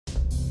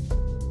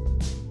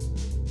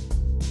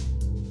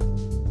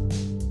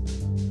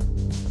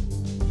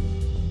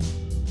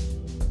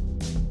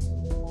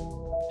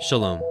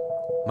Shalom.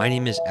 My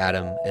name is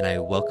Adam, and I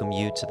welcome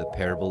you to the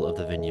parable of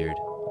the vineyard.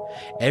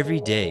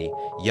 Every day,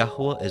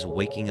 Yahweh is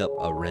waking up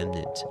a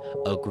remnant,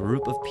 a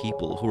group of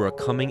people who are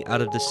coming out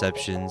of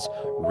deceptions,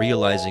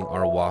 realizing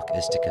our walk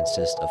is to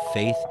consist of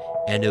faith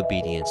and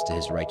obedience to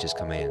his righteous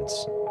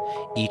commands.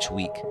 Each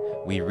week,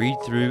 we read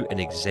through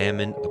and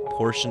examine a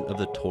portion of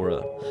the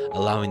Torah,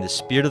 allowing the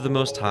Spirit of the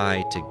Most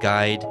High to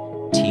guide,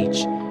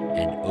 teach,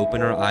 and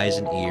open our eyes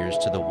and ears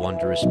to the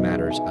wondrous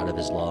matters out of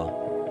his law.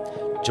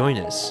 Join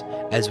us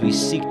as we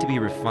seek to be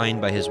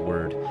refined by his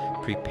word,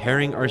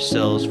 preparing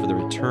ourselves for the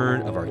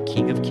return of our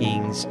King of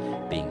Kings,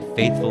 being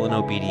faithful and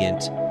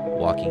obedient,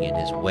 walking in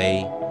his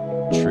way,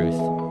 truth,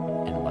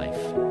 and life.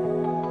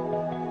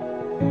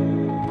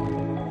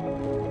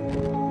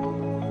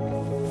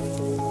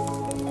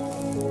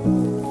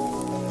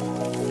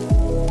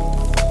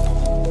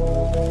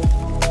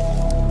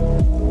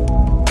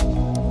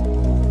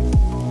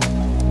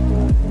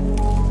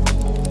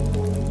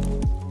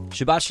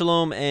 Shabbat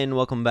Shalom and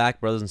welcome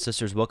back, brothers and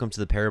sisters. Welcome to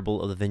the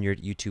Parable of the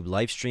Vineyard YouTube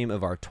live stream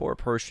of our Torah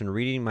portion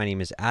reading. My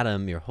name is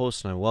Adam, your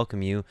host, and I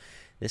welcome you.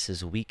 This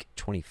is week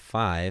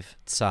 25,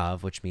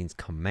 Tsav, which means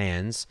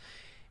commands.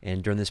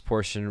 And during this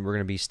portion, we're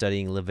going to be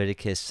studying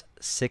Leviticus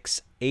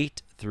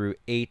 6:8 through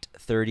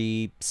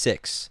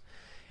 8:36.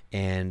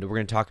 And we're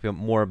going to talk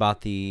more about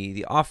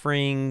the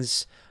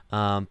offerings,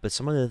 but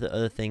some of the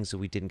other things that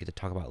we didn't get to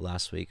talk about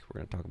last week,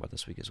 we're going to talk about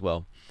this week as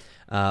well.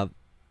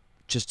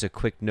 Just a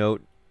quick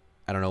note.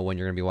 I don't know when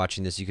you're going to be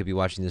watching this. You could be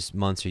watching this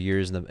months or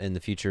years in the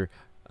future.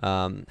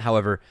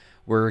 However,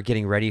 we're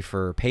getting ready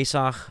for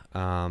Pesach.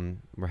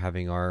 We're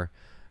having our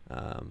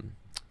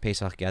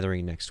Pesach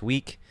gathering next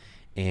week.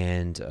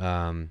 And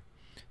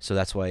so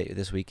that's why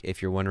this week,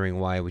 if you're wondering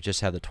why we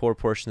just have the Torah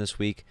portion this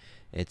week,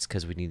 it's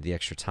because we need the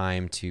extra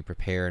time to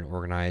prepare and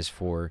organize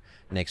for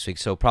next week.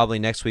 So probably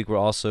next week, we're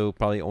also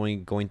probably only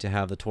going to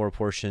have the Torah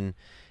portion,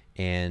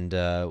 and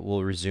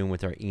we'll resume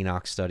with our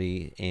Enoch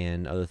study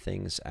and other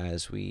things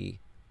as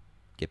we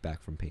get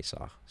back from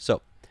Pesach.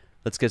 So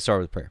let's get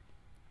started with prayer.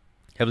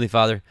 Heavenly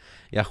Father,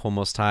 Yahweh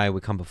Most High, we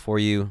come before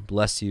you,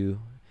 bless you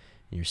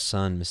in your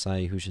Son,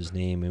 Messiah Yahushua's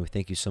name, and we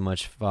thank you so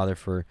much, Father,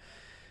 for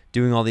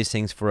doing all these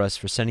things for us,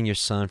 for sending your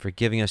Son, for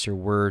giving us your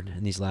word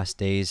in these last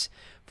days,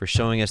 for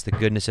showing us the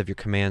goodness of your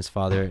commands,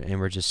 Father, and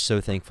we're just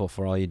so thankful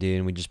for all you do,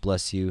 and we just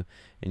bless you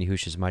in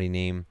Yahushua's mighty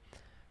name.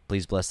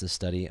 Please bless this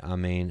study.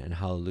 Amen and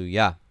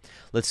hallelujah.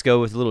 Let's go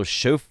with a little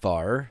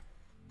shofar.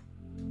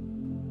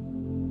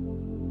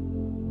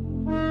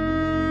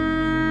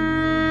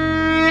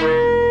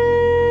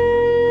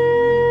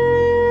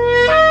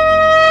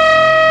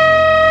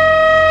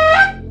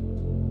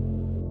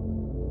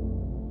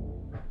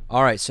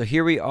 All right, so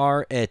here we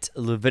are at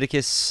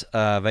Leviticus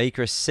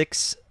Vayikra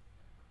 6,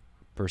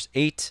 verse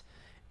 8.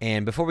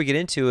 And before we get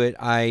into it,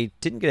 I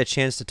didn't get a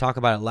chance to talk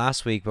about it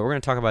last week, but we're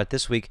going to talk about it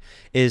this week,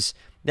 is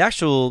the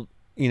actual,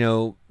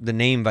 the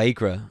name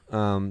Vayikra.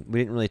 We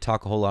didn't really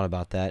talk a whole lot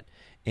about that.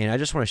 And I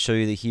just want to show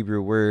you the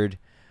Hebrew word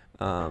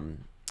right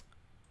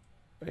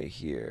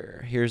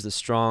here. Here's the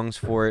Strongs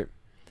for it.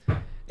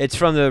 It's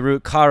from the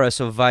root kara,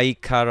 so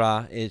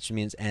Vayikara, which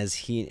means as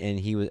he,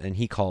 and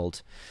he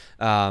called.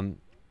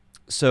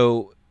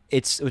 So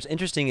what's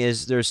interesting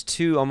is there's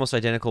two almost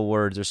identical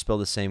words. They're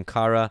spelled the same,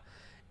 kara,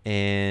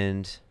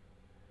 and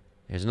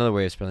there's another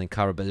way of spelling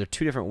kara, but they're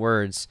two different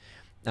words.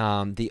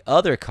 The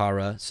other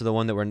kara, so the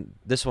one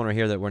this one right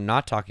here that we're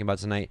not talking about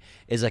tonight,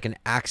 is like an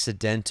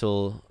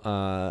accidental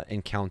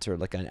encounter,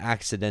 like an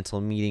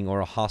accidental meeting or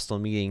a hostile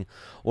meeting.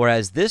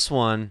 Whereas this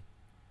one,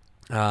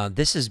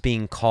 this is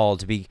being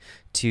called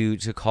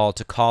to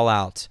call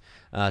out,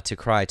 to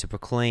cry, to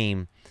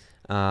proclaim.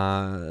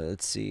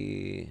 Let's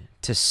see,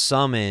 to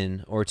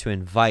summon or to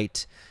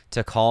invite,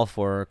 to call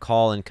for,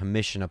 call and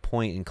commission,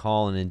 appoint and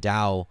call and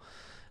endow,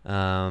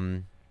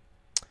 to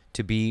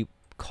be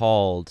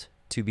called,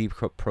 to be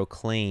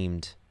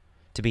proclaimed,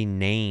 to be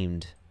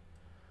named.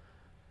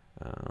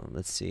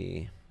 Let's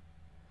see,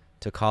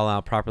 to call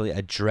out properly,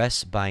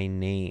 address by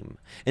name.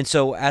 And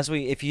so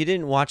if you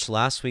didn't watch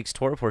last week's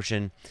Torah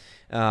portion,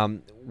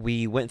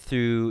 we went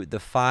through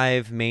the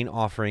 5 main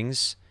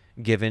offerings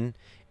given,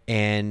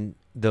 and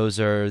those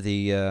are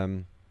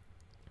the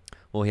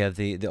we have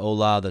the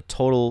olah, the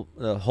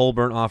whole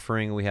burnt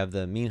offering. We have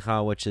the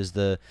mincha, which is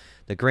the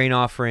grain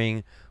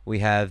offering. We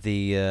have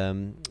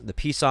the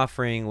peace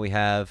offering. We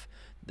have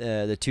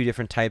the 2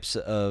 different types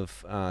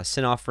of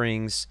sin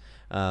offerings,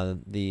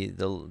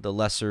 the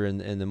lesser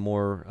and the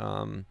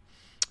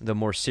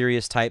more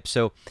serious type.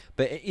 So,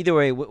 but either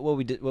way,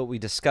 what we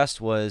discussed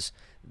was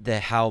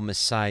how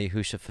Messiah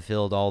Yahushua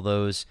fulfilled all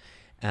those,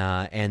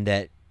 and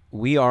that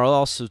we are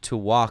also to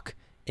walk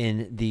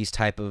in these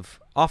type of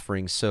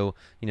offerings. So,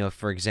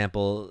 for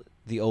example,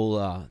 the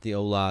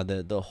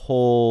olah, the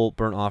whole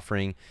burnt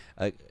offering,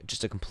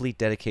 just a complete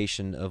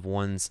dedication of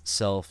one's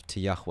self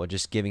to Yahweh,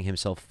 just giving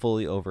himself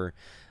fully over.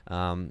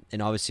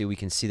 And obviously we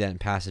can see that in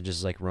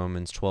passages like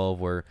Romans 12,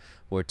 where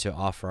we're to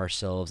offer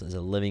ourselves as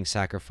a living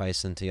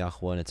sacrifice unto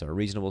Yahweh, and it's a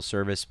reasonable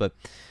service. But,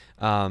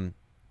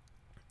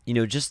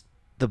 just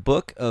the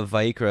book of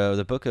Vayikra, or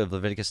the book of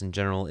Leviticus in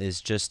general,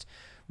 is just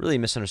really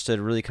misunderstood,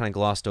 really kind of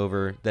glossed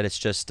over. That it's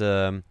just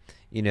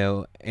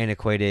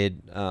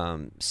antiquated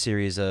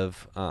series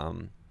of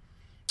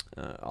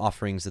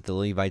offerings that the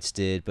Levites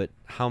did, but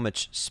how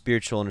much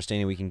spiritual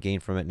understanding we can gain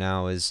from it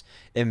now is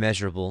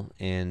immeasurable,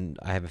 and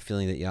I have a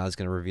feeling that Yah is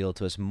going to reveal it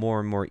to us more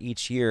and more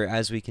each year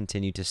as we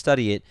continue to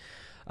study it.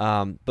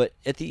 But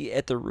at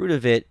the root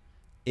of it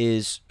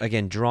is,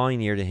 again, drawing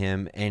near to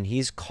Him, and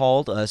He's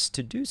called us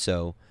to do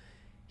so.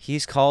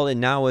 He's called,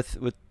 and now with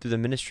through the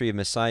ministry of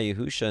Messiah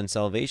Yahusha and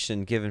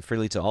salvation given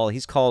freely to all,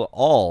 He's called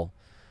all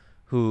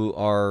who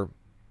are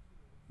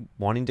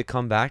wanting to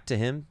come back to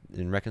Him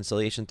in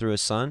reconciliation through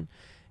His Son,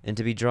 and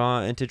to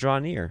draw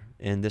near.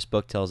 And this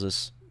book tells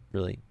us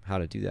really how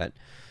to do that.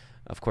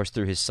 Of course,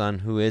 through His Son,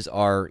 who is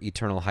our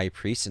eternal high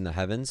priest in the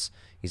heavens.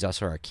 He's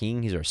also our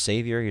King. He's our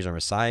Savior. He's our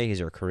Messiah.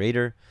 He's our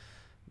Creator.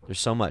 There's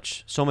so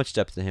much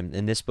depth to Him.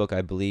 And this book,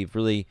 I believe,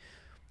 really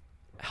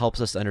helps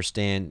us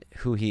understand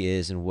who He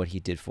is and what He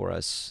did for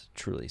us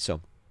truly. So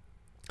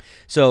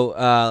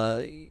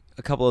a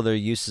couple other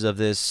uses of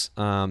this: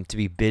 to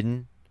be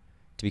bidden,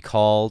 to be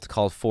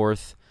called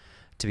forth,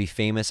 to be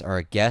famous, or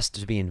a guest,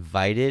 to be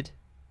invited.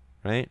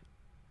 Right?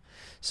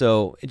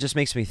 So it just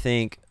makes me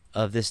think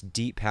of this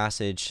deep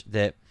passage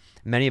that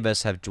many of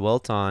us have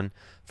dwelt on.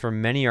 For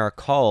many are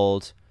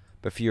called,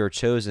 but few are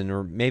chosen.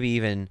 Or maybe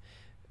even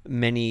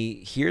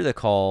many hear the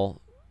call,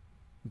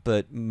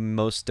 but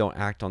most don't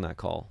act on that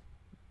call.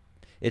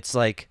 It's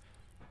like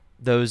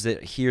those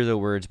that hear the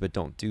words but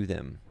don't do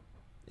them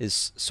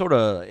is sort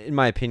of, in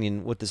my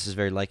opinion, what this is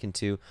very likened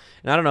to.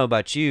 And I don't know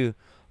about you,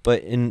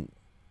 but in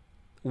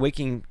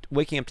waking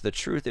up to the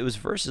truth, it was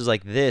verses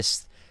like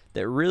this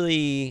that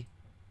really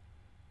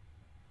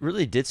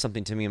did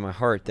something to me in my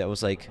heart. That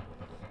was like,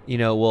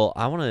 well,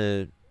 I want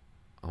to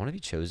be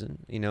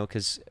chosen,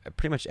 because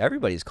pretty much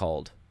everybody's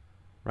called,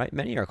 right?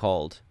 Many are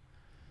called,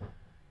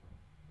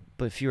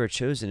 but if you are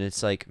chosen,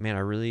 it's like, man, I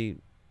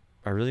really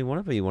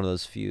want to be one of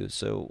those few.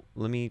 So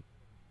let me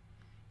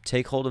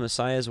take hold of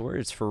Messiah's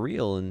words for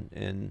real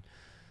and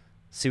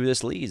see where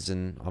this leads.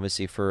 And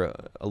obviously, for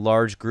a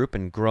large group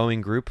and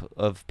growing group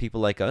of people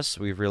like us,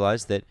 we've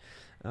realized that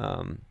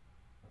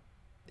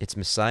it's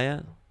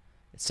Messiah,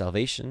 it's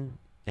salvation,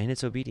 and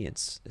it's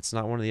obedience. It's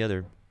not one or the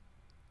other.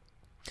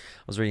 I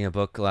was reading a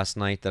book last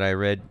night that I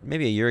read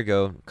maybe a year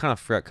ago, kind of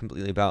forgot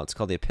completely about. It's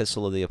called the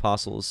Epistle of the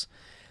Apostles.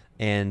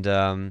 And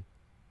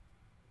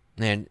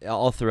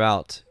all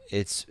throughout,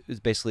 it's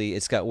basically,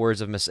 it's got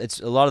words of it's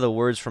a lot of the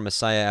words from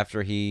Messiah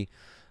after he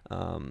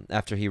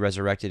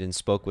resurrected and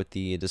spoke with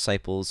the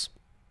disciples.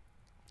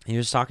 And he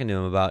was talking to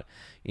him about,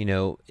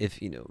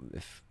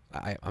 if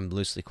I'm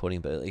loosely quoting,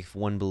 but if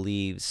one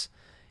believes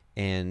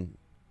and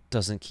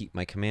doesn't keep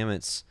my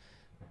commandments,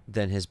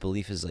 then his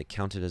belief is like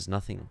counted as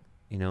nothing,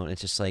 and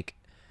it's just like,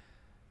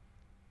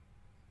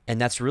 and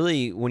that's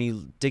really, when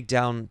you dig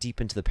down deep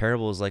into the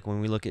parables, like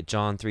when we look at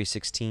John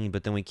 3:16,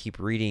 but then we keep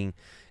reading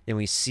and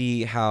we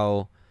see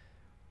how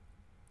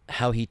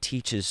he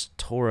teaches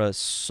Torah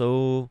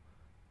so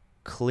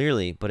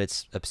clearly, but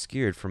it's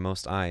obscured for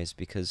most eyes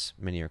because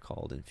many are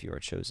called and few are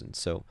chosen.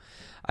 So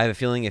I have a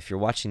feeling if you're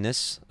watching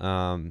this,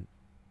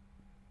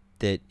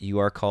 that you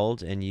are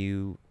called and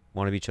you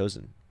want to be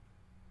chosen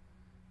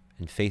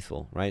and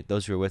faithful, right?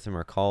 Those who are with Him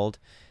are called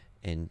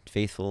and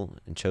faithful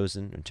and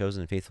chosen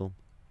and faithful.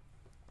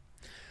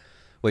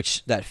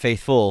 Which, that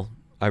faithful,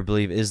 I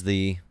believe, is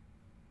the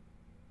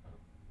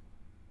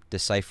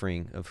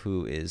deciphering of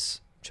who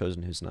is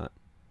chosen, who's not.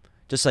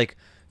 Just like,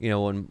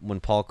 when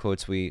Paul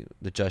quotes, the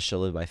just shall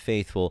live by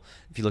faith. Well,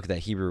 if you look at that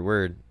Hebrew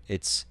word,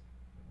 it's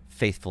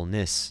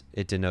faithfulness.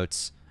 It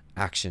denotes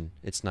action.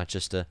 It's not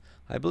just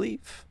I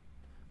believe,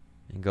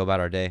 and go about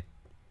our day.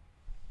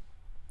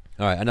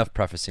 All right, enough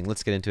prefacing.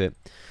 Let's get into it.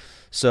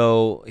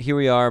 So here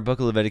we are, Book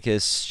of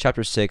Leviticus,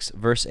 chapter 6,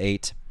 verse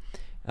 8.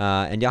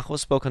 And Yahweh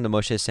spoke unto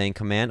Moshe, saying,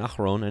 Command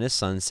Aharon and his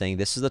sons, saying,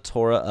 This is the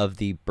Torah of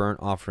the burnt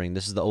offering.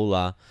 This is the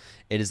Olah.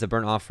 It is the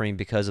burnt offering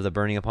because of the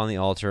burning upon the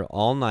altar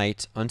all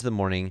night unto the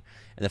morning,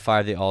 and the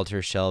fire of the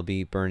altar shall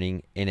be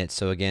burning in it.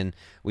 So again,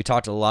 we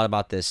talked a lot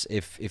about this.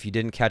 If you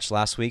didn't catch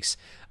last week's,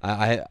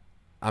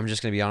 I'm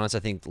just going to be honest, I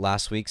think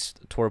last week's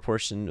Torah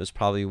portion was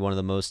probably one of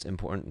the most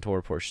important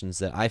Torah portions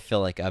that I feel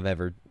like I've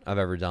ever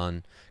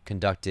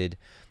conducted,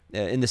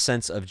 in the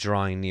sense of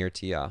drawing near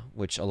to Yah,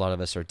 which a lot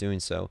of us are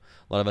doing so.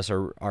 A lot of us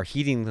are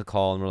heeding the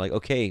call, and we're like,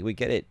 okay, we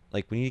get it.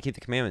 Like, we need to keep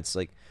the commandments.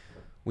 Like,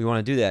 we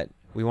want to do that.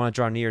 We want to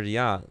draw near to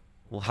Yah.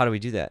 Well, how do we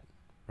do that,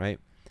 right?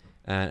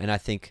 And I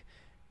think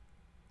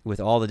with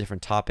all the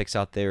different topics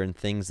out there and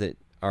things that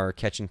are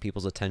catching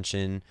people's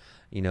attention,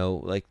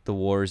 like the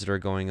wars that are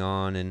going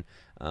on and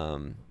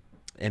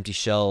empty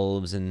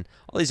shelves and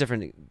all these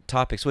different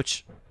topics,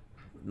 which,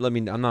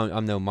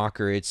 I'm no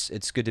mocker.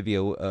 It's good to be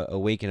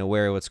awake and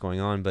aware of what's going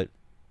on, but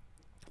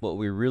what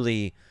we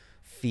really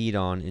feed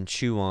on and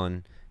chew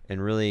on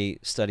and really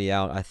study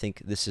out, I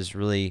think this is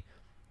really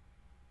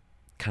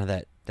kind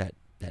of that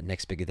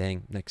next big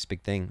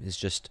thing is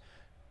just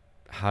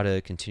how to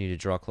continue to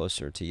draw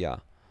closer to Yah.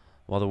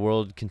 while the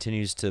world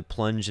continues to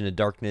plunge into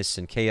darkness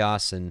and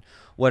chaos and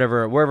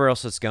wherever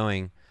else it's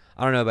going.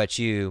 I don't know about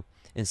you.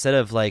 Instead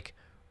of like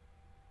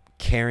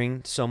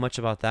caring so much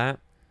about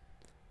that,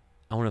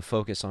 I want to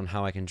focus on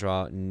how I can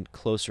draw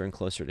closer and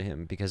closer to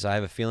him, because I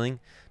have a feeling,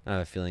 not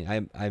have a feeling,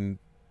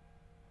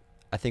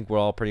 I think we're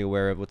all pretty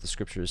aware of what the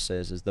scripture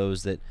says, is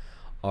those that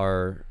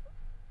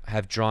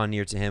have drawn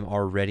near to him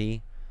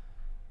already.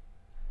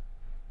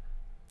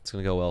 It's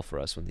going to go well for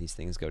us when these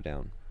things go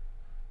down,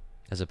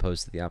 as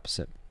opposed to the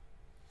opposite.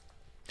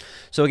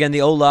 So again, the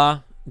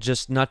Olah,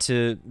 just not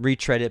to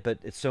retread it, but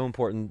it's so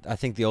important. I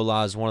think the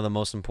Olah is one of the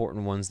most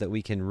important ones that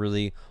we can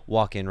really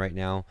walk in right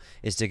now,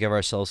 is to give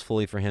ourselves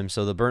fully for him.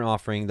 So the burnt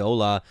offering, the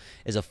Olah,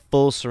 is a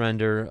full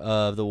surrender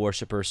of the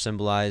worshiper,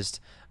 symbolized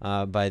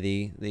by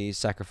the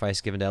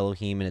sacrifice given to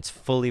Elohim, and it's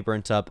fully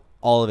burnt up.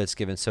 All of it's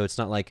given. So it's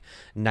not like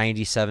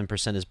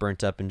 97% is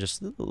burnt up and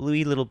just a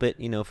wee little bit,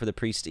 for the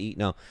priest to eat.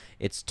 No,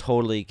 it's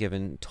totally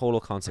given,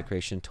 total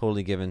consecration,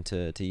 totally given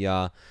to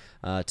Yah,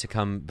 to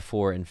come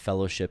before and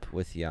fellowship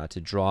with Yah, to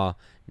draw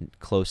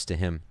close to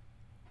him.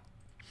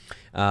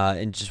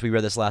 And just, we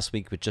read this last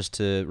week, but just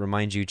to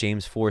remind you,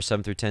 James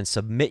 4:7-10,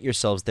 submit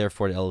yourselves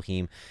therefore to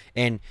Elohim.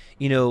 And,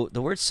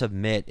 the word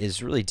submit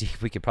is really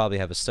deep. We could probably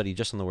have a study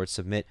just on the word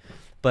submit.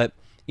 But,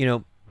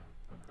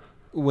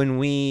 when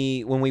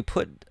we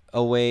put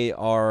away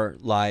our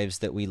lives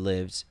that we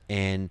lived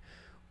and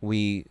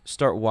we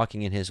start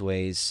walking in his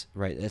ways,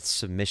 right? That's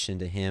submission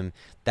to him.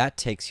 That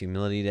takes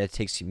humility. That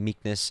takes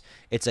meekness.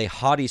 It's a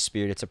haughty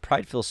spirit. It's a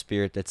prideful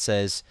spirit that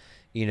says,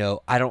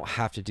 I don't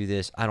have to do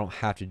this. I don't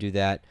have to do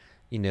that.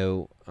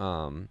 You're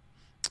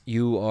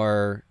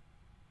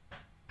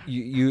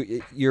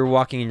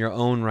walking in your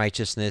own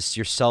righteousness.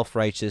 You're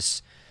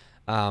self-righteous.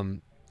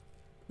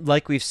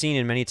 Like we've seen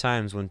in many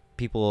times when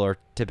people are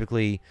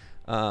typically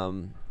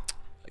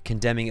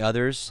condemning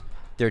others,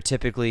 they're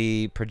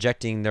typically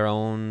projecting their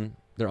own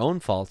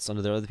faults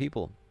onto the other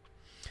people.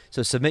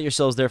 So submit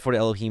yourselves therefore to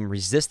Elohim,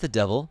 resist the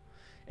devil,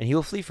 and he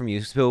will flee from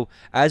you. So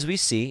as we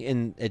see,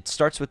 and it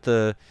starts with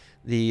the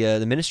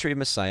ministry of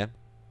Messiah,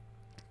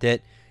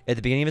 that at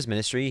the beginning of his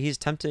ministry, he's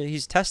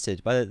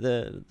tested by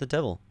the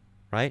devil,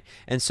 right?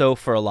 And so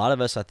for a lot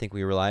of us, I think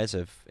we realize,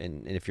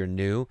 and if you're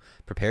new,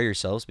 prepare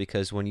yourselves,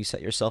 because when you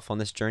set yourself on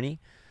this journey,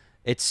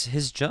 it's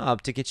his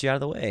job to get you out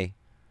of the way,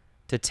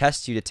 to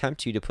test you, to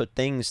tempt you, to put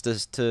things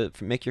to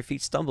make your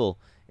feet stumble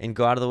and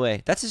go out of the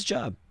way. That's his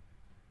job.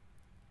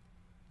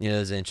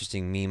 There's an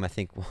interesting meme. I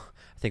think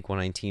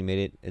 119 made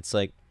it. It's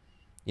like,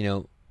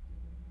 in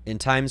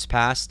times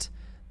past,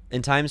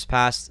 it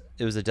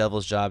was the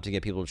devil's job to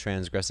get people to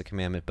transgress the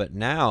commandment. But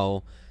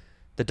now,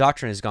 the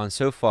doctrine has gone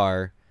so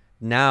far.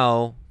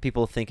 Now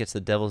people think it's the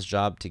devil's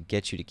job to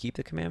get you to keep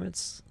the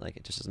commandments. Like,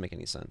 it just doesn't make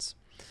any sense.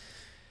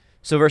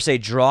 So verse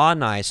 8, draw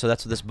nigh. So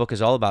that's what this book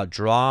is all about.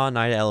 Draw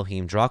nigh to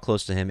Elohim, draw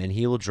close to him, and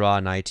he will draw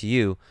nigh to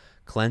you.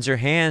 Cleanse your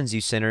hands,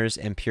 you sinners,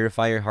 and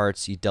purify your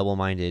hearts, you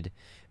double-minded.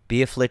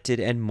 Be afflicted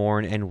and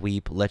mourn and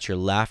weep. Let your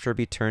laughter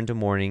be turned to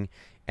mourning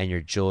and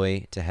your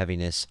joy to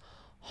heaviness.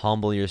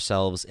 Humble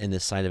yourselves in the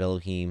sight of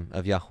Elohim,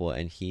 of Yahweh,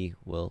 and he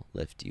will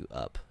lift you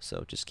up.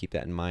 So just keep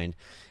that in mind.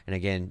 And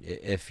again,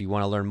 if you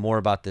want to learn more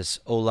about this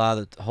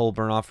Olah, the whole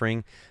burnt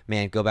offering,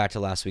 man, go back to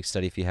last week's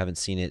study if you haven't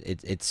seen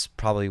it. It's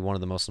probably one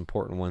of the most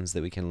important ones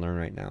that we can learn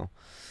right now.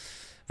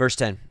 Verse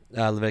 10,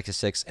 Leviticus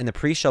 6, and the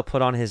priest shall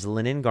put on his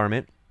linen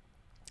garment,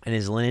 and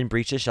his linen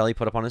breeches shall he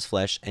put upon his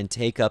flesh, and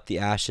take up the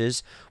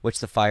ashes which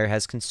the fire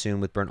has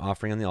consumed with burnt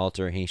offering on the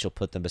altar, and he shall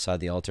put them beside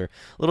the altar.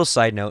 Little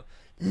side note,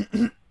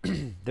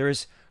 there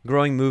is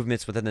growing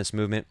movements within this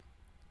movement,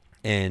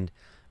 and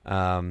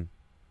some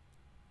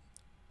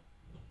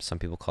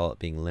people call it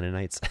being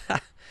linenites.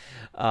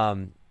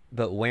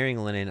 But wearing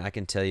linen, I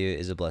can tell you,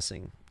 is a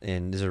blessing,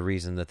 and there's a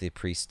reason that the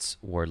priests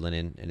wore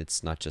linen, and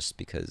it's not just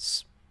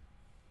because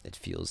it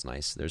feels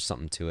nice. There's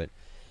something to it.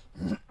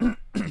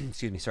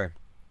 Excuse me, sorry.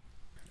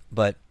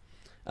 But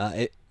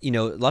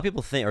some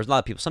people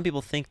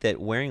think that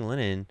wearing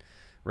linen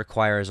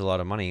requires a lot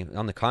of money.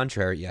 On the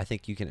contrary, I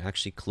think you can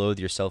actually clothe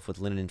yourself with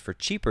linen for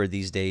cheaper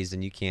these days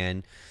than you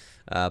can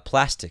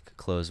plastic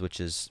clothes, which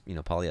is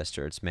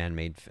polyester. It's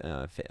man-made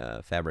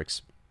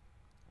fabrics.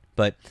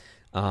 But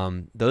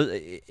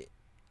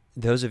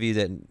those of you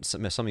that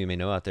some of you may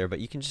know out there,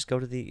 but you can just go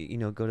to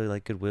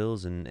like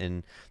Goodwills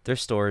and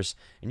thrift stores,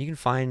 and you can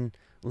find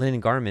linen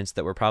garments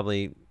that were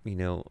probably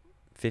 $50,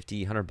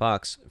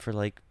 $100 for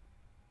like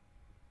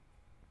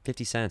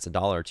 50 cents, $1,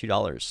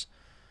 $2.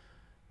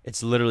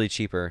 It's literally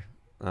cheaper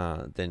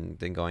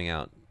than going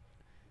out.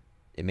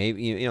 It may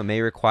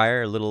may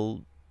require a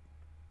little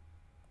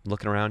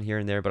looking around here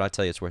and there, but I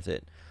tell you, it's worth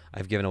it.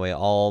 I've given away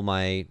all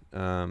my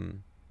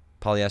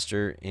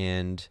polyester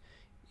and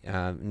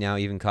now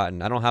even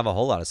cotton. I don't have a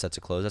whole lot of sets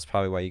of clothes. That's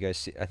probably why you guys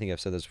see, I think I've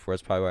said this before,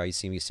 that's probably why you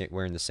see me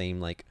wearing the same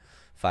like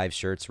 5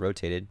 shirts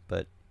rotated.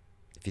 But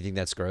if you think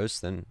that's gross,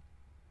 then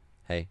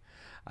hey,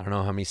 I don't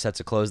know how many sets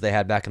of clothes they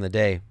had back in the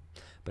day,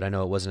 but I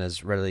know it wasn't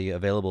as readily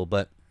available.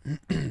 But I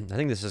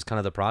think this is kind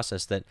of the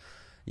process that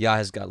Yah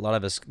has got a lot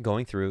of us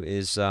going through,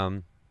 is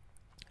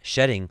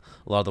shedding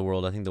a lot of the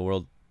world. I think the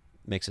world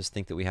makes us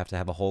think that we have to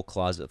have a whole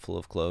closet full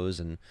of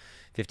clothes and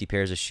 50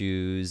 pairs of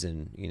shoes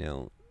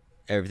and,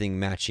 everything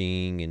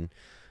matching. And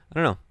I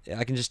don't know.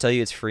 I can just tell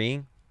you it's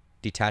freeing,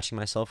 detaching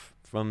myself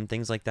from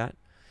things like that.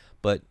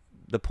 But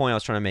the point I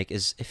was trying to make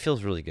is it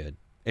feels really good.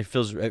 It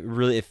feels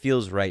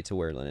right to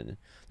wear linen.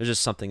 There's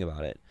just something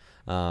about it.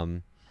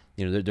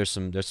 There's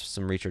some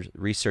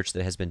research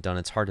that has been done.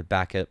 It's hard to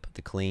back up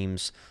the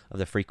claims of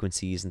the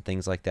frequencies and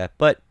things like that.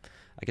 But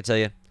I can tell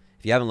you,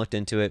 if you haven't looked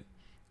into it,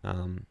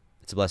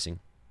 it's a blessing.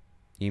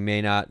 You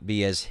may not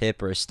be as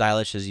hip or as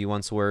stylish as you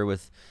once were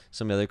with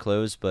some other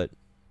clothes, but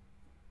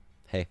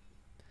hey.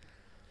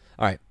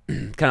 All right,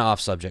 kind of off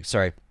subject,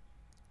 sorry.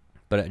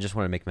 But I just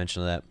want to make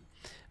mention of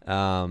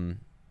that.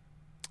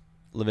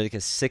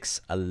 Leviticus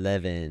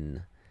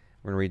 6:11.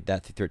 We're going to read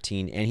that through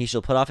 13. And he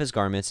shall put off his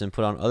garments and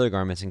put on other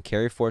garments and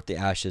carry forth the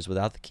ashes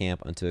without the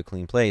camp unto a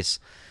clean place.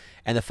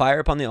 And the fire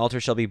upon the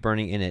altar shall be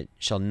burning in it,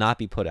 shall not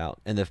be put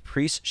out. And the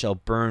priest shall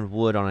burn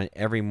wood on it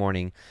every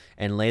morning,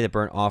 and lay the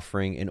burnt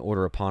offering in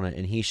order upon it.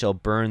 And he shall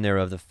burn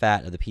thereof the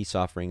fat of the peace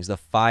offerings. The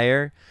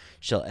fire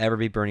shall ever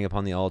be burning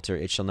upon the altar,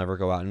 it shall never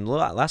go out. And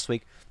last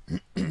week,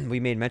 we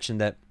made mention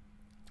that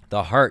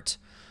the heart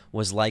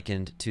was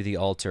likened to the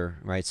altar,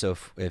 right? So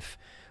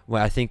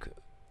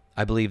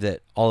I believe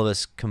that all of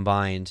us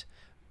combined,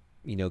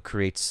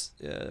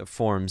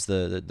 forms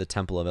the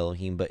temple of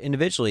Elohim. But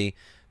individually,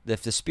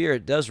 if the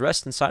Spirit does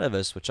rest inside of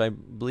us, which I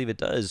believe it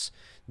does,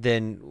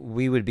 then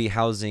we would be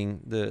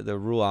housing the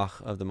Ruach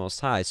of the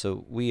Most High.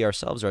 So we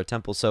ourselves are a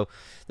temple. So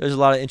there's a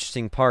lot of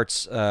interesting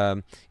parts,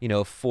 4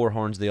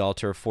 horns of the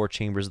altar, 4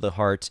 chambers of the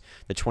heart,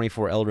 the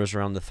 24 elders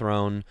around the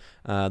throne,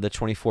 the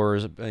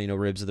 24,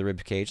 ribs of the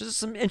rib cage. There's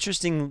some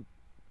interesting,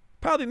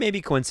 probably maybe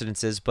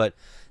coincidences, but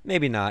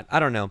maybe not. I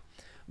don't know.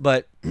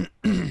 But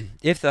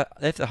if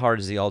the heart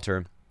is the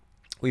altar,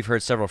 we've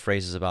heard several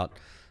phrases about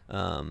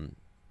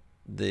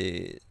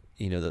the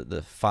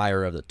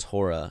fire of the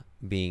Torah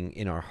being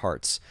in our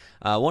hearts.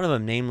 One of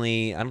them,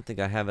 namely, I don't think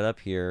I have it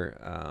up here.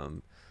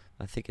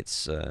 I think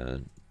it's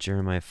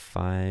Jeremiah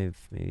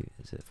 5. Maybe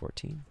is it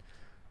 14?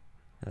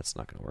 That's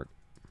not going to work.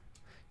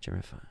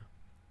 Jeremiah 5.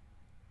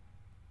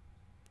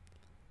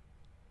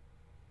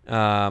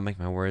 Make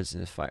my words in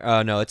his fire.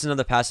 Oh no, it's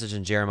another passage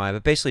in Jeremiah.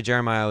 But basically,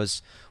 Jeremiah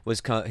was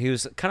kind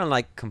of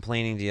like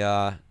complaining to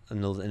Yah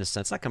in a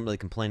sense, not really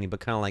complaining, but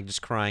kind of like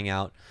just crying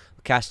out,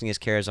 casting his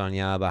cares on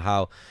Yah about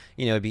how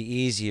it'd be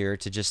easier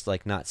to just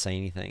like not say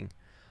anything,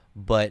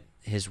 but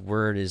his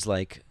word is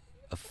like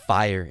a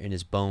fire in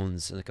his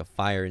bones, like a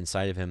fire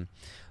inside of him.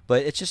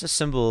 But it's just a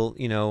symbol,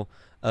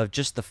 of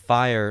just the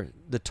fire.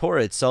 The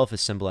Torah itself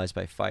is symbolized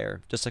by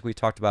fire, just like we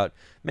talked about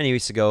many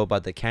weeks ago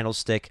about the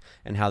candlestick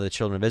and how the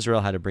children of Israel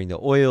had to bring the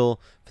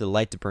oil for the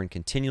light to burn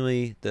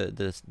continually.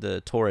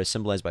 The Torah is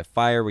symbolized by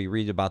fire. We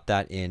read about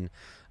that in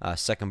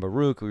 2nd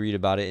Baruch. We read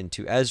about it in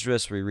 2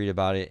 Esdras. We read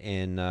about it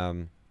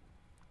in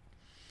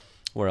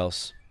where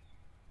else?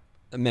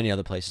 Many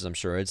other places, I'm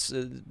sure.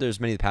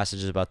 There's many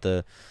passages about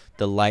the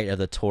light of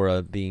the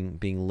Torah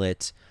being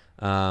lit.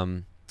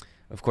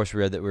 Of course,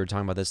 we were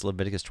talking about this.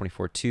 Leviticus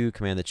 24:2,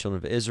 command the children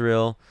of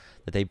Israel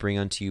that they bring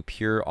unto you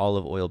pure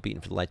olive oil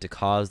beaten for the light, to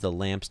cause the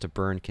lamps to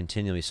burn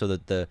continually. So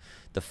that the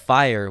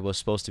fire was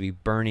supposed to be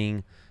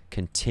burning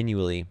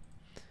continually.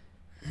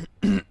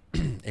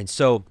 And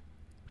so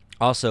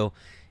also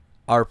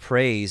our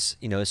praise,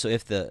 so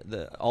if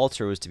the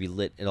altar was to be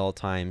lit at all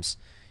times,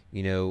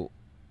 if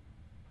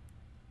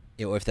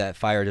that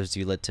fire was to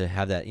be lit, to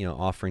have that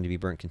offering to be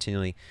burnt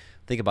continually.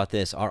 Think about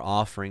this. Our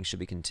offering should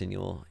be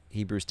continual.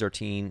 Hebrews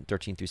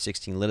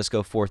 13:13-16. Let us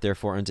go forth,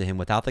 therefore, unto him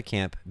without the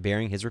camp,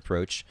 bearing his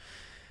reproach.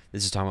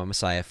 This is talking about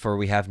Messiah. For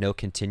we have no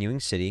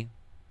continuing city.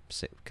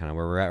 Kind of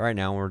where we're at right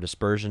now. We're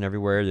dispersion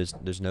everywhere.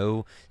 There's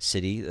no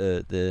city.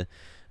 The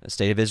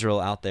state of Israel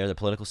out there, the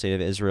political state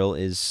of Israel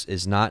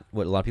is not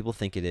what a lot of people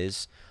think it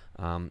is.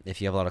 If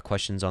you have a lot of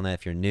questions on that,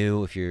 if you're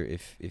new,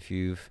 if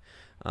you've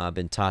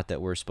been taught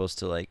that we're supposed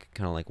to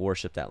kind of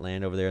worship that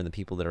land over there and the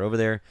people that are over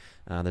there,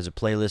 there's a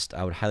playlist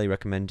I would highly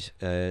recommend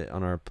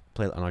on our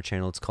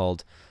channel. It's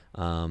called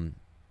go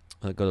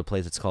to the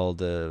place. It's called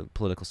the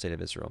Political State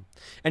of Israel.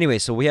 Anyway,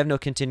 so we have no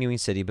continuing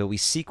city, but we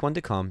seek one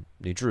to come,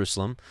 New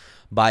Jerusalem,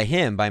 by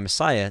him, by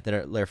Messiah.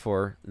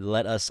 Therefore,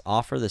 let us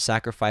offer the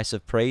sacrifice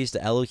of praise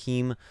to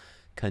Elohim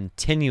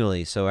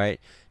continually. So,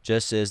 right,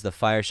 just as the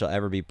fire shall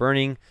ever be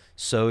burning,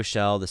 so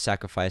shall the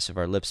sacrifice of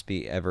our lips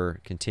be ever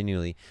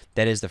continually.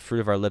 That is the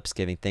fruit of our lips,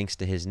 giving thanks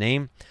to his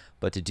name,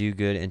 but to do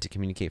good and to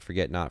communicate,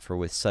 forget not, for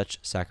with such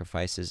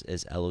sacrifices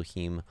is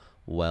Elohim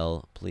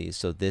well pleased.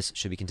 So this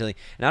should be continually.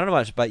 And I don't know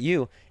about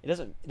you, it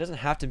doesn't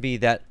have to be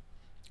that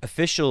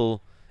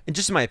official, and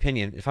just in my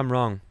opinion, if I'm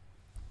wrong,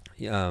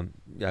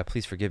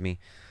 please forgive me,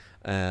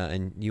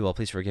 and you all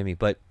please forgive me,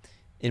 but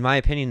in my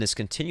opinion, this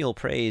continual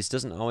praise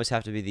doesn't always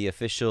have to be the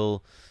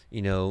official,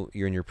 you're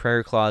in your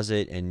prayer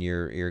closet and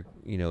you're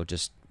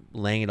just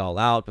laying it all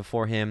out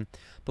before him.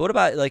 But what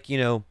about I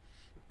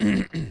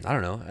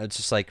don't know, it's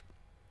just like,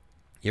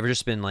 you ever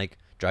just been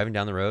driving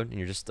down the road and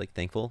you're just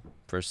thankful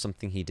for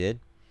something he did?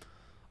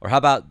 Or how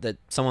about that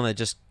someone that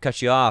just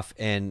cut you off,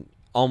 and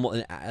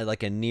almost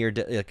like a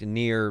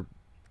near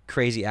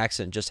crazy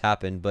accident just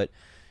happened, but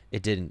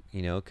it didn't.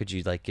 Could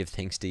you like give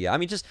thanks to Yah? I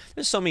mean, just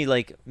there's so many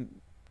like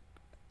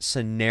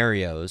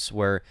scenarios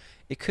where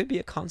it could be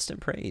a constant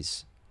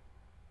praise.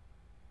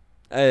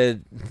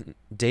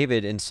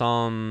 David in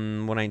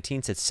Psalm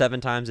 119 said 7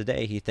 times a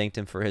day he thanked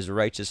him for his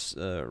righteous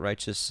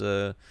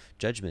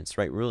judgments,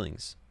 right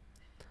rulings.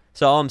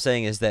 So all I'm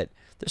saying is that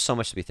there's so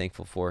much to be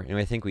thankful for, and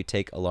I think we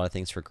take a lot of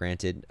things for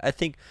granted. I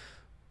think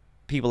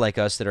people like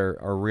us that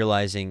are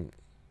realizing,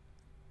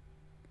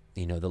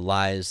 the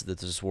lies that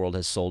this world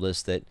has sold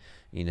us, that,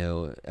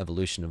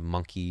 evolution of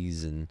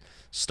monkeys and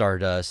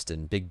stardust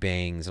and big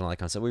bangs and all that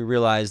kind of stuff. We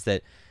realize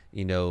that,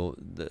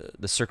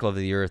 the circle of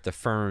the earth, the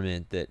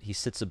firmament, that he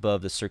sits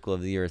above the circle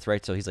of the earth,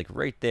 right? So he's like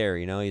right there,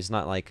 he's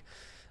not like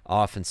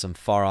off in some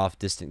far off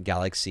distant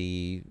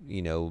galaxy,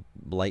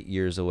 light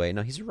years away.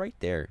 No, he's right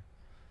there,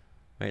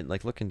 right?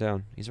 Like looking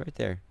down, he's right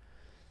there.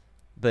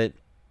 But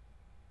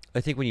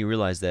I think when you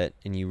realize that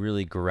and you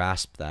really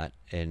grasp that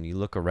and you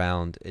look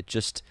around, it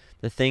just,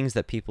 the things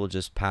that people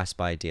just pass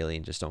by daily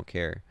and just don't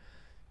care.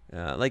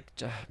 Man,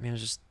 I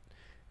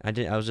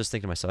was just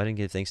thinking to myself, I didn't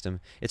give thanks to him.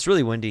 It's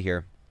really windy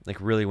here, like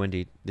really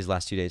windy these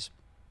last 2 days.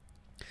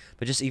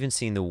 But just even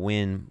seeing the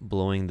wind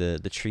blowing the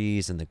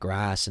trees and the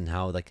grass, and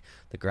how like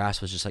the grass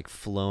was just like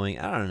flowing.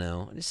 I don't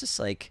know. It's just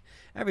like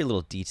every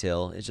little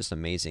detail is just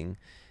amazing.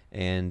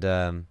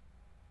 And,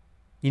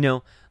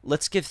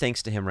 let's give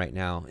thanks to him right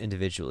now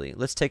individually.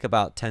 Let's take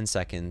about 10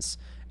 seconds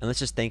and let's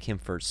just thank him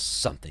for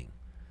something.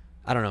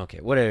 I don't know. Okay,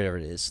 whatever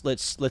it is.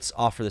 Let's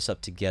offer this up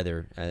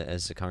together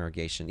as a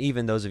congregation.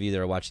 Even those of you that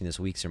are watching this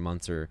weeks or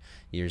months or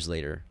years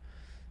later.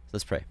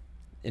 Let's pray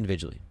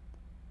individually.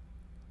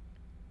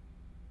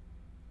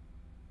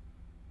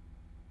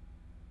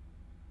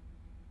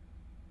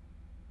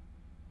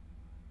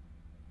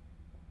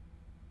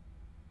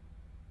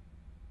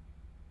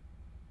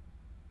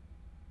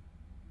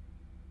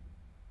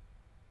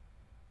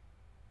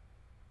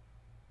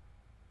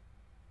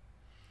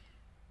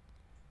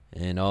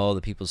 And all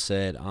the people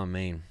said,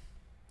 Amen.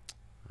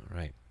 All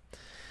right.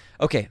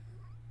 Okay.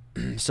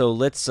 So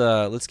let's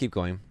keep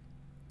going.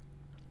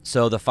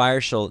 So the fire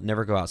shall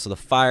never go out. So the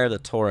fire of the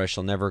Torah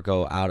shall never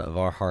go out of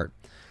our heart.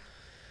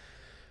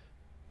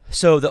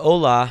 So the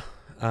Olah,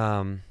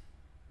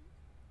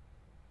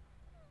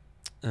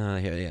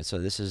 so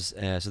this is,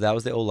 so that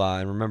was the Olah.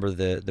 And remember,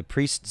 the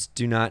priests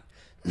do not,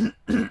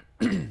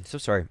 so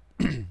sorry,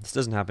 this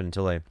doesn't happen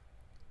until I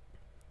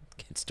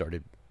get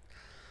started.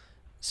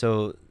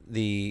 So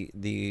the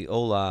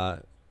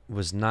Olah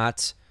was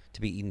not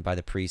to be eaten by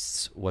the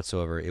priests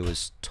whatsoever. It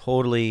was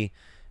totally,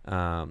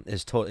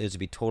 is to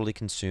be totally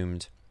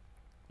consumed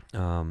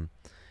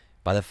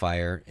by the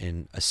fire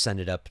and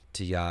ascended up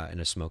to Yah in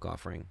a smoke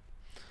offering.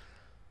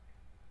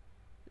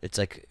 It's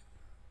like,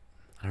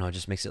 I don't know, it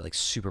just makes it like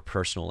super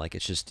personal. Like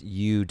it's just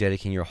you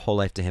dedicating your whole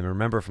life to him. And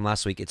remember from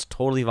last week, it's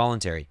totally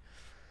voluntary.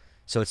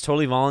 So it's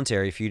totally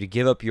voluntary for you to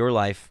give up your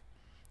life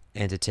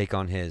and to take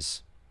on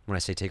his. When I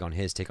say take on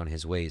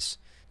his ways,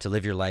 to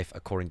live your life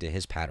according to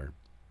his pattern.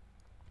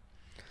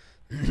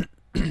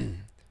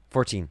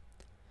 14.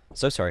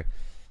 So sorry.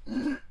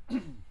 And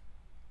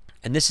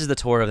this is the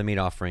Torah of the meat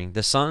offering.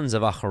 The sons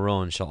of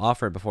Aharon shall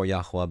offer it before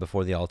Yahweh,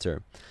 before the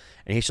altar.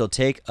 And he shall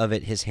take of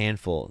it his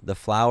handful, the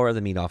flour of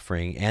the meat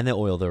offering, and the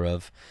oil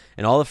thereof,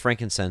 and all the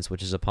frankincense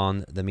which is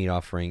upon the meat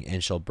offering,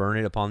 and shall burn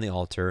it upon the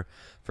altar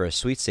for a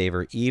sweet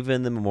savor,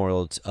 even the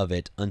memorial of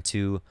it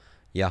unto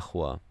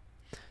Yahweh.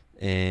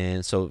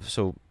 And so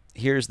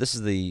this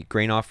is the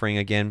grain offering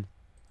again,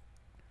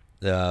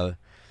 given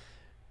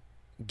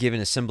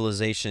a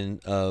symbolization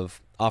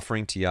of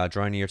offering to Yah,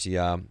 drawing near to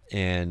Yah,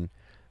 and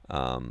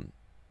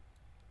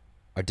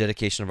our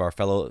dedication of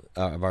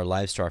our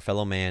lives to our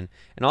fellow man,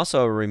 and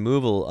also a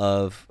removal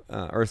of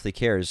earthly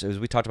cares. As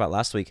we talked about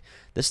last week,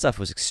 this stuff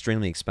was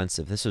extremely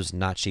expensive. This was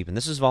not cheap, and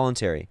this was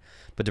voluntary.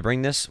 But to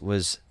bring this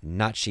was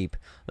not cheap.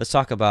 Let's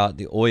talk about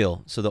the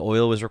oil. So the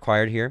oil was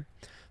required here.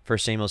 1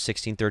 Samuel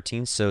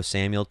 16:13. So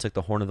Samuel took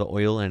the horn of the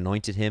oil and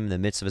anointed him in the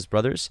midst of his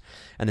brothers,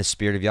 and the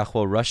Spirit of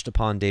Yahweh rushed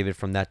upon David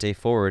from that day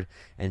forward,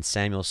 and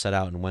Samuel set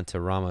out and went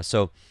to Ramah.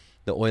 So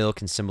the oil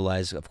can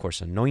symbolize, of course,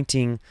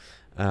 anointing.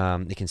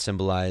 It can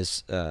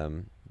symbolize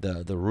the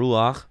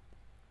Ruach.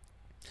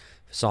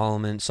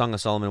 Song of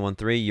Solomon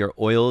 1:3. Your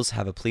oils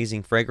have a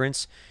pleasing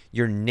fragrance.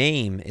 Your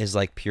name is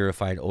like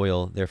purified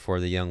oil. Therefore,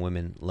 the young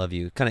women love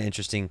you. Kind of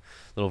interesting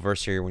little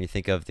verse here when you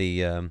think of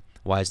the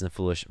wise and the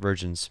foolish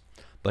virgins.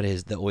 But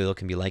the oil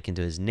can be likened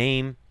to his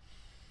name.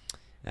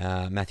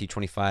 Matthew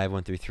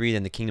 25:1-3.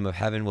 Then the kingdom of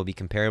heaven will be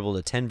comparable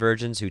to 10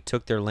 virgins who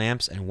took their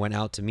lamps and went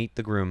out to meet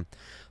the groom.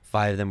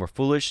 5 of them were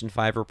foolish and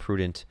 5 were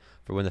prudent.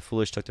 For when the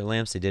foolish took their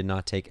lamps, they did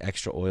not take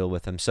extra oil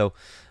with them. So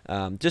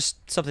just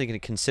something to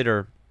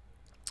consider.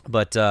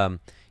 But,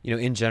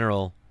 in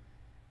general,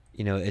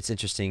 it's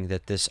interesting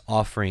that this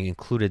offering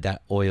included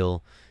that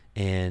oil.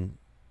 And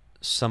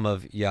some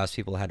of Yah's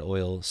people had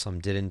oil, some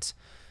didn't.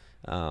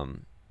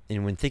 And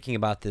when thinking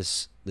about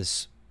this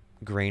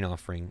grain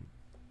offering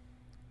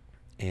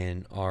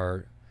and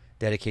our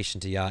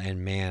dedication to Yah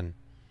and man,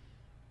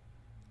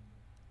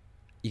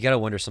 you got to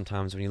wonder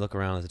sometimes when you look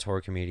around at the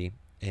Torah community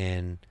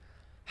and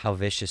how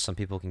vicious some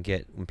people can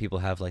get when people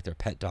have like their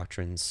pet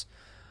doctrines,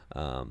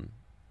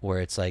 where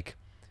it's like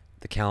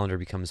the calendar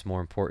becomes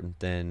more important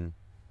than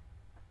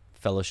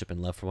fellowship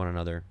and love for one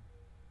another.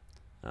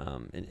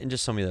 And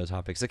just so many other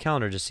topics. The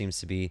calendar just seems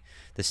to be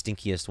the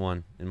stinkiest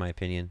one, in my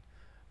opinion.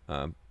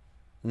 Um,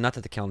 Not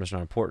that the calendar's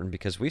not important,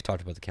 because we've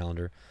talked about the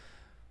calendar,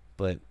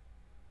 but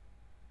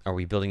are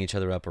we building each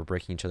other up or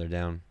breaking each other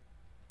down?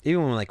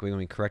 Even when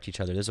we correct each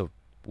other, there's a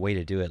way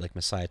to do it, like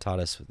Messiah taught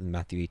us in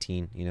Matthew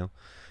 18.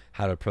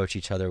 How to approach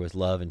each other with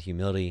love and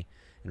humility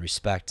and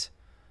respect.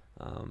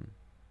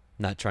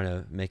 Not trying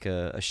to make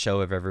a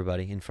show of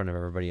everybody in front of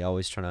everybody.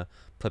 Always trying to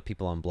put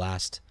people on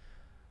blast.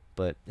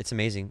 But it's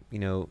amazing,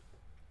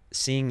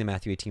 seeing the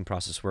Matthew 18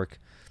 process work.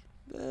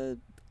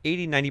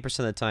 80-90%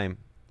 of the time,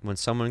 when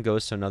someone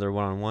goes to another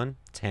one-on-one,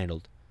 it's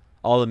handled.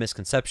 All the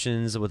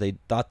misconceptions, what they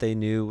thought they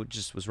knew,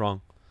 just was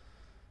wrong,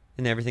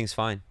 and everything's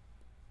fine.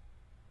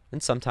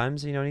 And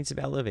sometimes, it needs to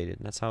be elevated,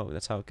 and that's how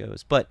it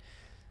goes. But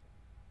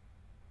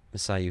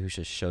Messiah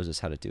Yahushua shows us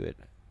how to do it.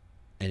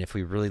 And if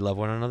we really love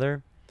one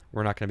another,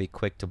 we're not going to be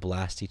quick to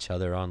blast each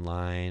other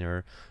online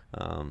or,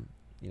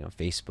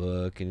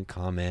 Facebook and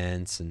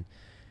comments. And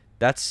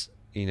that's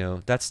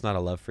not a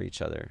love for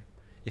each other.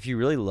 If you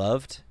really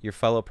loved your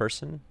fellow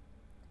person,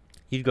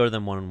 you'd go to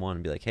them one-on-one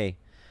and be like, hey,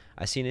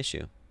 I see an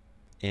issue.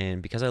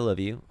 And because I love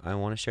you, I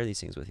want to share these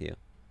things with you.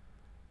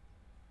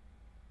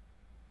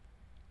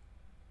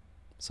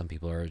 Some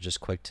people are just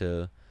quick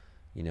to,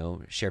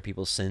 share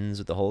people's sins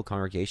with the whole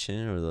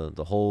congregation or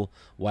the whole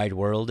wide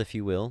world, if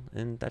you will.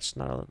 And that's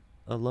not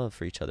a love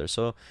for each other.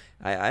 So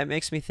it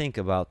makes me think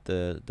about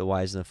the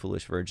wise and the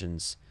foolish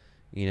virgins.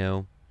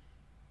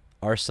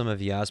 Are some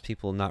of Yah's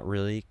people not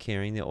really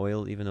carrying the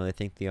oil, even though they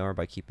think they are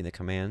by keeping the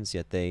commands,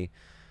 yet they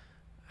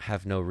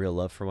have no real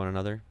love for one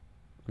another?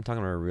 I'm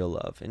talking about a real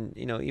love. And,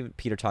 even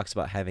Peter talks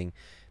about having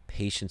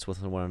patience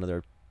with one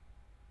another.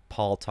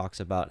 Paul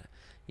talks about,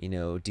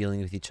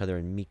 dealing with each other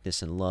in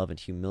meekness and love and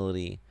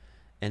humility.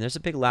 And there's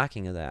a big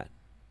lacking of that.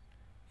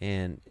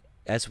 And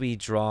as we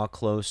draw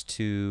close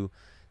to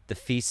the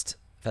feast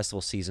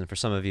festival season, for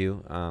some of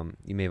you,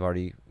 you may have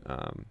already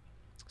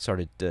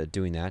started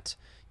doing that.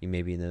 You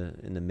may be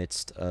in the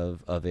midst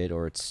of it,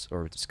 or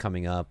it's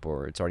coming up,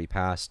 or it's already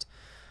passed.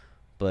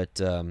 But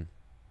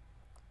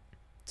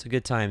it's a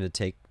good time to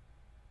take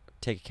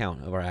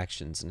account of our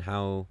actions and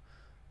how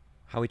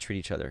we treat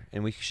each other.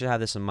 And we should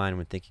have this in mind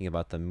when thinking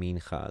about the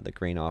mincha, the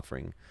grain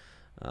offering,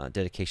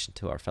 dedication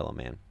to our fellow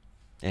man,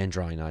 and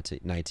drawing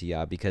nigh to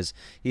Yah, because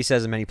he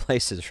says in many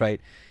places, right?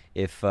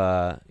 If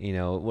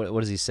what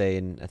does he say?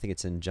 And I think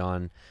it's in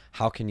John.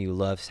 How can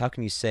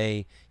you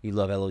say you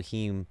love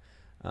Elohim,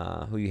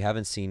 who you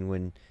haven't seen,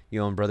 when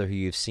your own brother who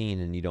you've seen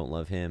and you don't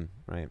love him,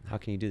 right? How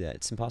can you do that?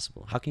 It's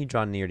impossible. How can you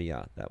draw near to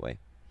Yah that way?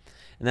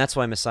 And that's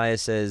why Messiah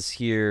says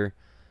here,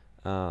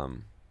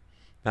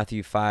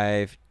 Matthew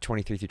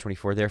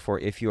 5:23-24, therefore,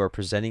 if you are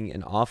presenting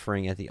an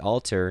offering at the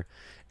altar,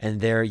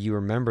 and there you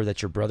remember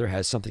that your brother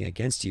has something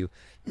against you,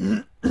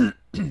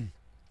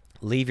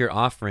 leave your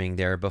offering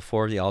there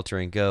before the altar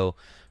and go.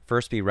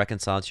 First be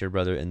reconciled to your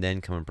brother, and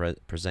then come and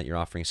present your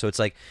offering. So it's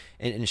like,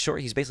 in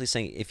short, he's basically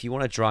saying, if you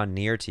want to draw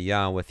near to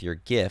Yah with your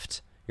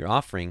gift, your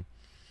offering,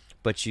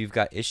 but you've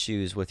got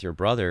issues with your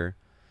brother,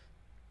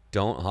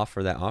 don't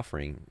offer that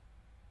offering.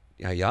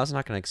 Yah's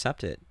not going to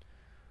accept it.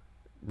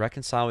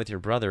 Reconcile with your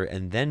brother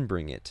and then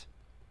bring it.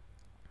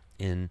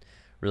 And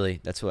really,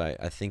 that's what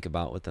I think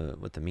about with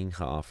the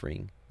mincha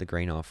offering, the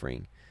grain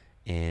offering,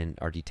 and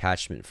our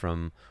detachment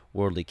from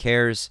worldly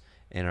cares,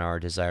 and our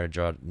desire to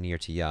draw near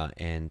to Yah,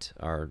 and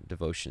our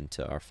devotion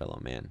to our fellow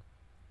man.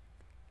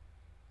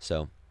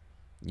 So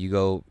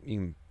you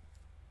can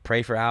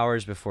pray for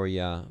hours before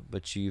Yah,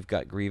 but you've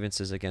got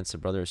grievances against a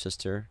brother or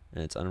sister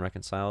and it's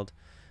unreconciled,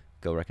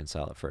 go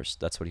reconcile it first.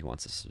 That's what he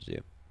wants us to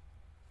do.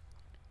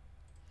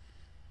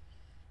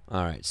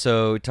 All right,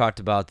 so we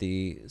talked about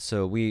we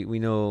talked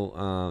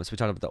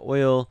about the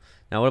oil.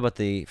 Now what about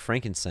the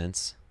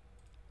frankincense?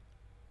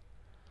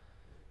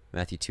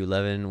 Matthew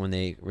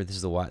 2:11, this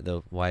is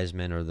the wise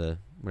men, or the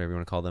whatever you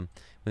want to call them,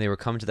 when they were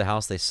come to the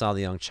house, they saw the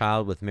young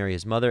child with Mary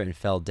his mother, and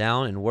fell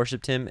down and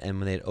worshipped him. And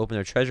when they had opened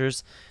their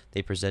treasures,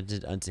 they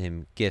presented unto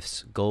him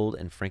gifts, gold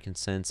and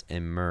frankincense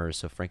and myrrh.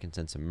 So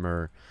frankincense and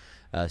myrrh,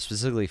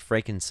 specifically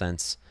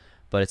frankincense.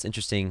 But it's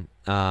interesting.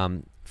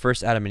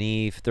 First Adam and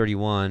Eve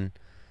 31.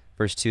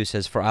 Verse 2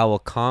 says, for I will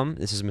come,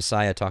 this is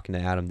Messiah talking to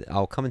Adam, I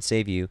will come and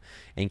save you,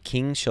 and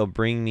kings shall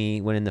bring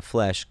me, when in the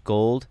flesh,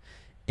 gold,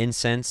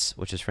 incense,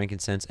 which is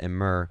frankincense, and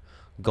myrrh.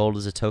 Gold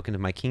is a token of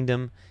my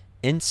kingdom,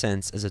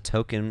 incense as a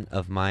token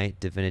of my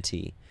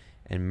divinity,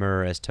 and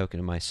myrrh as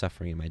token of my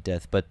suffering and my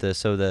death. But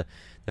the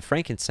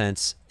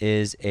frankincense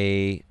is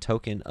a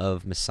token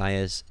of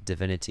Messiah's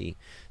divinity.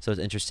 So it's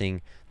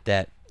interesting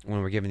that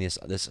when we're giving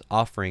this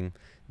offering,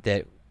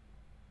 that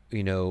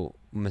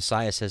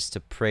Messiah says to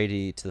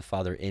pray to the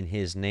Father in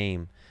his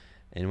name.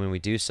 And when we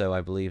do so,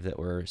 I believe that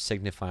we're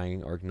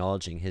signifying or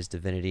acknowledging his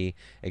divinity,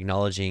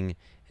 acknowledging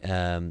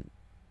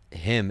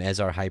him as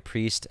our high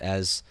priest,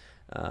 as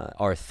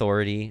our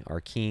authority,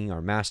 our king,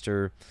 our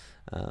master,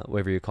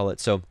 whatever you call it.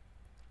 So,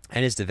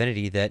 and his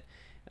divinity, that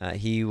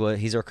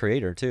he's our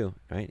creator too,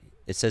 right?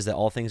 It says that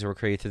all things were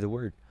created through the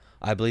Word.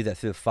 I believe that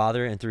through the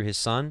Father and through His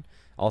Son,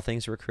 all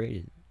things were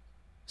created.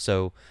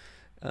 So,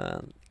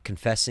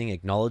 confessing,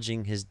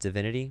 acknowledging His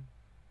divinity,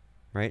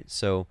 right?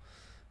 So,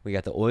 we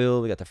got the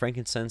oil, we got the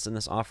frankincense in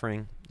this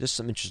offering. Just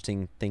some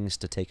interesting things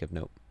to take of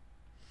note.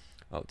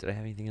 Oh, did I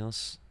have anything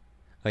else?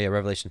 Oh yeah,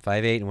 Revelation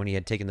 5:8. And when he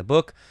had taken the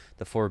book,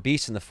 the 4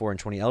 beasts and the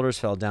 24 elders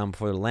fell down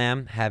before the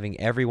Lamb, having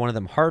every one of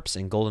them harps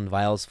and golden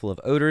vials full of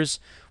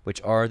odors,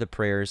 which are the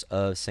prayers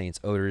of saints.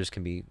 Odors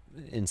can be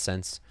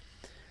incense.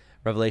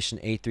 Revelation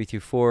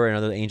 8:3-4.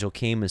 Another angel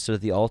came and stood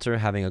at the altar,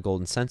 having a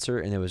golden censer,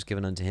 and there was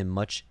given unto him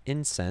much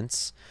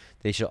incense.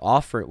 They shall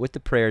offer it with the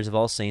prayers of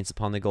all saints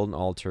upon the golden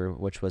altar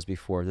which was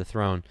before the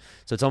throne.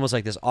 So it's almost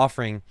like this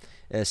offering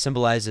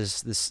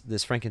symbolizes,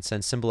 this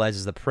frankincense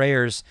symbolizes the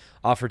prayers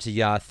offered to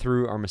Yah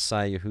through our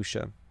Messiah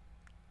Yahusha.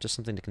 Just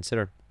something to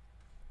consider.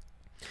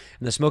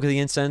 And the smoke of the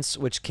incense,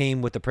 which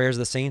came with the prayers of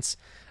the saints,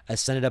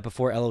 ascended up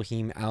before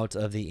Elohim out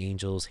of the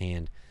angel's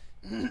hand.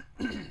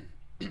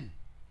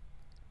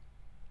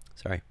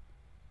 Sorry.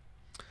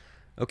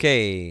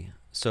 Okay,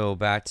 so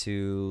back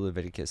to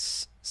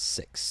Leviticus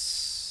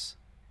 6.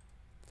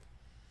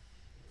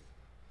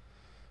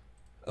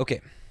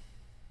 Okay.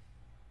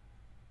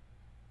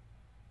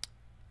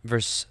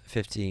 Verse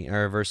 15,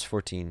 or verse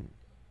 14,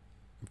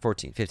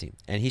 15.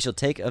 And he shall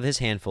take of his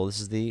handful, this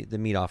is the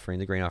meat offering,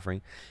 the grain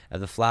offering,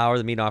 of the flour,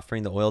 the meat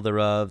offering, the oil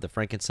thereof, the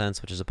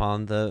frankincense, which is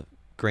upon the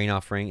grain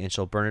offering, and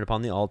shall burn it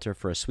upon the altar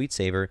for a sweet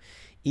savor,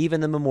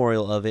 even the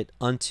memorial of it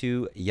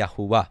unto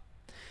Yahuwah.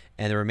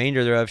 And the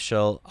remainder thereof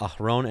shall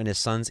Aharon and his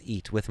sons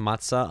eat. With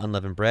matzah,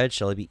 unleavened bread,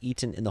 shall it be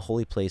eaten in the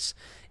holy place,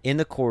 in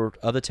the court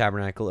of the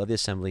tabernacle of the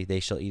assembly, they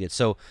shall eat it.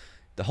 So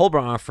the whole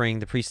burnt offering,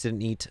 the priest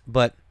didn't eat,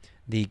 but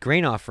the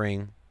grain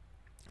offering,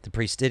 the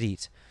priest did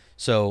eat.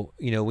 So,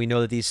 we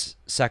know that these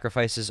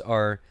sacrifices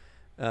are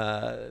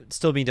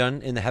still being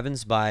done in the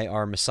heavens by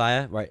our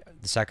Messiah, right?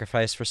 The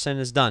sacrifice for sin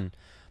is done,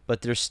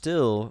 but there's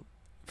still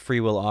free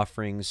will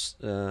offerings,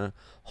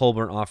 whole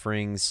burnt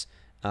offerings,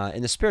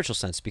 in the spiritual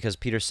sense, because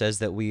Peter says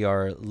that we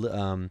are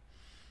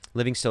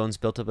living stones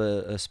built up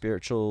a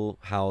spiritual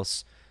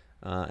house,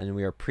 and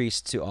we are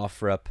priests to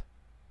offer up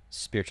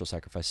spiritual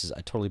sacrifices.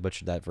 I totally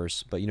butchered that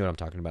verse, but you know what I'm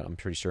talking about, I'm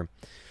pretty sure.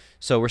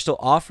 So we're still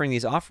offering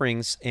these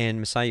offerings, and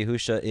Messiah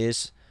Yahusha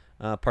is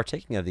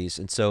partaking of these.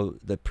 And so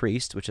the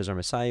priest, which is our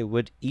Messiah,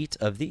 would eat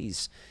of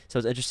these. So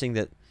it's interesting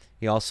that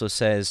he also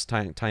says,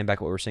 tying back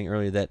what we were saying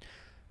earlier, that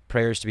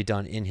prayers to be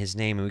done in his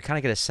name. And we kind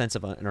of get a sense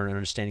of an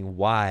understanding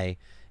why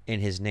in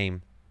his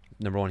name.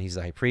 Number one, he's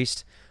the high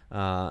priest,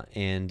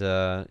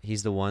 and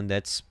he's the one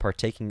that's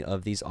partaking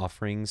of these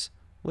offerings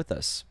with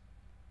us.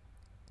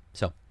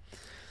 So,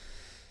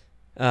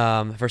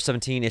 verse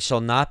 17, it shall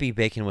not be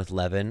baken with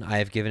leaven. I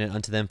have given it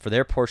unto them for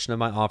their portion of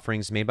my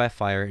offerings made by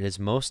fire. It is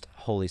most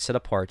holy, set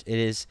apart. It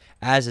is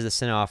as is the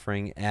sin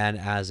offering and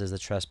as is the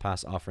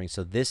trespass offering.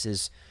 So this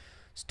is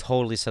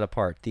totally set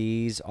apart.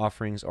 These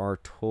offerings are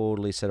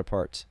totally set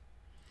apart.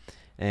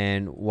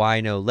 And why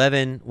no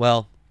leaven?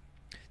 Well,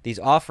 these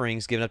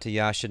offerings given up to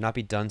Yah should not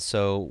be done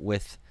so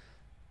with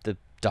the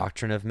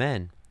doctrine of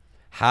men.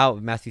 How,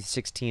 Matthew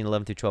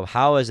 16:11-12,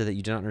 how is it that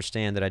you do not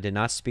understand that I did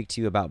not speak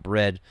to you about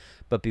bread,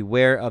 but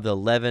beware of the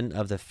leaven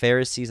of the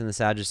Pharisees and the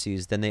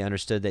Sadducees? Then they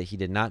understood that he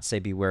did not say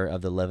beware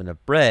of the leaven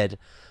of bread,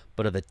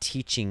 but of the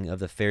teaching of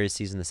the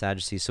Pharisees and the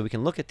Sadducees. So we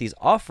can look at these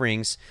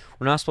offerings.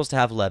 We're not supposed to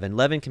have leaven.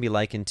 Leaven can be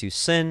likened to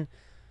sin,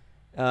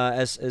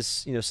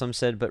 as some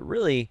said, but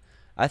really,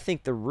 I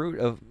think the root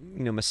of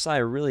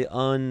Messiah really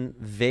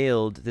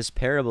unveiled this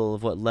parable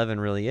of what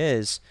leaven really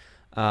is.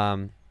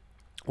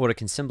 What it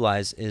can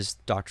symbolize is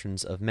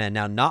doctrines of men.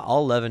 Now, not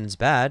all leaven is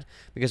bad,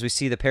 because we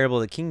see the parable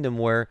of the kingdom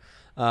where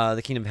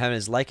the kingdom of heaven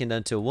is likened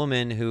unto a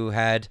woman who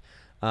had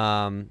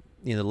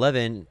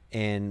leaven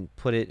and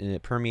put it, and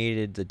it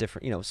permeated the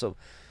different. So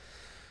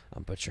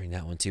I'm butchering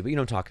that one too, but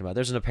I'm talking about.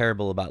 There's a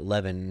parable about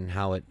leaven and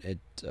how it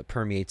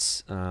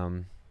permeates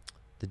the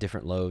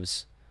different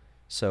loaves.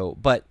 So,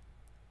 but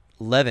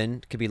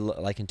leaven could be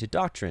likened to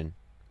doctrine.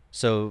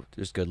 So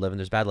there's good leaven,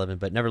 there's bad leaven,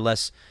 but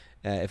nevertheless,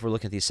 if we're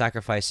looking at these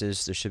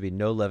sacrifices, there should be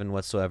no leaven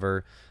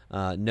whatsoever,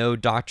 no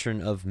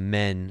doctrine of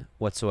men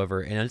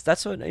whatsoever. And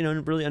that's what,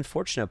 really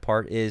unfortunate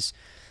part is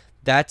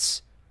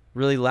that's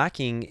really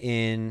lacking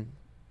in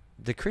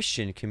the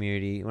Christian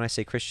community. When I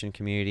say Christian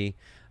community,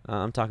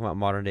 I'm talking about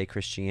modern day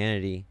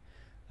Christianity.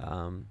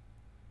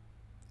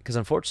 Because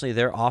unfortunately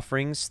their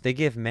offerings, they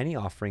give many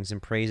offerings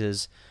and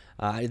praises.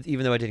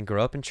 Even though I didn't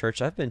grow up in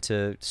church, I've been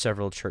to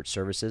several church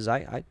services.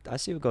 I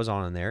see what goes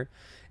on in there,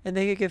 and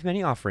they give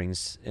many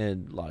offerings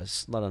and a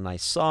lot of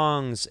nice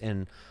songs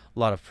and a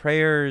lot of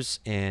prayers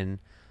and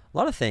a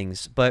lot of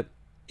things. But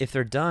if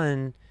they're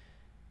done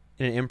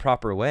in an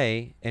improper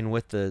way and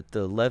with the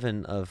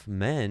leaven of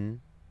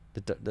men,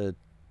 the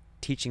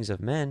teachings of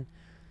men,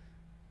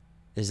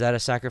 is that a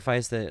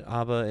sacrifice that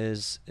Abba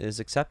is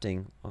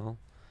accepting? Well,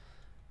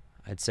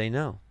 I'd say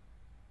no.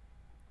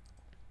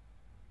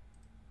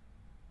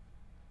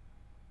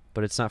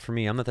 but it's not for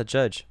me. I'm not the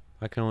judge.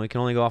 I can only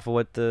go off of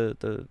what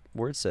the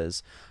word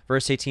says.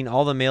 Verse 18,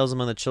 all the males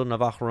among the children of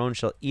Aharon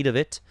shall eat of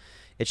it.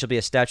 It shall be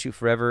a statute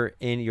forever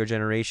in your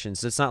generations.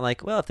 So it's not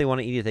like, well, if they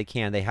want to eat it, they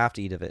can. They have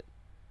to eat of it.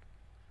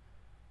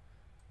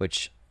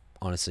 Which,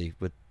 honestly,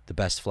 with the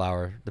best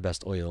flour, the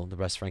best oil, the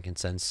best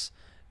frankincense,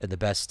 and the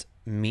best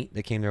meat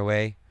that came their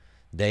way,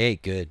 they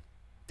ate good.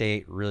 They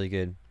ate really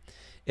good.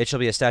 It shall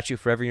be a statute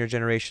forever in your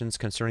generations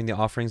concerning the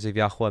offerings of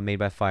Yahweh made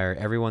by fire.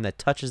 Everyone that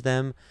touches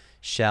them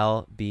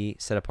shall be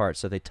set apart.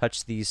 So if they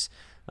touch these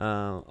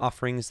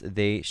offerings,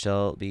 they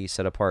shall be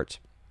set apart.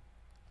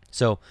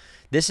 So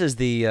this is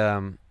the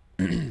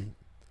and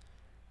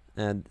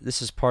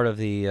this is part of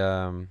the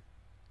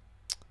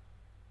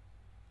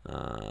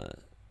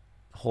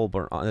whole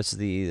burnt. This is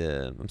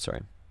the I'm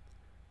sorry.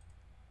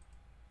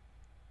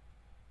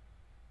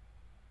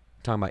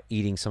 I'm talking about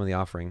eating some of the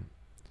offering.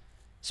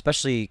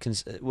 Especially,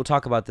 we'll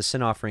talk about the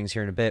sin offerings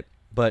here in a bit,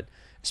 but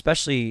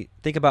especially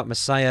think about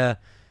Messiah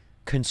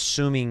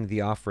consuming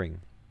the offering.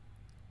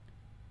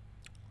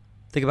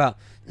 Think about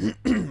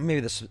maybe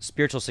the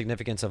spiritual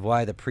significance of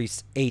why the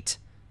priests ate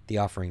the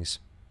offerings.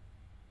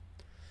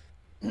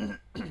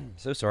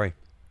 So sorry.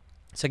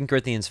 2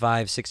 Corinthians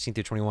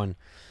 5:16-21.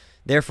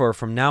 Therefore,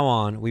 from now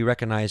on, we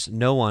recognize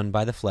no one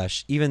by the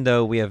flesh, even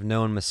though we have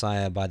known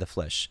Messiah by the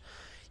flesh.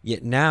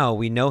 Yet now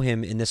we know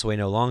him in this way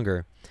no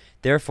longer.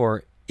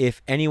 Therefore,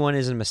 if anyone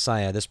is in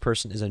Messiah, this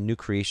person is a new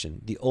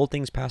creation. The old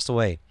things passed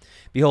away.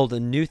 Behold, the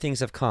new things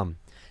have come.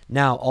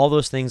 Now all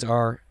those things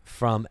are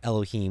from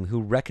Elohim,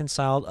 who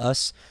reconciled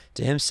us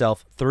to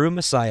himself through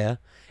Messiah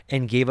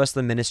and gave us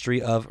the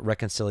ministry of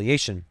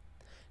reconciliation.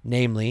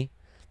 Namely,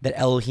 that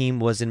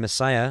Elohim was in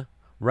Messiah,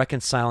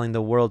 reconciling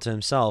the world to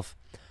himself,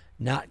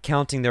 not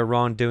counting their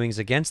wrongdoings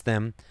against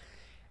them.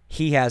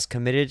 He has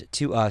committed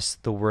to us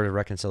the word of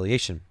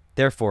reconciliation.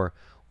 Therefore,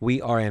 we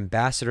are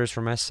ambassadors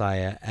for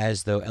Messiah,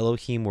 as though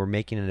Elohim were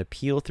making an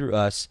appeal through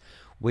us.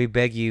 We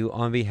beg you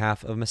on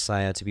behalf of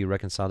Messiah to be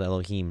reconciled to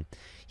Elohim.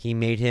 He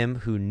made him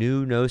who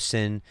knew no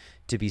sin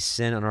to be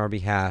sin on our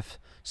behalf,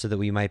 so that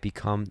we might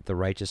become the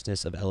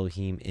righteousness of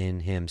Elohim in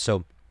him.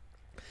 So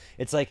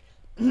it's like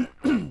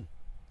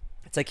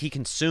it's like he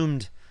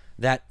consumed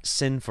that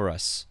sin for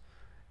us.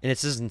 And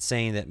it isn't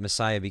saying that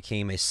Messiah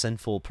became a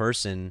sinful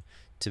person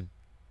to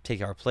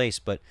take our place,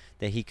 but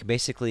that he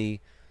basically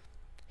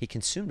he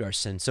consumed our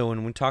sin. So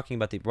when we're talking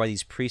about why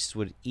these priests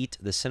would eat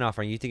the sin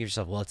offering, you think to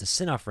yourself, well, it's a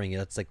sin offering.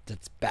 That's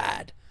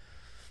bad.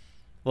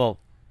 Well,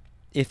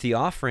 if the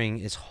offering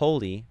is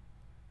holy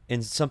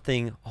and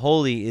something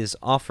holy is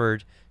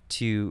offered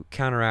to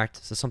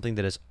counteract something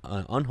that is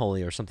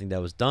unholy or something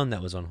that was done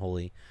that was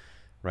unholy,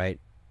 right?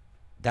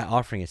 That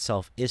offering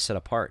itself is set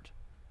apart.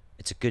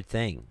 It's a good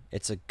thing.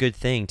 It's a good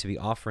thing to be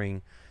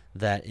offering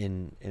that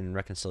in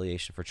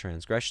reconciliation for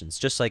transgressions.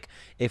 Just like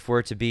if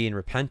we're to be in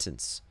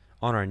repentance,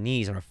 on our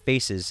knees, on our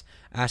faces,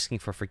 asking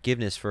for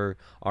forgiveness for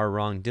our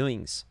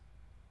wrongdoings,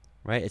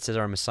 right? It says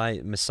our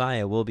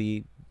Messiah will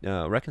be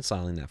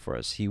reconciling that for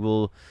us. He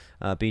will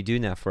be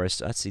doing that for us.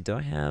 Let's see, do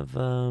I have...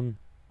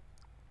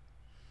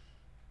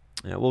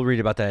 we'll read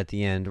about that at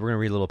the end. We're going to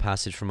read a little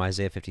passage from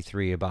Isaiah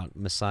 53 about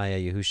Messiah,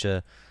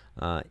 Yahusha,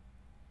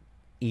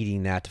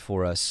 eating that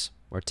for us,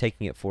 or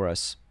taking it for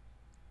us.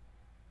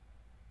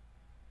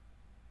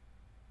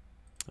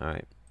 All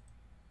right.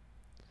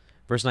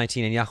 Verse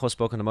 19, and Yahweh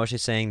spoke unto Moshe,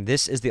 saying,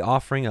 this is the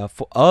offering of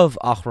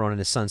Aharon and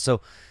his sons.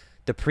 So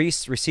the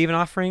priests receive an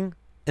offering,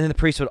 and then the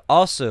priest would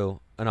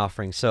also an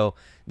offering. So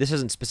this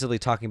isn't specifically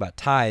talking about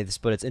tithes,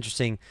 but it's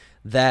interesting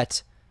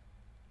that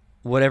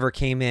whatever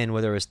came in,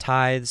 whether it was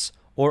tithes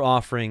or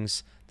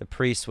offerings, the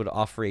priest would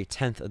offer a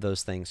tenth of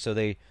those things. So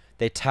they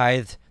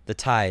tithed the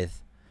tithe,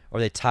 or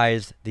they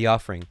tithed the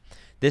offering.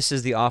 This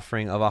is the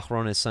offering of Aharon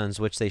and his sons,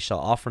 which they shall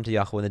offer unto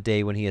Yahweh in the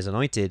day when he is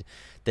anointed.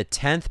 The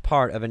 10th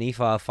part of an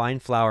ephah of fine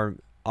flour,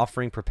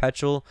 offering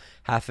perpetual,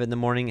 half in the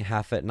morning,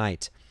 half at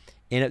night.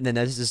 And then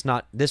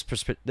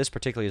this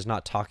particularly is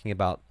not talking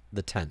about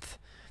the 10th.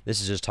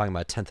 This is just talking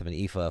about a tenth of an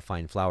ephah of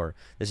fine flour.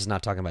 This is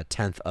not talking about a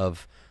tenth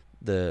of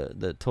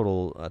the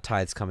total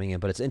tithes coming in.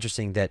 But it's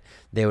interesting that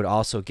they would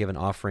also give an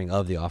offering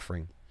of the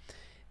offering.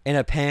 In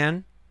a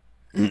pan,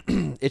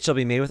 it shall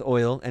be made with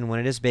oil, and when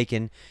it is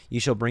baken, you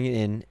shall bring it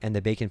in, and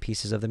the baken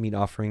pieces of the meat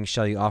offering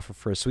shall you offer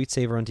for a sweet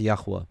savor unto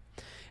Yahweh.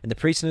 And the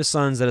priest and his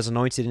sons that is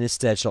anointed in his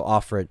stead shall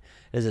offer it.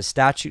 It is a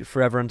statute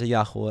forever unto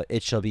Yahweh.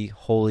 It shall be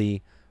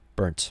wholly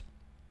burnt.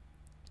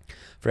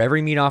 For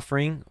every meat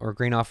offering or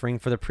grain offering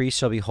for the priest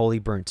shall be wholly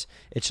burnt.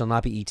 It shall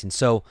not be eaten.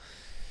 So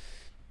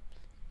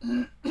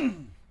the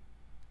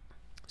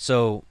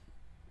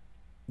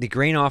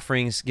grain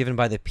offerings given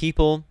by the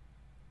people,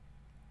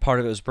 part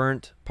of it was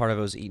burnt, part of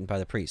it was eaten by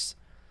the priest.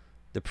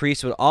 The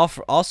priest would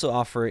also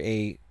offer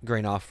a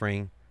grain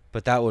offering,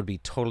 but that would be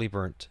totally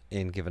burnt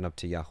and given up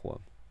to Yahweh.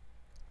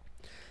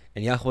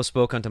 And Yahweh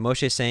spoke unto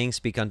Moshe, saying,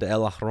 speak unto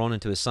Aharon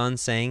and to his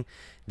sons, saying,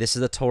 this is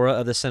the Torah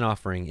of the sin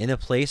offering. In a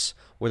place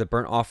where the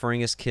burnt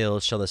offering is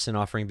killed, shall the sin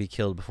offering be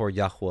killed before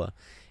Yahweh.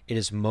 It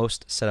is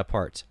most set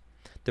apart.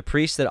 The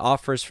priest that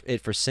offers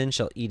it for sin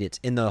shall eat it.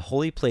 In the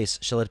holy place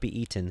shall it be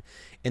eaten,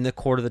 in the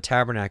court of the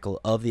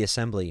tabernacle of the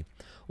assembly.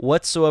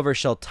 Whatsoever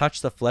shall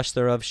touch the flesh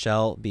thereof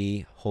shall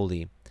be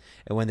holy.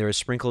 And when there is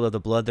sprinkled of the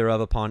blood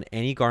thereof upon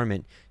any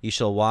garment, you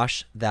shall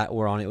wash that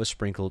whereon it was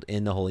sprinkled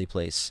in the holy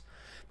place.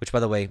 Which, by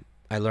the way,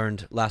 I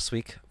learned last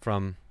week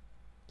from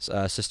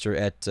a sister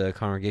at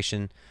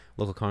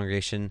local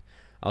congregation.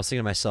 I was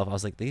thinking to myself, I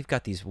was like, they've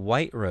got these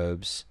white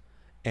robes,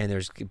 and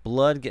there's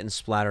blood getting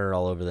splattered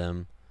all over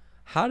them.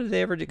 How did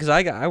they ever do? Because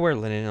I wear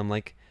linen, and I'm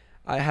like,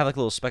 I have like a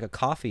little speck of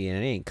coffee,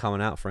 and it ain't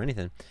coming out for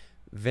anything.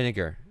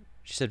 Vinegar.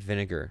 She said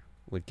vinegar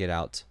would get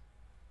out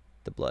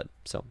the blood.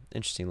 So,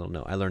 interesting little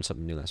note. I learned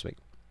something new last week.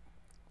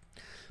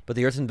 But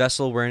the earthen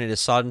vessel wherein it is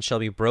sodden shall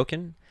be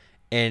broken,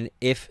 and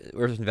if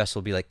earthen vessel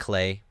will be like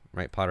clay,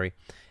 right, pottery,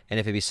 and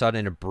if it be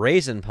sodden in a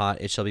brazen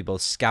pot, it shall be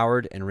both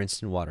scoured and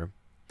rinsed in water.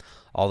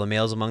 All the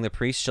males among the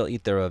priests shall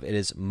eat thereof. It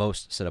is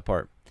most set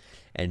apart.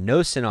 And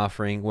no sin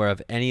offering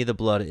whereof any of the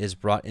blood is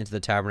brought into the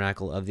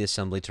tabernacle of the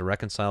assembly to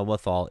reconcile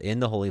withal in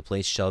the holy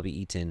place shall be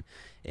eaten.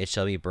 It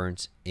shall be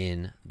burnt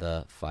in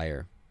the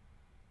fire.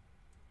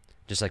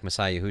 Just like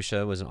Messiah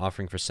Yahusha was an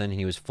offering for sin, and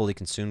he was fully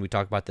consumed. We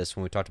talked about this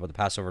when we talked about the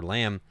Passover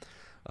lamb,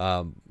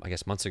 I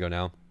guess months ago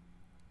now.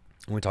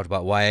 When we talked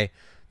about why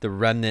the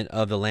remnant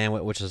of the lamb,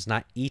 which was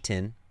not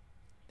eaten,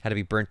 had to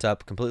be burnt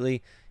up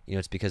completely. You know,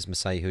 it's because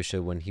Messiah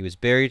Yahusha, when he was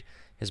buried,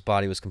 his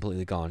body was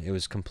completely gone. It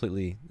was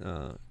completely,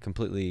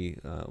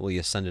 well, he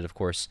ascended, of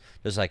course.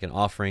 Just like an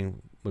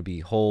offering would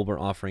be whole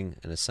burnt offering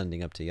and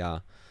ascending up to Yah.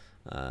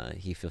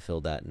 He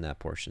fulfilled that in that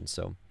portion.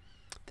 So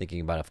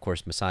thinking about, of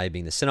course, Messiah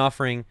being the sin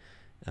offering,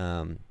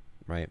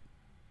 right?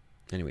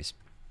 Anyways.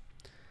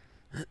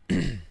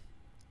 It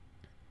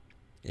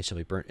shall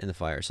be burnt in the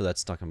fire. So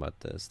that's talking about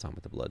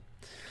the blood.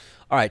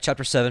 All right,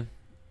 chapter 7.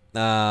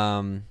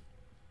 All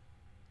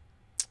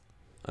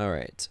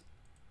right.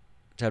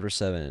 Chapter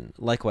 7.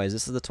 Likewise,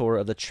 this is the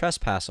Torah of the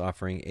trespass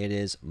offering. It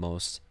is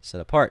most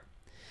set apart.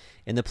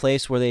 In the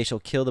place where they shall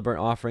kill the burnt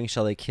offering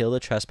shall they kill the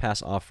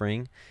trespass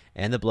offering,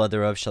 and the blood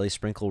thereof shall he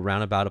sprinkle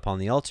round about upon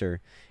the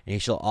altar. And he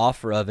shall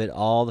offer of it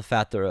all the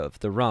fat thereof,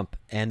 the rump,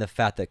 and the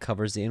fat that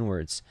covers the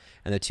inwards,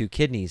 and the 2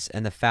 kidneys,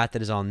 and the fat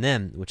that is on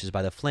them, which is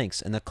by the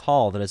flanks, and the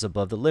caul that is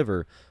above the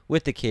liver,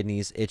 with the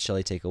kidneys, it shall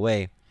he take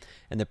away.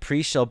 And the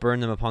priest shall burn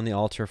them upon the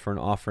altar for an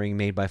offering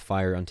made by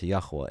fire unto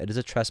Yahweh. It is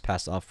a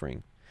trespass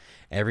offering.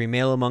 Every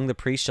male among the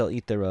priests shall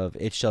eat thereof.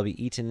 It shall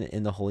be eaten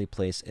in the holy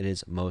place. It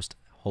is most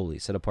holy,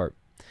 set apart.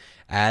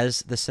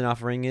 As the sin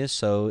offering is,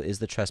 so is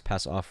the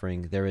trespass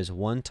offering. There is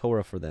one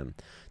Torah for them.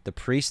 The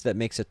priest that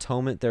makes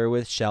atonement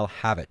therewith shall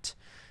have it.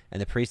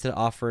 And the priest that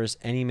offers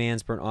any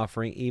man's burnt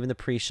offering, even the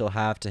priest shall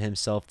have to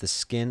himself the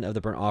skin of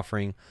the burnt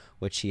offering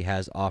which he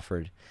has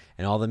offered.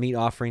 And all the meat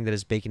offering that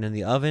is baking in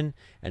the oven,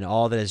 and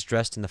all that is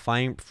dressed in the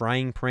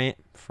frying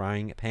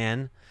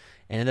pan,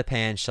 and in the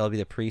pan shall be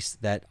the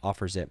priest that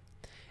offers it.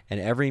 And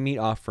every meat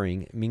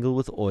offering mingled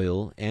with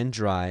oil and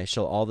dry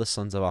shall all the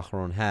sons of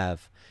Aharon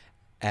have,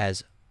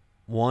 as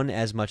one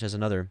as much as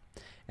another.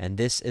 And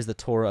this is the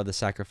Torah of the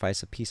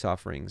sacrifice of peace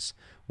offerings,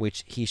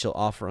 which he shall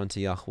offer unto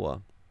Yahweh.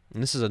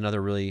 And this is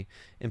another really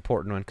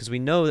important one, because we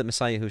know that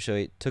Messiah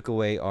Yahushua took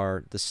away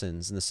the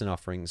sins and the sin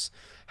offerings.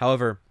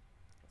 However,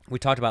 we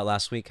talked about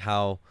last week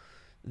how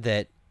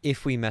that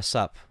if we mess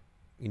up,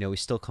 we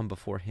still come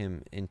before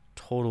him in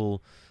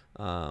total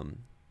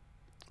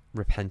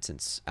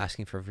repentance,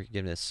 asking for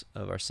forgiveness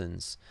of our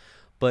sins.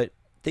 But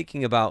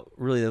thinking about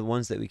really the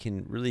ones that we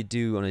can really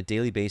do on a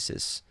daily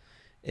basis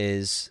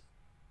is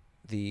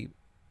the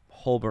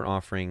whole burnt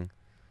offering,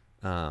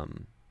 the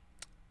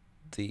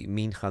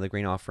mincha, the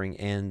grain offering,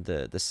 and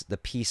the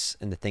peace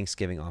and the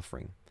thanksgiving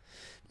offering.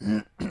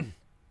 I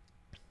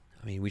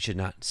mean, we should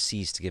not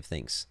cease to give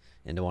thanks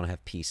and to want to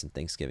have peace and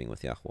thanksgiving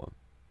with Yahweh.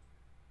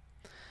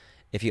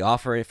 If he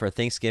offer it for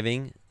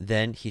thanksgiving,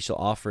 then he shall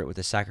offer it with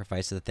the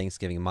sacrifice of the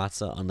thanksgiving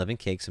matzah, unleavened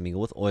cakes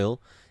mingled with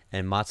oil,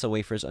 and matzah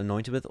wafers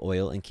anointed with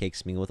oil, and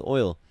cakes mingled with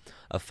oil,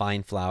 of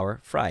fine flour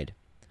fried.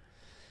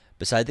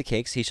 Beside the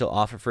cakes he shall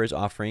offer for his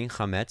offering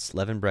chametz,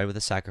 leavened bread with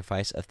the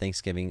sacrifice of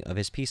thanksgiving of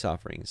his peace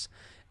offerings.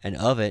 And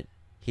of it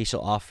he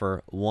shall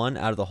offer one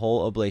out of the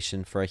whole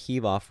oblation for a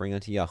heave offering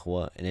unto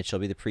Yahweh, and it shall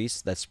be the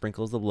priest that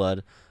sprinkles the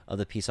blood of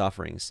the peace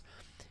offerings.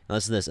 Now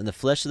listen to this. And the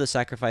flesh of the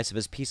sacrifice of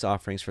his peace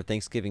offerings for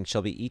thanksgiving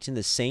shall be eaten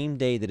the same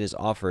day that it is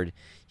offered.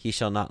 He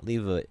shall not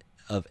leave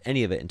of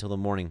any of it until the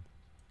morning.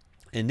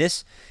 And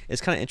this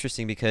is kind of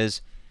interesting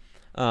because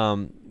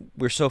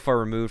we're so far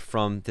removed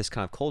from this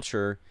kind of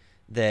culture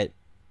that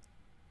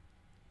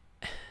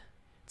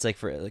it's like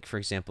for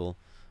example,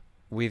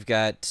 we've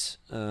got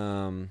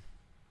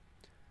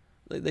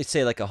they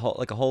say like a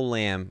whole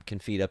lamb can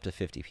feed up to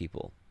 50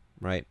 people,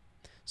 right?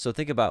 So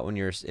think about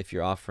if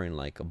you're offering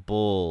like a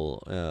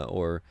bull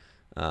or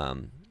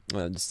well,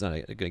 it's not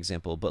a good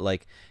example, but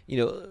like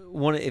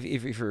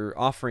if you're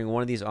offering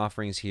one of these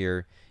offerings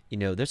here,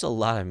 there's a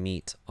lot of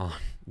meat on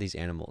these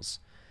animals,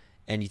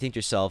 and you think to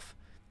yourself,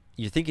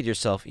 you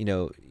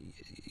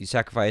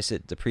sacrifice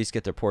it, the priests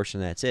get their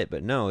portion, that's it.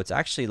 But no, it's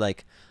actually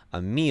like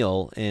a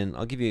meal, and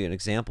I'll give you an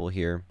example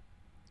here.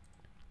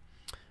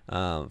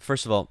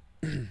 First of all,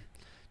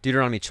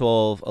 Deuteronomy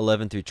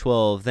 12:11 through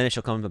 12. Then it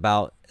shall come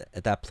about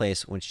at that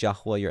place which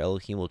Yahweh your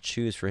Elohim will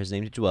choose for his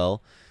name to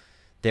dwell.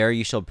 There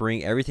you shall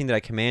bring everything that I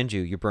command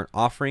you, your burnt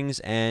offerings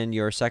and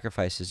your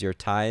sacrifices, your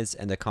tithes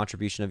and the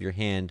contribution of your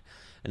hand,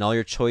 and all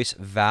your choice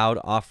vowed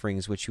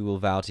offerings which you will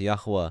vow to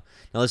Yahweh.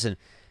 Now listen,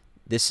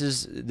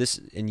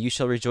 and you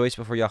shall rejoice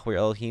before Yahweh your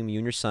Elohim, you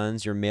and your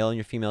sons, your male and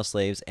your female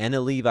slaves, and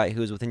the Levite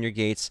who is within your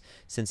gates,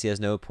 since he has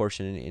no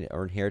portion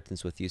or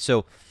inheritance with you.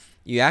 So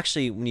you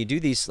actually, when you do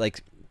these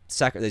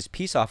these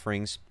peace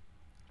offerings,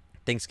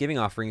 Thanksgiving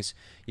offerings,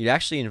 you'd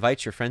actually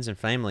invite your friends and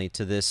family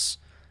to this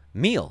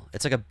meal.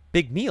 It's like a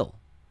big meal.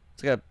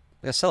 It's like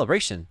a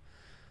celebration.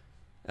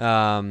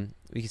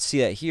 We can see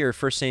that here,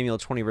 1 Samuel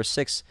 20, verse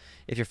 6.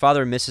 If your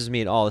father misses me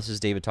at all, this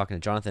is David talking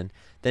to Jonathan,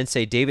 then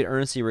say, David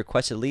earnestly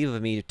requested leave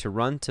of me to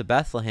run to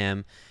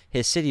Bethlehem,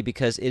 his city,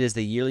 because it is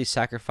the yearly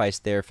sacrifice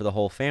there for the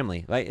whole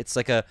family. Right? It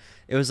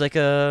was like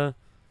a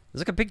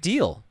big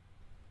deal.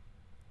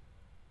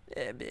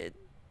 If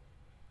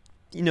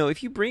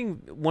you bring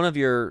one of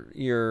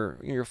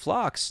your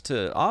flocks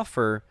to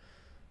offer,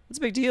 it's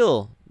a big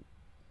deal.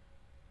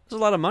 There's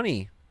a lot of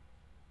money.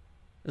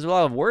 There's a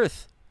lot of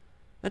worth.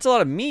 That's a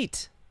lot of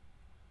meat.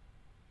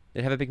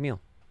 They'd have a big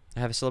meal.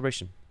 They have a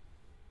celebration.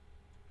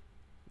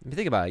 If you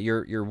think about it,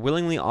 you're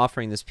willingly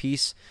offering this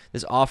peace,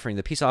 this offering.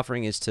 The peace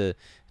offering is to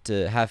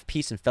have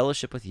peace and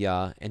fellowship with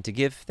Yah, and to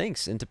give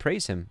thanks and to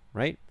praise Him,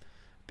 right?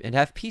 And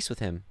have peace with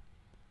Him.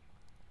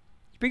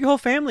 You bring your whole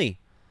family.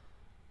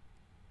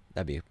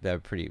 That would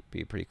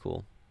be a pretty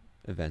cool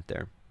event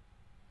there.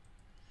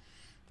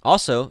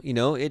 Also,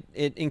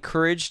 it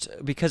encouraged,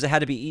 because it had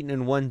to be eaten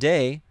in one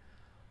day.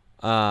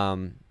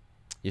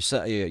 You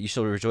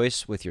shall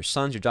rejoice with your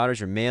sons, your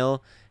daughters, your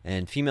male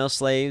and female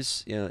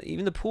slaves,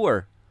 even the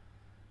poor,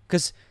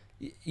 because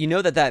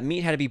that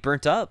meat had to be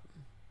burnt up.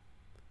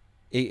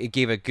 It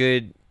gave a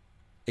good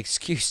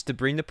excuse to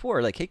bring the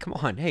poor. Like, hey, come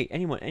on, hey,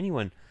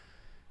 anyone,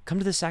 come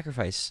to the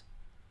sacrifice.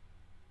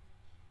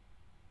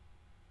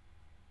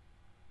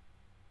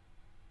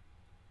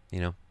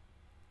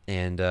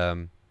 And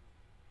I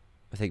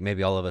think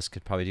maybe all of us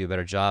could probably do a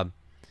better job.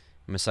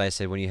 Messiah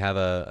said, when you have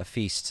a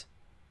feast,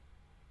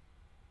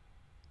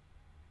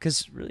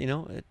 because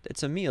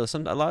it's a meal.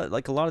 A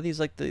lot of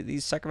these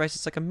these sacrifices,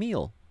 it's like a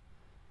meal.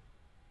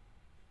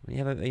 When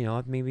you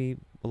have maybe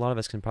a lot of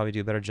us can probably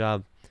do a better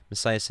job.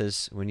 Messiah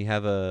says, when you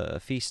have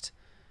a feast,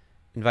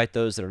 invite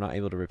those that are not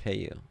able to repay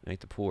you, like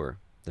the poor,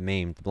 the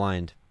maimed, the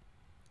blind.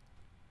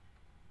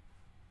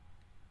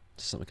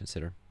 Just something to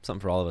consider.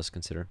 Something for all of us to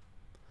consider.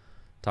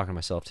 Talking to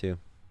myself too.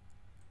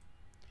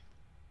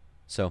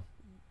 So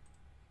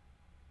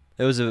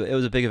it was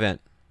a big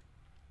event.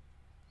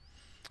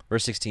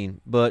 Verse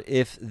 16, but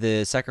if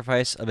the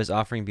sacrifice of his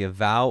offering be a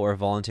vow or a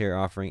voluntary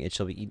offering, it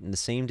shall be eaten the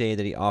same day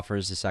that he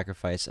offers the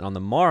sacrifice, and on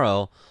the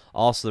morrow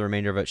also the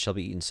remainder of it shall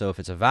be eaten. So if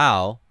it's a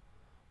vow,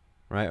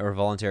 right, or a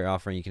voluntary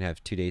offering, you can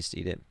have 2 days to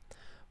eat it.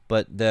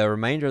 But the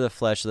remainder of the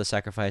flesh of the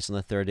sacrifice on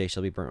the third day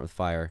shall be burnt with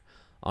fire.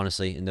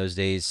 Honestly, in those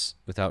days,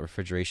 without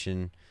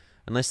refrigeration,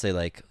 unless they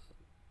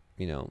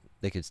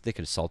they could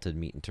have salted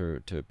meat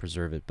to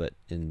preserve it, but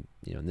in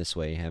this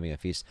way, having a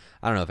feast,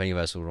 I don't know if any of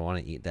us would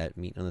want to eat that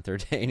meat on the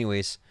third day.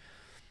 Anyways,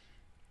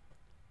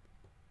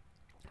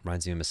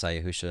 reminds me of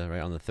Messiah Yahushua,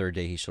 right? On the third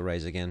day he shall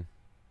rise again.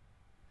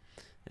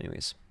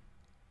 Anyways,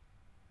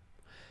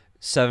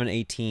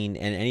 7:18,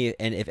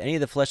 and if any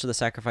of the flesh of the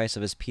sacrifice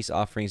of his peace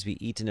offerings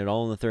be eaten at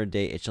all on the third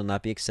day, it shall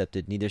not be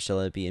accepted, neither shall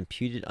it be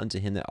imputed unto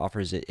him that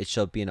offers it. It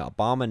shall be an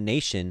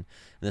abomination,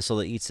 and the soul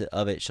that eats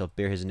of it shall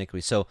bear his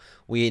iniquity. So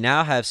we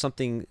now have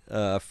something,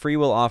 free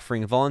will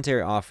offering,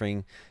 voluntary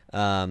offering,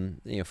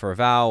 for a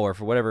vow or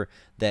for whatever,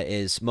 that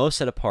is most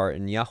set apart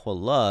and Yahweh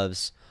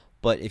loves.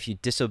 But if you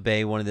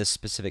disobey one of this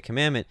specific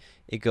commandment,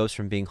 it goes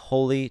from being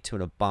holy to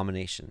an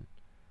abomination.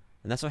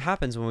 And that's what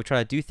happens when we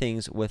try to do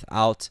things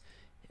without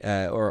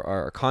or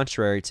are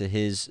contrary to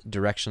his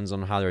directions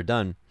on how they're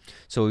done.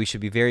 So we should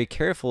be very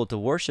careful to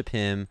worship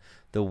him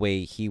the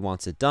way he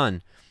wants it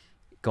done.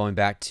 Going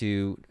back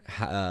to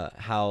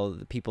how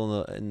the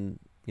people in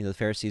the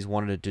Pharisees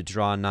wanted to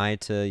draw nigh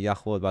to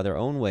Yahweh by their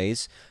own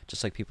ways,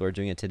 just like people are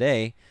doing it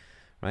today,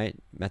 right?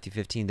 Matthew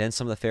 15, then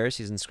some of the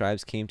Pharisees and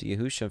scribes came to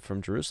Yahushua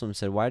from Jerusalem and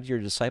said, why do your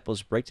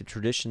disciples break the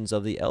traditions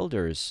of the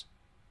elders?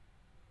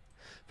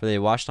 For they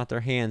wash not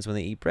their hands when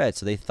they eat bread.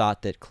 So they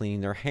thought that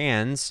cleaning their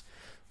hands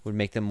would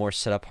make them more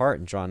set apart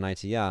and draw nigh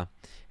to Yah.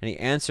 And he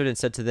answered and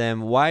said to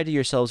them, why do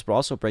yourselves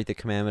also break the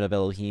commandment of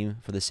Elohim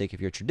for the sake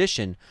of your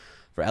tradition?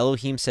 For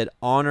Elohim said,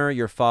 honor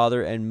your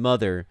father and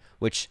mother,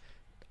 which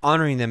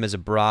honoring them is a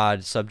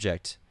broad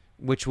subject,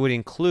 which would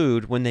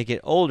include when they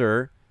get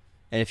older,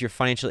 and if you're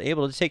financially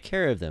able to take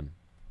care of them.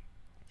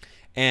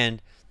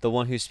 And the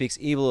one who speaks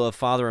evil of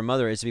father or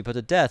mother is to be put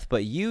to death.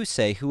 But you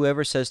say,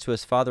 whoever says to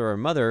his father or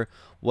mother,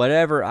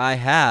 whatever I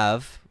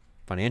have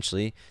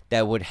financially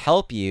that would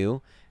help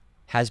you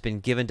has been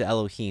given to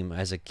Elohim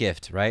as a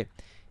gift, right?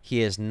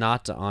 He is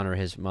not to honor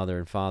his mother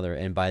and father,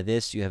 and by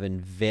this you have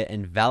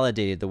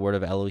invalidated the word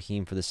of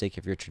Elohim for the sake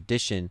of your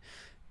tradition.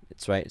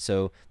 It's right.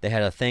 So they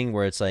had a thing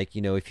where it's like,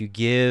 if you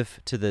give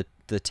to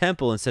the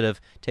temple instead of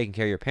taking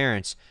care of your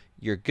parents,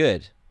 you're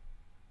good.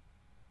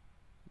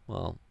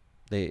 Well,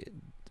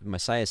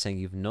 Messiah is saying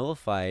you've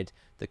nullified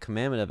the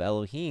commandment of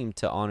Elohim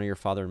to honor your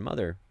father and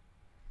mother,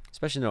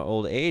 especially in their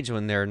old age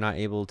when they're not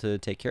able to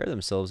take care of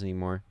themselves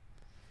anymore.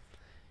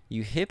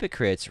 You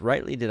hypocrites,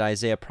 rightly did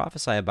Isaiah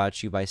prophesy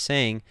about you by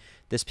saying,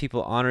 this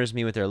people honors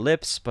me with their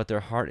lips, but their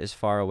heart is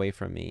far away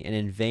from me, and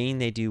in vain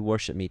they do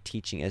worship me,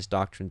 teaching as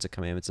doctrines the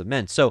commandments of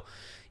men. So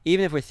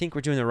even if we think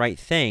we're doing the right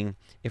thing,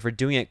 if we're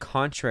doing it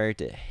contrary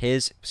to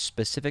his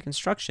specific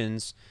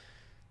instructions,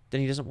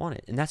 then he doesn't want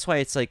it. And that's why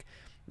it's like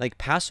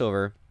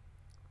Passover,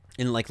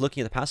 and like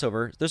looking at the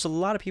Passover, there's a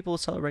lot of people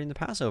celebrating the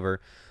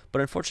Passover,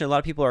 but unfortunately a lot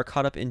of people are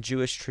caught up in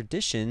Jewish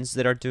traditions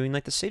that are doing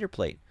like the Seder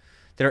plate,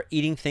 that are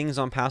eating things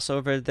on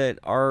Passover that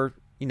are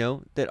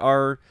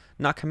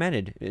not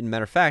commanded. As a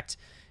matter of fact,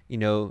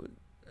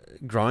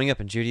 growing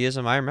up in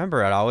Judaism, I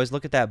remember I'd always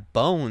look at that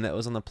bone that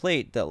was on the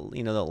plate, the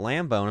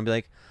lamb bone, and be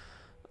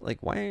like,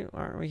 why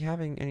aren't we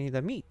having any of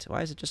the meat?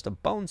 Why is it just a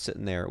bone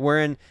sitting there?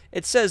 Wherein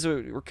it says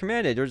we're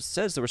commanded, or it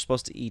says that we're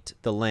supposed to eat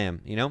the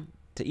lamb,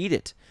 to eat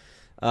it.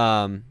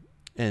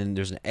 And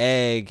there's an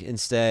egg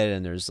instead,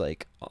 and there's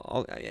like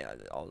all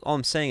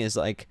I'm saying is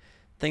like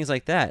things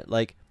like that.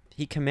 Like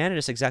he commanded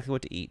us exactly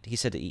what to eat. He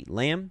said to eat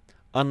lamb,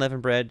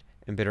 unleavened bread,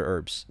 and bitter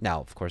herbs. Now,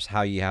 of course,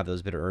 how you have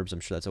those bitter herbs, I'm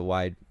sure that's a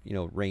wide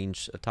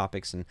range of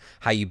topics, and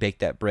how you bake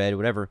that bread,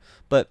 whatever.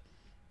 But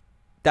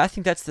I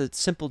think that's the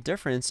simple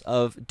difference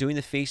of doing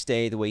the feast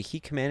day the way he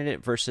commanded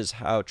it versus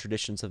how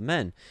traditions of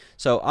men.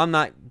 So I'm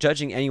not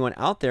judging anyone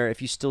out there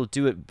if you still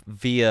do it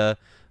via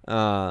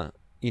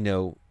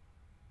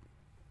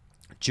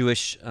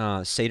Jewish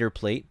Seder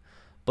plate,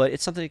 but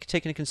it's something to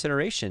take into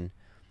consideration.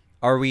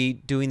 Are we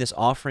doing this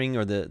offering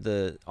or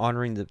the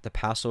honoring the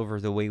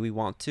Passover the way we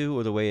want to,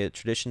 or the way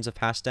traditions have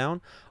passed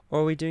down, or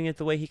are we doing it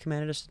the way he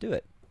commanded us to do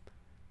it?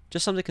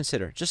 Just something to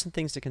consider. Just some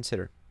things to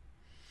consider.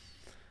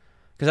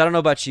 Because I don't know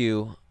about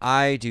you,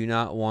 I do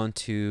not want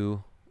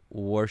to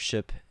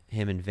worship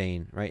him in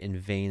vain, right? In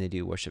vain they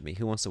do worship me.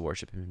 Who wants to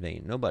worship him in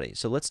vain? Nobody.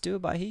 So let's do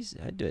it by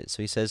I do it.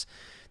 So he says,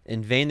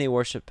 in vain they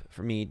worship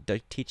for me,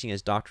 teaching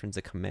as doctrines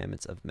the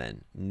commandments of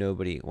men.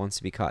 Nobody wants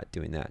to be caught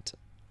doing that.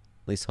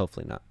 At least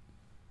hopefully not.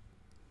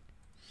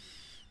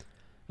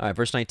 All right,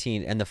 verse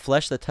 19, and the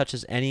flesh that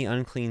touches any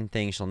unclean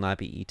thing shall not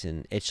be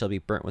eaten. It shall be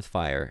burnt with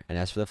fire. And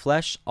as for the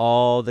flesh,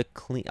 all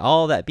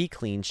that be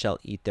clean shall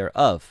eat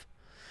thereof.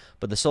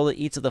 But the soul that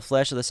eats of the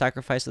flesh of the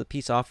sacrifice of the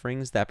peace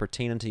offerings that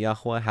pertain unto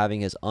Yahweh,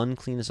 having his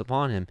uncleanness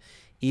upon him,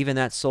 even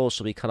that soul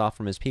shall be cut off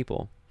from his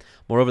people.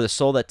 Moreover, the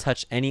soul that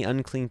touch any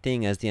unclean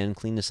thing, as the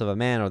uncleanness of a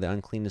man, or the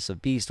uncleanness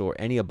of beast, or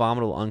any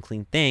abominable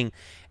unclean thing,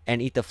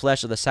 and eat the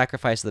flesh of the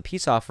sacrifice of the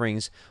peace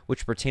offerings,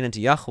 which pertain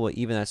unto Yahweh,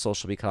 even that soul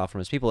shall be cut off from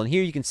his people. And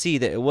here you can see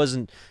that it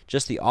wasn't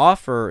just the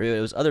offer,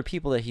 it was other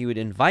people that he would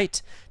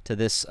invite to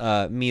this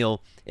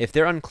meal. If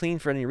they're unclean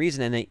for any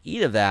reason and they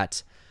eat of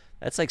that,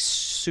 that's like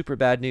super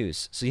bad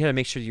news. So you had to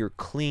make sure you're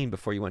clean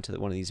before you went to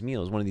one of these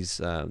meals, one of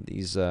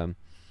these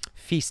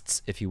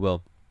feasts, if you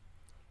will.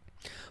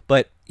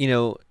 But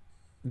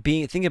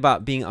think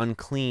about being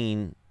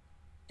unclean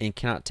and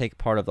cannot take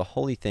part of the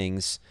holy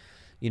things,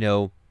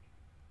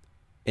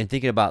 and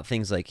thinking about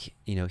things like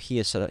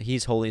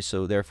he's holy,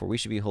 so therefore we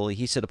should be holy.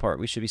 He's set apart,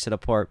 we should be set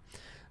apart.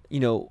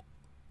 The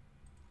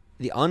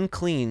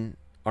unclean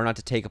are not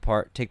to take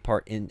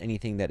part in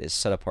anything that is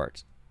set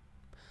apart.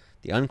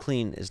 The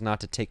unclean is not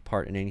to take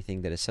part in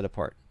anything that is set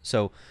apart.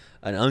 So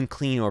an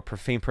unclean or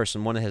profane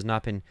person, one that has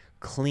not been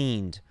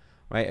cleaned,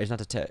 right,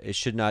 it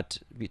should not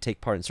take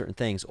part in certain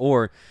things.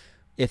 Or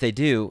if they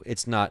do,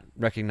 it's not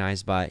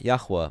recognized by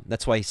Yahweh.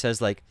 That's why he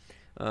says,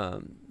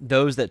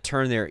 those that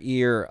turn their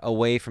ear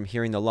away from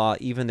hearing the law,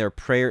 even their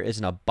prayer is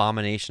an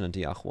abomination unto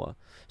Yahweh.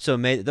 So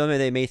though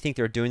they may think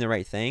they're doing the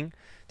right thing,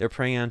 they're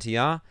praying unto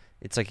Yah,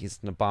 it's like it's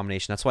an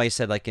abomination. That's why he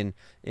said, like in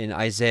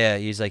Isaiah,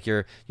 he's like,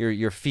 your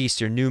feasts,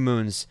 your new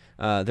moons,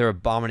 they're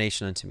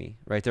abomination unto me,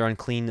 right? They're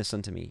uncleanness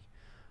unto me,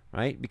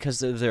 right?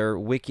 Because of their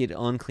wicked,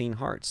 unclean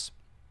hearts.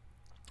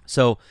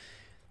 So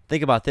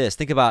think about this.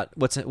 Think about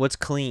what's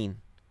clean,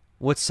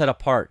 what's set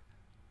apart.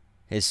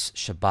 His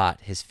Shabbat,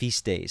 his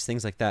feast days,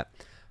 things like that.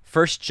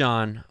 1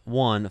 John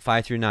 1,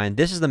 5 through 9.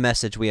 This is the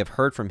message we have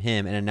heard from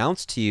him and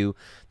announced to you,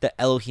 that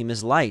Elohim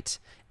is light,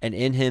 and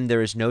in him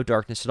there is no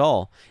darkness at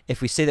all. If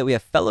we say that we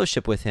have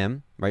fellowship with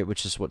him, right,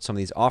 which is what some of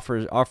these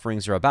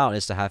offerings are about,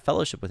 is to have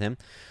fellowship with him,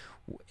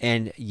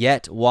 and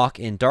yet walk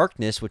in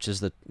darkness, which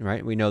is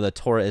right, we know that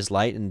Torah is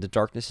light, and the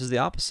darkness is the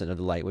opposite of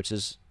the light, which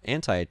is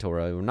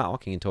anti-Torah. We're not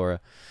walking in Torah.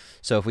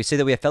 So if we say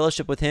that we have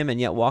fellowship with him and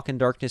yet walk in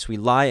darkness, we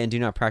lie and do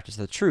not practice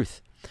the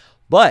truth.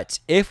 But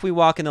if we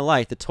walk in the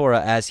light, the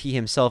Torah, as he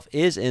himself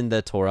is in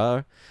the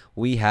Torah,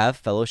 we have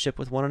fellowship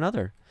with one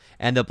another.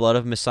 And the blood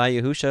of Messiah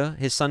Yahusha,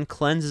 his son,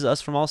 cleanses us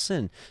from all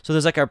sin. So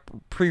there's like a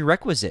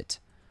prerequisite.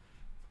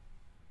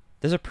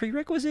 There's a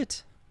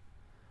prerequisite.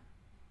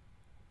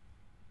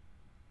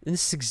 And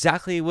this is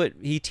exactly what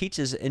he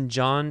teaches in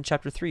John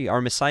chapter 3,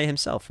 our Messiah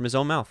himself, from his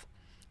own mouth.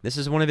 This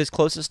is one of his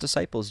closest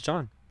disciples,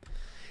 John.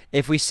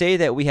 If we say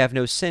that we have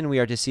no sin, we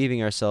are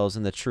deceiving ourselves,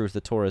 and the truth,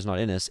 the Torah, is not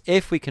in us.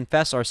 If we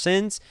confess our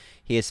sins,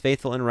 he is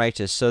faithful and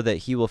righteous, so that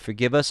he will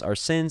forgive us our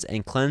sins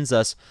and cleanse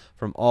us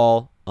from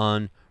all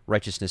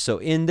unrighteousness. So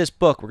in this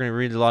book, we're going to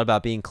read a lot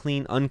about being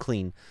clean,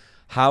 unclean.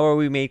 How are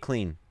we made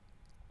clean?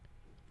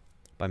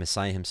 By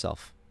Messiah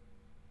himself.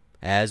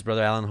 As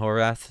Brother Alan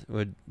Horath,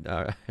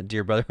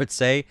 dear brother, would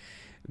say,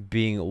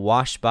 being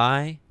washed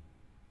by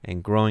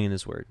and growing in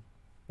his word.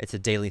 It's a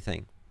daily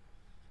thing.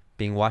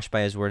 Being washed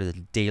by his word is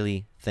a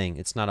daily thing.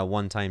 It's not a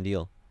one-time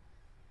deal.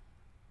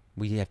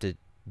 We have to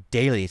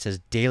daily, it says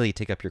daily,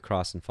 take up your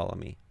cross and follow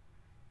me.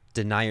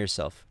 Deny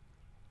yourself.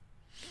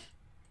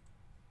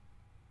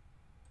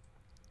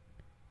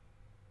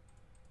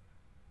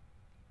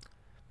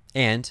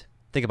 And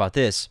think about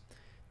this.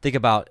 Think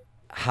about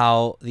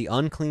how the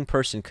unclean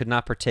person could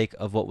not partake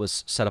of what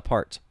was set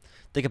apart.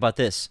 Think about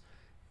this.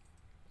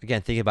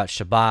 Again, think about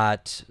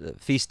Shabbat,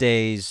 feast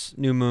days,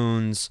 new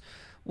moons,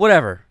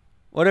 whatever.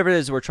 Whatever it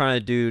is we're trying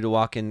to do to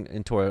walk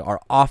in Torah,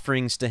 our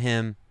offerings to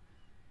him,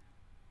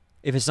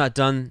 if it's not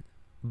done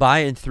by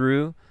and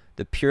through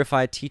the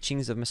purified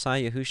teachings of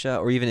Messiah Yahusha,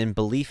 or even in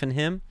belief in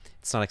him,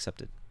 it's not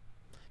accepted.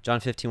 John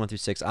 15,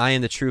 1-6. I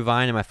am the true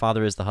vine, and my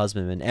Father is the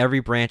husbandman. Every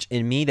branch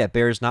in me that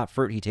bears not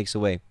fruit, he takes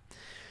away.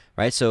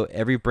 Right? So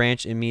every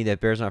branch in me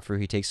that bears not fruit,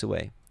 he takes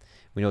away.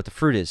 We know what the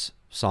fruit is.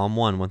 Psalm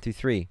 1,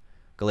 1-3.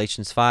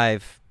 Galatians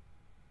 5,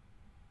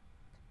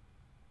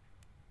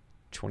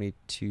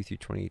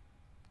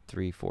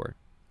 22-23, 4.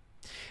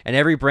 And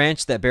every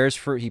branch that bears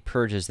fruit he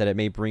purges, that it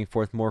may bring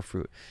forth more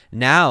fruit.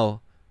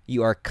 Now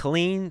you are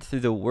clean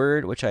through the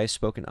word which I have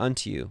spoken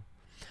unto you.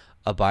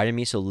 Abide in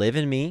me, so live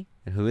in me.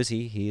 And who is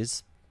he? He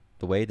is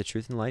the way, the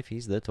truth, and life.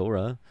 He's the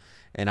Torah.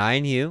 And I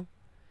in you.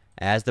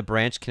 As the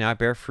branch cannot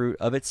bear fruit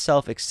of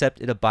itself except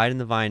it abide in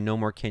the vine, no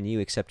more can you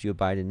except you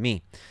abide in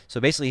me.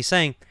 So basically he's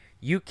saying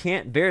you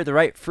can't bear the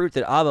right fruit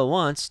that Abba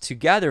wants to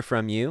gather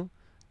from you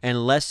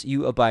unless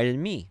you abide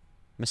in me,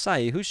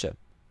 Messiah Yahusha.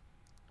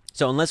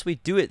 So unless we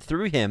do it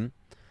through him,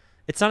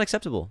 it's not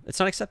acceptable. It's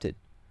not accepted.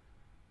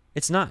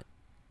 It's not.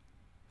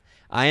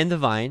 I am the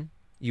vine,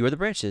 you are the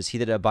branches. He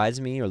that abides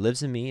in me or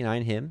lives in me, and I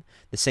in him,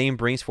 the same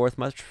brings forth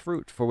much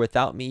fruit. For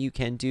without me you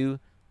can do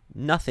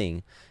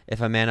nothing.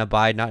 If a man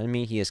abide not in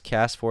me, he is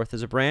cast forth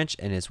as a branch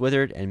and is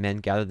withered, and men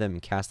gather them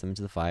and cast them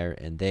into the fire,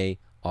 and they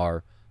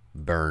are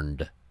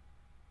burned.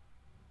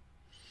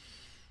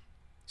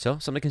 So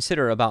something to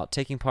consider about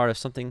taking part of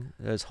something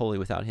that is holy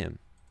without him.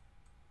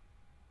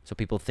 So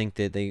people think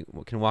that they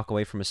can walk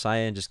away from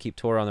Messiah and just keep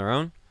Torah on their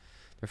own.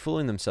 They're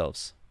fooling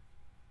themselves.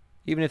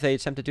 Even if they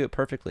attempt to do it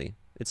perfectly,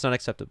 it's not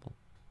acceptable.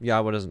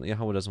 Yahweh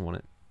doesn't want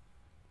it.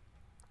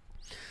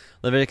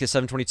 Leviticus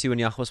 7:22, and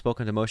Yahweh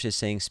spoke unto Moshe,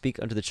 saying,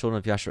 Speak unto the children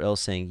of Yasharel,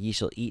 saying, Ye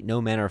shall eat no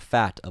manner of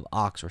fat of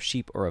ox or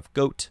sheep or of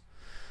goat.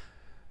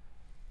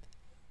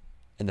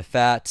 And the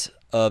fat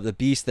of the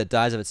beast that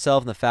dies of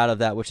itself, and the fat of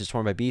that which is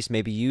torn by beasts,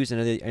 may be used in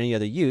any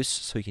other use,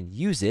 so you can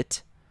use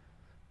it,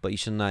 but you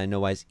shall not in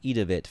no wise eat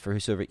of it. For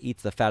whosoever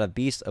eats the fat of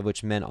beasts, of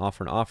which men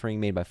offer an offering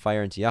made by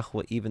fire unto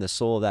Yahweh, even the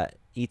soul that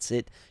eats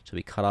it shall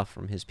be cut off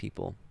from his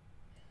people.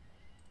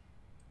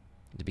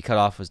 To be cut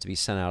off was to be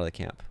sent out of the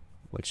camp,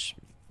 which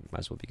might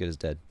as well be good as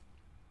dead.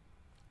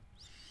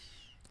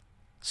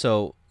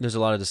 So there's a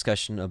lot of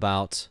discussion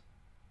about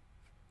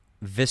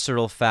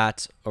visceral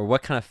fat, or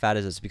what kind of fat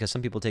is this, because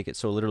some people take it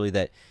so literally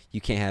that you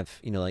can't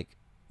have, like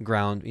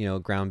ground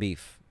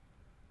beef,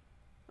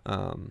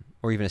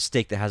 or even a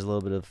steak that has a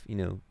little bit of,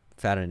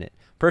 fat in it.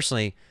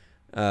 Personally,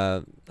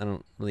 I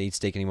don't really eat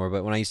steak anymore,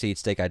 but when I used to eat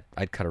steak,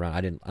 I'd cut around.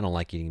 I don't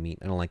like eating meat.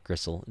 I don't like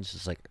gristle. It's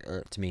just like,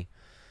 to me,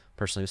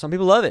 personally. Some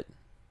people love it.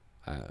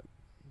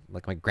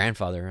 Like my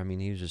grandfather, I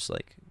mean, he was just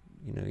like,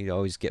 he'd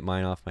always get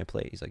mine off my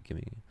plate. He's like, give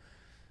me.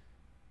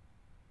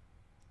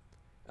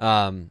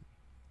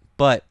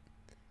 But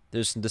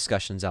there's some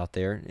discussions out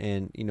there,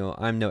 and,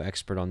 I'm no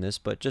expert on this,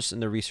 but just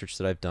in the research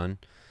that I've done,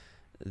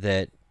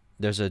 that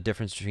there's a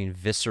difference between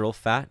visceral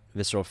fat.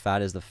 Visceral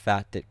fat is the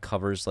fat that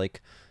covers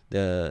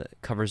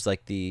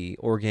the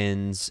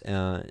organs,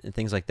 and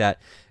things like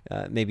that.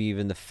 Maybe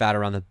even the fat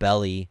around the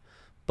belly,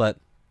 but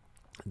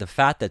the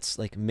fat that's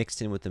like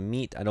mixed in with the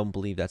meat, I don't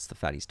believe that's the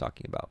fat he's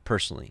talking about,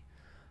 personally.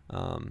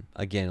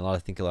 Again, a lot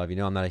of you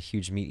know I'm not a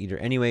huge meat eater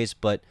anyways,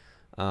 but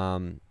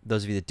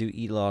those of you that do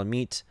eat a lot of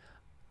meat,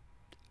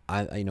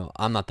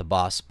 I'm not the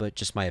boss, but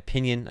just my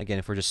opinion. Again,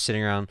 if we're just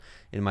sitting around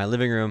in my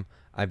living room,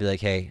 I'd be like,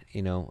 hey,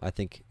 I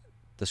think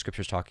the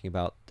scripture's talking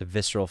about the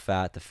visceral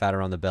fat, the fat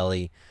around the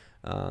belly,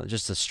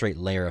 just a straight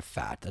layer of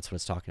fat. That's what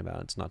it's talking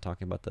about. It's not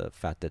talking about the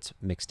fat that's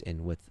mixed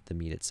in with the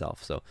meat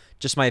itself. So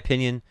just my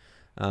opinion.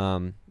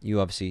 You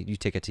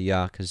take it to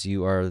Yah, because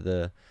you are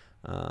the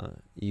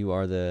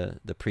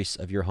priests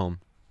of your home.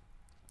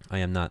 I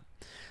am not.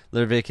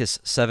 Leviticus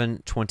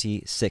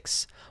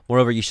 7:26.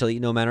 Moreover, you shall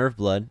eat no manner of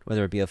blood,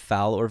 whether it be of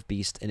fowl or of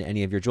beast, in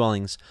any of your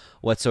dwellings.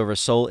 Whatsoever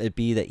soul it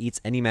be that eats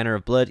any manner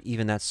of blood,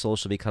 even that soul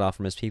shall be cut off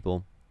from his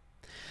people.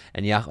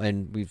 And we're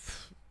going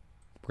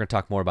to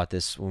talk more about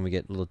this when we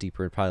get a little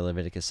deeper in probably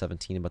Leviticus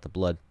 17 about the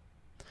blood.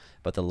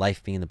 but the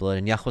life being in the blood.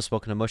 And Yahweh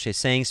spoke unto Moshe,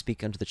 saying,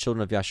 Speak unto the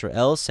children of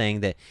Yasharel,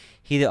 saying that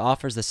he that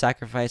offers the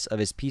sacrifice of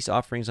his peace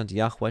offerings unto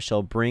Yahweh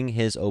shall bring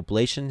his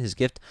oblation, his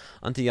gift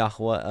unto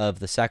Yahweh of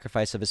the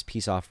sacrifice of his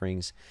peace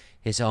offerings.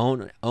 His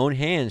own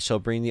hand shall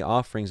bring the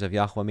offerings of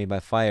Yahweh made by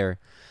fire.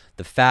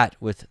 The fat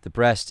with the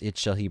breast it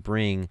shall he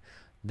bring,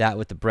 that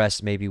with the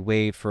breast may be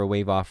waved for a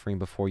wave offering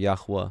before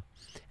Yahweh.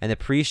 And the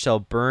priest shall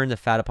burn the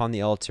fat upon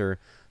the altar,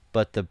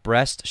 but the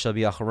breast shall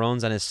be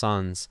Aharon's and his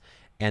sons.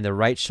 And the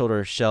right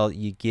shoulder shall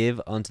ye give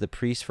unto the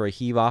priest for a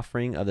heave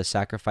offering of the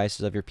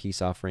sacrifices of your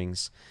peace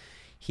offerings.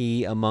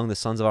 He among the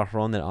sons of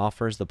Aharon that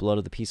offers the blood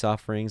of the peace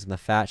offerings, and the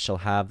fat shall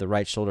have the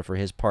right shoulder for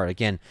his part.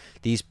 Again,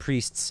 these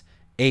priests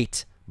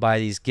ate by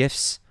these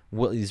gifts,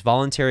 these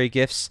voluntary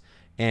gifts,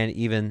 and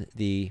even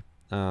the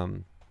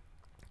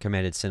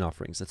commanded sin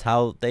offerings. That's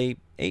how they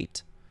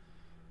ate,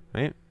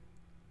 right?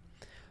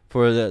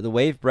 For the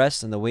wave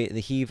breast and the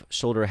heave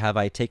shoulder have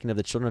I taken of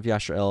the children of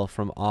Yasharel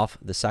from off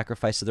the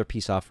sacrifice of their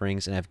peace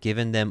offerings, and have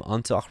given them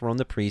unto Aharon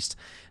the priest,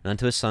 and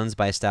unto his sons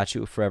by a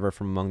statute forever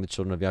from among the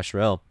children of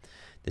Yasharel.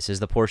 This is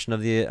the portion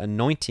of the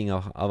anointing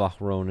of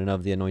Aharon, and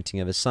of the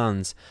anointing of his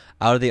sons,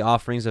 out of the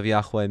offerings of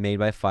Yahweh made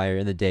by fire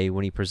in the day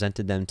when he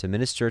presented them to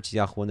minister to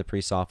Yahweh in the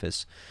priest's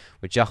office,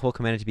 which Yahweh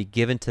commanded to be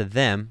given to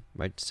them,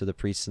 right, to the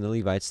priests and the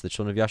Levites, the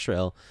children of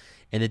Yasharel,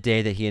 in the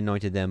day that he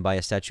anointed them by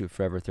a statute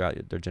forever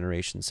throughout their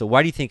generations. So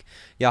why do you think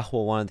Yahweh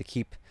wanted to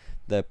keep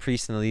the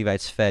priests and the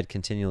Levites fed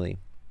continually?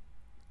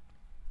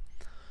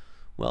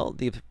 Well,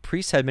 the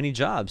priests had many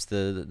jobs: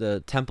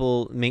 the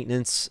temple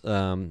maintenance,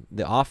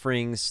 the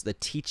offerings, the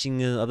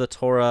teaching of the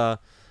Torah.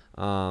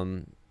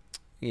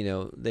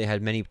 They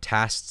had many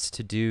tasks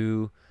to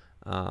do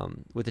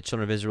with the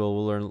children of Israel.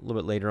 We'll learn a little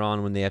bit later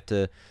on when they have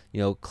to,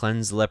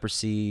 cleanse the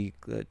leprosy,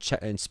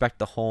 inspect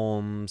the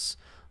homes,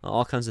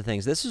 all kinds of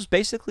things. This is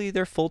basically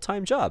their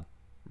full-time job,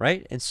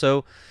 right? And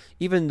so,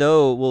 even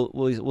though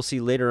we'll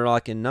see later,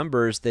 like in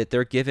Numbers, that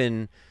they're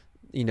given,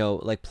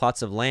 like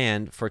plots of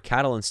land for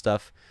cattle and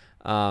stuff.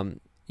 I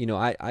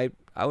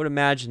would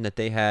imagine that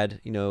they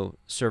had,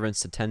 servants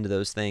to tend to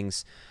those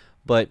things.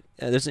 But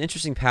there's an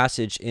interesting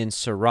passage in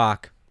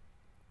Sirach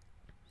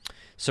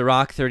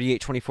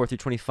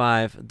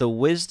 38:24-25. The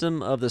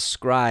wisdom of the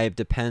scribe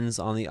depends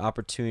on the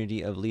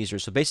opportunity of leisure.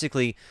 So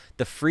basically,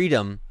 the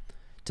freedom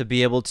to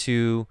be able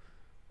to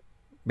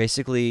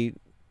basically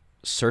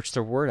search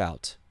the word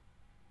out,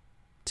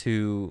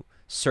 to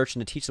search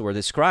and to teach the word.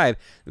 The scribe,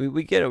 we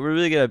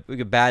really get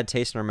a bad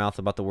taste in our mouth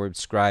about the word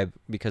scribe,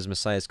 because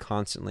Messiah is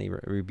constantly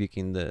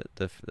rebuking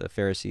the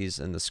Pharisees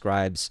and the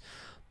scribes.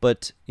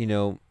 But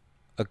a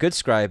good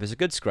scribe is a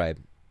good scribe.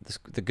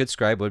 The good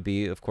scribe would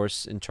be, of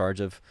course, in charge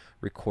of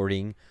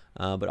recording,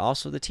 but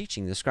also the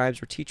teaching. The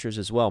scribes were teachers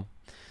as well.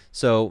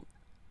 So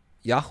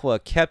Yahweh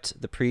kept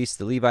the priests,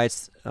 the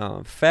Levites,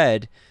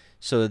 fed,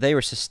 so that they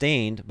were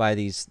sustained by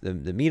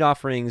the meat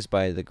offerings,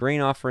 by the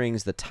grain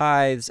offerings, the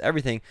tithes,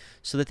 everything,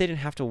 so that they didn't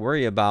have to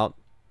worry about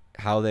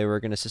how they were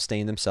going to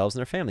sustain themselves and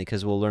their family,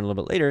 because we'll learn a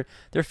little bit later,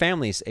 their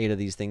families ate of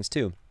these things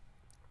too.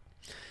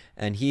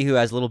 And he who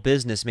has little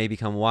business may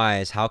become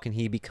wise. How can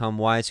he become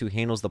wise who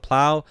handles the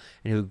plow,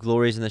 and who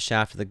glories in the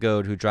shaft of the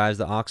goad, who drives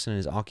the oxen and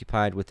is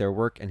occupied with their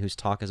work, and whose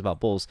talk is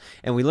about bulls?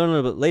 And we learn a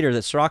little bit later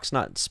that Sirach's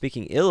not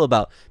speaking ill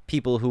about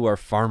people who are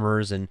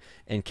farmers and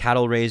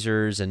cattle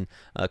raisers and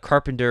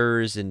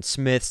carpenters and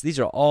smiths. These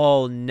are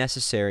all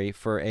necessary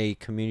for a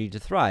community to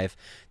thrive.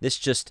 This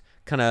just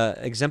kind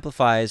of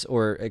exemplifies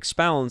or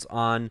expounds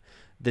on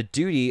the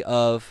duty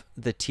of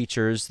the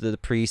teachers, the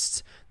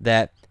priests,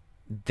 that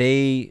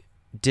they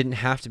didn't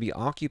have to be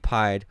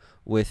occupied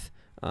with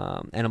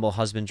animal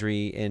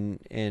husbandry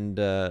and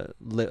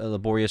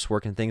laborious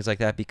work and things like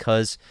that,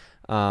 because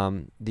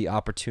the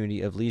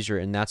opportunity of leisure.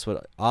 And that's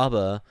what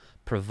Abba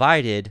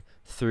provided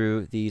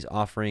through these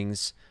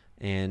offerings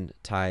and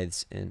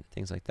tithes and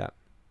things like that.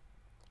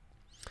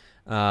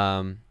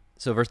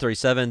 So verse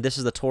 37, this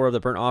is the Torah of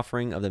the burnt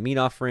offering, of the meat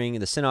offering,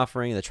 the sin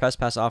offering, the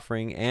trespass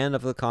offering, and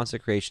of the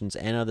consecrations,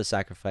 and of the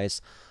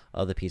sacrifice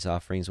of the peace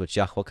offerings, which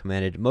Yahweh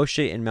commanded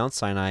Moshe in Mount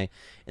Sinai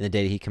in the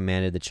day that he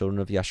commanded the children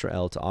of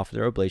Yasharel to offer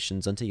their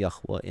oblations unto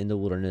Yahweh in the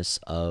wilderness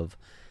of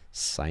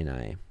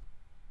Sinai.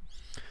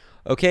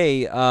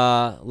 Okay,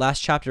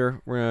 last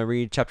chapter. We're going to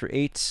read chapter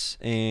 8,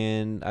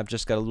 and I've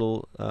just got a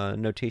little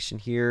notation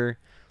here,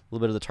 a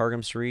little bit of the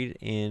Targums to read,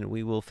 and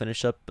we will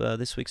finish up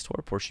this week's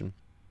Torah portion.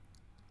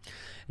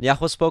 And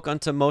Yahweh spoke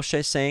unto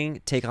Moshe,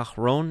 saying, Take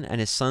Aharon and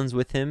his sons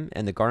with him,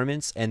 and the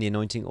garments, and the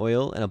anointing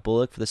oil, and a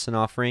bullock for the sin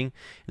offering,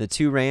 and the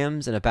 2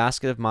 rams, and a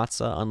basket of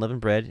matzah, unleavened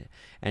bread,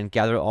 and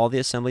gather all the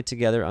assembly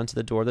together unto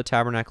the door of the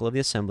tabernacle of the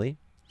assembly.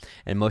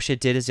 And Moshe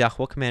did as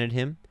Yahweh commanded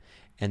him,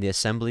 and the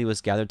assembly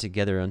was gathered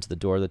together unto the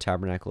door of the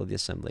tabernacle of the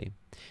assembly.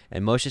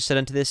 And Moshe said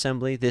unto the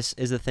assembly, This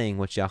is the thing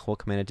which Yahweh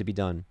commanded to be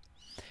done.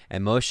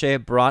 And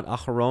Moshe brought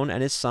Aharon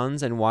and his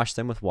sons, and washed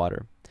them with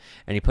water.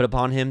 And he put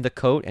upon him the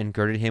coat, and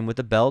girded him with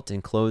the belt,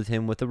 and clothed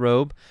him with the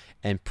robe,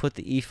 and put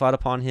the ephod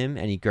upon him,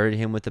 and he girded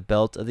him with the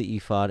belt of the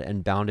ephod,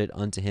 and bound it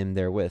unto him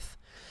therewith.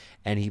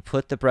 And he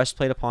put the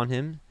breastplate upon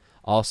him.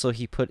 Also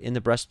he put in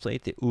the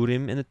breastplate the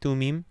Urim and the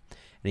Thummim,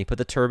 And he put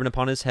the turban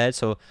upon his head.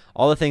 So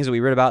all the things that we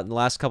read about in the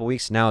last couple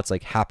weeks, now it's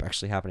like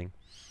actually happening.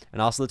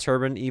 And also the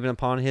turban, even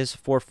upon his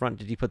forefront,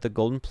 did he put the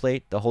golden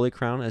plate, the holy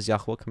crown, as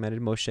Yahweh commanded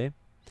Moshe.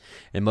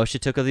 And Moshe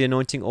took of the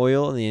anointing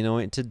oil, and he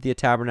anointed the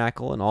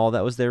tabernacle, and all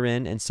that was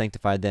therein, and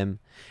sanctified them.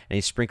 And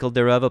he sprinkled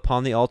thereof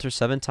upon the altar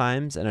 7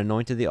 times, and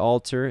anointed the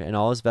altar and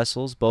all his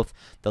vessels, both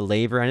the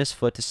laver and his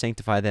foot, to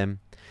sanctify them.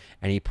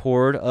 And he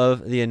poured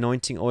of the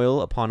anointing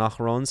oil upon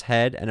Aharon's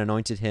head, and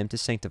anointed him to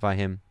sanctify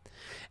him.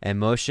 And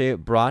Moshe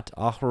brought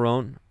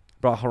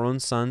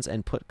Aaron's sons,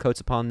 and put coats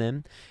upon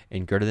them,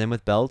 and girded them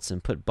with belts,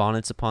 and put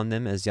bonnets upon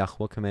them, as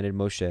Yahweh commanded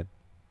Moshe.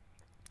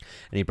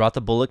 And he brought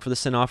the bullock for the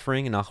sin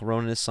offering, and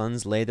Aharon and his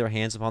sons laid their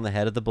hands upon the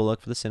head of the bullock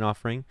for the sin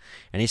offering.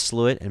 And he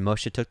slew it, and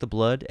Moshe took the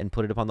blood, and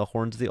put it upon the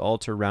horns of the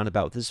altar round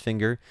about with his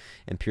finger,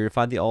 and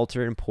purified the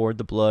altar, and poured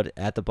the blood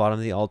at the bottom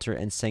of the altar,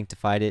 and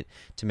sanctified it,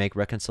 to make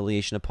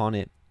reconciliation upon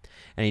it.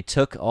 And he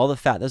took all the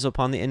fat that was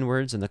upon the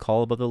inwards, and the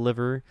caul above the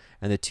liver,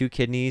 and the 2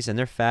 kidneys, and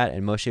their fat,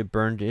 and Moshe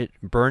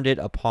burned it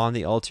upon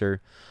the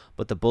altar.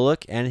 But the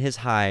bullock, and his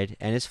hide,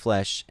 and his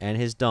flesh, and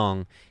his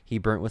dung, he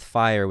burnt with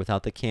fire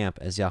without the camp,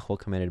 as Yahweh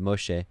commanded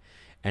Moshe.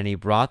 And he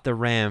brought the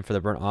ram for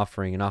the burnt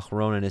offering, and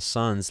Aharon and his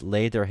sons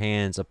laid their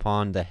hands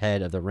upon the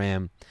head of the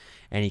ram.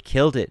 And he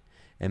killed it,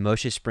 and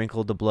Moshe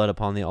sprinkled the blood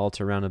upon the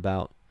altar round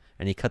about.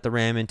 And he cut the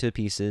ram into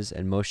pieces,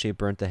 and Moshe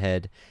burnt the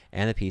head,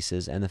 and the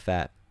pieces, and the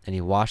fat. And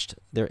he washed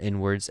their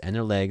inwards and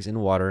their legs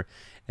in water,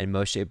 and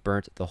Moshe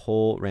burnt the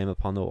whole ram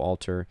upon the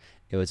altar.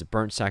 It was a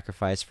burnt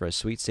sacrifice for a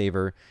sweet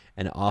savor,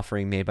 an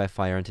offering made by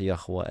fire unto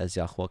Yahweh, as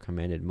Yahweh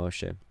commanded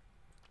Moshe.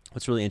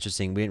 What's really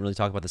interesting, we didn't really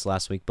talk about this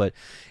last week, but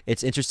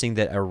it's interesting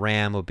that a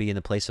ram will be in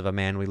the place of a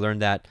man. We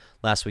learned that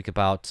last week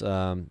about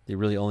the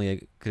really only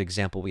a good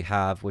example we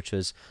have, which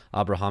was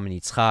Abraham and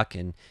Yitzchak,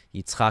 and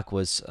Yitzchak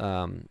was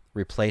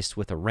replaced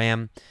with a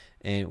ram.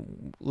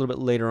 And a little bit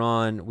later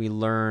on, we'll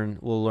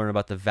learn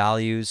about the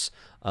values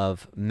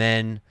of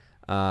men.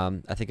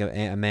 I think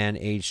a man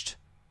aged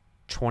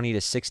 20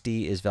 to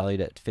 60 is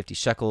valued at 50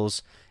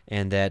 shekels,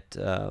 and that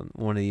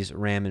one of these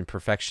ram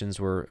imperfections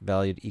were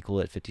valued equal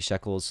at 50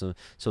 shekels. So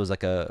it was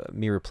like a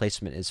mere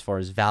replacement as far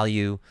as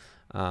value.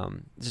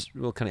 Just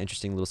real kind of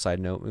interesting little side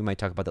note. We might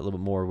talk about that a little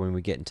bit more when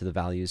we get into the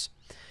values.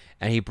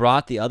 And he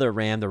brought the other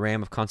ram, the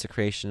ram of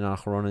consecration, and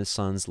Aharon and his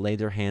sons laid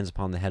their hands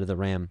upon the head of the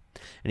ram.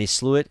 And he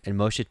slew it, and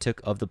Moshe took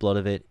of the blood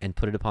of it, and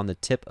put it upon the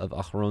tip of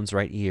Aharon's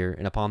right ear,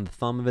 and upon the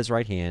thumb of his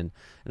right hand,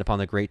 and upon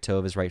the great toe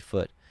of his right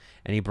foot.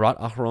 And he brought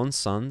Aharon's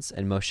sons,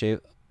 and Moshe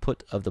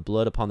put of the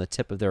blood upon the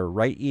tip of their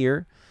right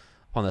ear,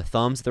 upon the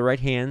thumbs of the right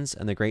hands,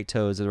 and the great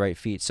toes of the right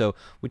feet. So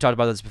we talked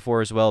about this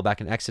before as well, back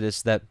in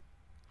Exodus, that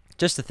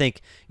just to think,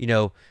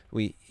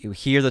 we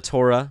hear the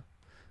Torah,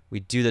 we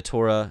do the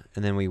Torah,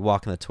 and then we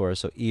walk in the Torah.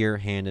 So ear,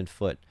 hand, and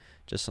foot,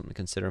 just something to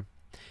consider.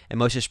 And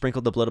Moshe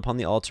sprinkled the blood upon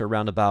the altar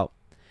round about.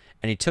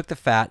 And he took the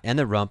fat and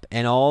the rump,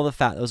 and all the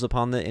fat that was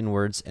upon the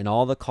inwards, and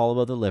all the caul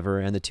of the liver,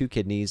 and the 2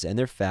 kidneys, and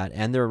their fat,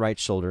 and their right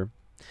shoulder.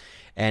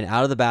 And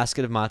out of the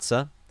basket of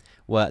matzah,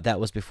 that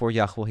was before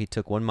Yahweh, he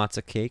took 1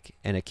 matzah cake,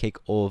 and a cake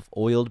of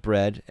oiled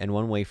bread, and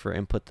 1 wafer,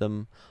 and put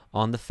them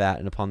on the fat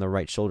and upon the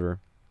right shoulder.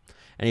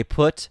 And he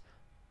put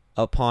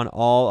upon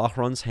all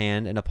Aharon's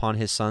hand and upon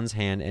his son's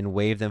hand, and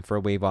waved them for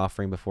a wave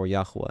offering before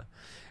Yahweh.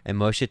 And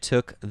Moshe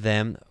took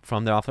them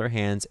from off their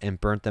hands, and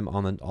burnt them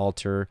on the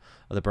altar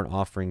of the burnt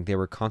offering. They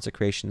were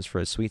consecrations for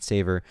a sweet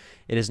savor.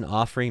 It is an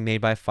offering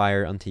made by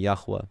fire unto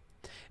Yahweh.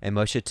 And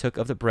Moshe took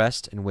of the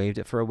breast, and waved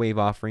it for a wave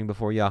offering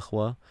before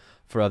Yahweh.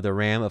 For of the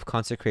ram of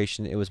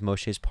consecration it was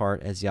Moshe's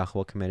part, as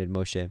Yahweh commanded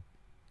Moshe.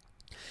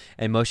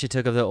 And Moshe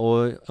took of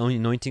the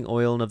anointing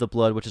oil and of the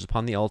blood which is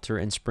upon the altar,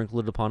 and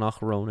sprinkled it upon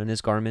Aharon and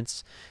his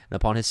garments, and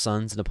upon his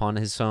sons, and upon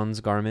his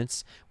sons'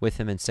 garments with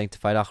him, and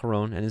sanctified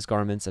Aharon and his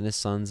garments, and his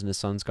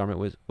sons' garment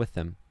with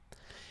them.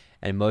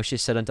 And Moshe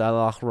said unto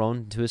Aharon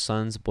and to his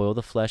sons, Boil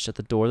the flesh at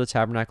the door of the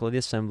tabernacle of the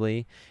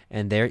assembly,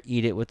 and there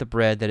eat it with the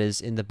bread that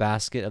is in the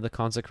basket of the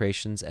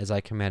consecrations, as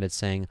I commanded,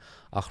 saying,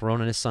 Aharon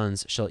and his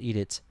sons shall eat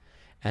it.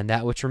 And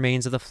that which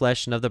remains of the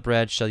flesh and of the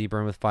bread shall ye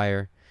burn with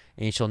fire.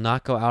 And ye shall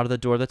not go out of the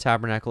door of the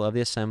tabernacle of the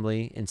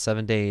assembly in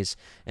 7 days,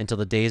 until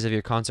the days of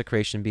your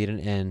consecration be at an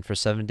end. For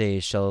 7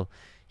 days shall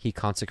he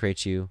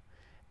consecrate you,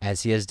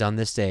 as he has done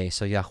this day,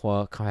 so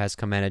Yahweh has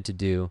commanded to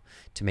do,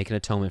 to make an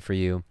atonement for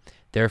you.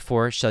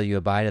 Therefore shall you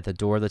abide at the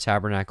door of the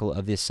tabernacle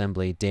of the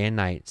assembly day and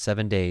night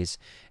 7 days,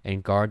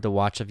 and guard the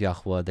watch of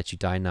Yahweh, that you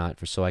die not,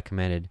 for so I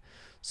commanded.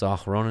 So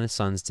Aharon and his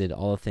sons did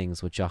all the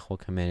things which Yahweh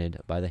commanded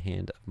by the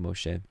hand of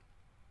Moshe.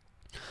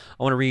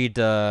 I want to read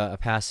a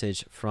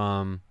passage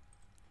from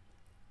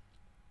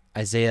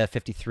Isaiah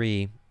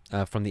 53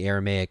 from the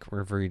Aramaic.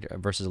 We're going to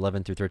read verses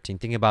 11 through 13.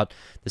 Thinking about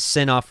the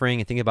sin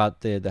offering, and thinking about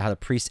how the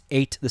priest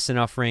ate the sin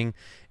offering,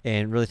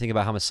 and really think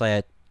about how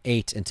Messiah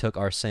ate and took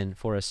our sin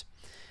for us.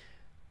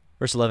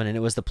 Verse 11, And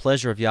it was the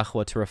pleasure of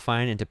Yahweh to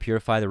refine and to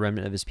purify the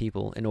remnant of his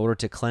people, in order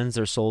to cleanse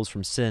their souls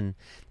from sin,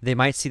 that they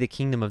might see the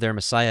kingdom of their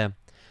Messiah,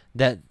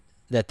 that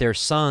their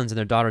sons and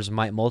their daughters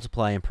might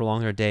multiply and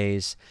prolong their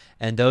days,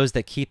 and those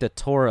that keep the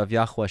Torah of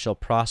Yahweh shall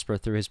prosper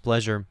through his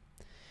pleasure.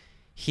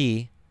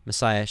 He,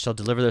 Messiah, shall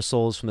deliver their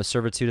souls from the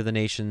servitude of the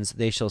nations.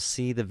 They shall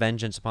see the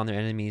vengeance upon their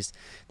enemies.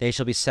 They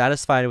shall be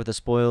satisfied with the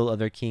spoil of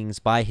their kings.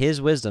 By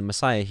his wisdom,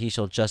 Messiah, he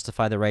shall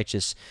justify the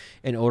righteous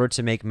in order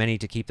to make many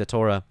to keep the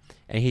Torah.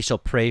 And he shall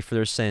pray for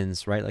their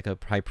sins, right, like a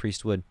high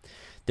priest would.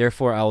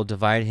 Therefore I will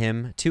divide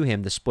to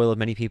him the spoil of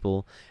many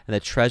people, and the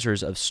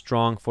treasures of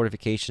strong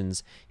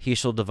fortifications. He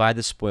shall divide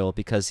the spoil,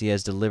 because he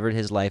has delivered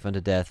his life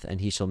unto death,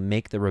 and he shall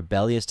make the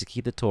rebellious to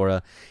keep the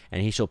Torah,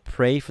 and he shall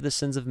pray for the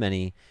sins of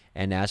many,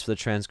 and as for the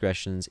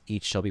transgressions,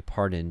 each shall be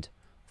pardoned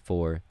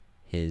for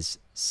his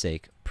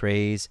sake.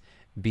 Praise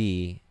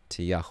be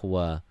to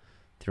Yahuwah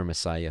through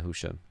Messiah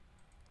Yahusha.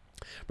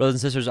 Brothers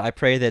and sisters, I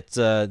pray that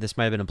this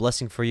might have been a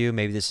blessing for you.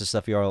 Maybe this is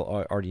stuff you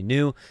already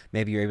knew.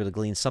 Maybe you're able to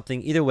glean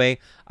something. Either way,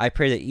 I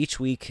pray that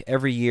each week,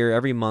 every year,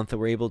 every month, that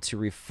we're able to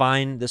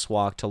refine this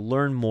walk, to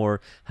learn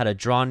more how to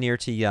draw near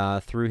to Yah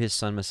through his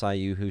son, Messiah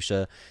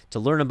Yahusha, to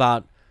learn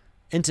about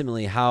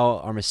intimately how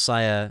our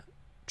Messiah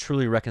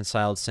truly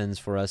reconciled sins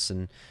for us,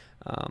 and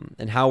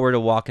how we're to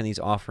walk in these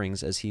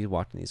offerings as he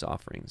walked in these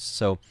offerings.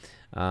 So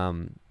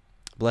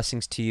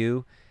blessings to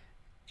you,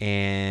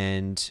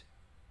 and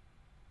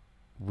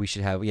we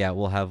should have,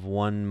 we'll have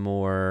one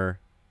more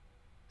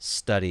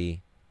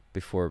study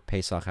before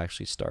Pesach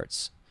actually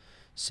starts.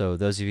 So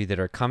those of you that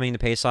are coming to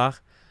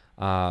Pesach,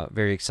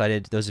 very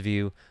excited. Those of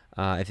you,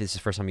 if this is the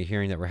first time you're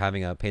hearing that we're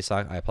having a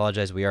Pesach, I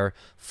apologize. We are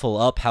full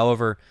up.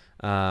 However,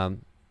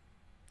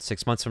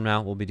 6 months from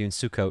now, we'll be doing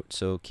Sukkot,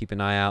 so keep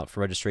an eye out for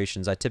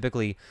registrations. I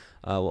typically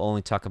will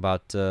only talk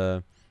about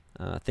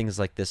things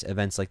like this,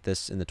 events like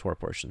this, in the Torah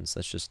portions.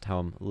 That's just how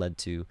I'm led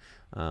to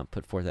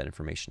put forth that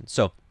information.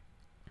 So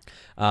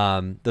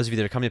those of you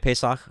that are coming to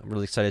Pesach, I'm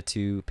really excited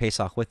to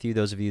Pesach with you.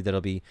 Those of you that'll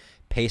be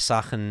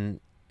Pesach and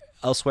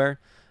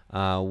elsewhere,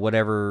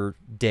 whatever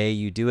day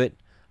you do it,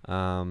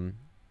 or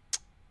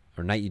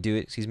night you do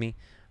it, excuse me,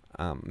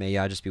 may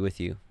Yah just be with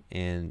you,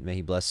 and may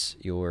he bless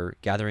your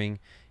gathering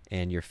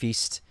and your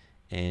feast,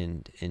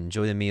 and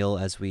enjoy the meal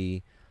as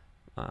we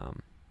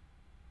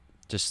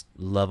just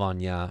love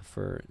on Yah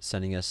for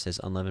sending us his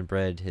unleavened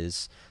bread,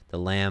 the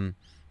lamb,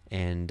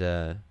 and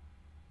for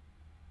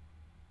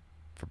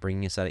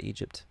bringing us out of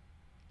Egypt,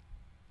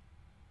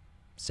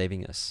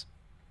 saving us,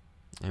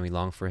 and we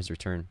long for his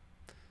return.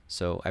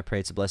 So I pray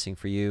it's a blessing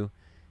for you,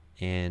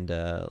 and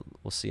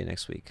we'll see you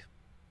next week.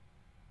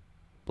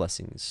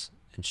 Blessings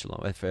and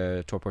shalom.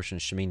 Torah portion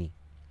is Shemini,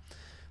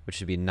 which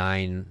should be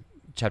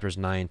chapters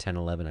 9, 10,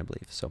 11, I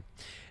believe. So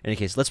in any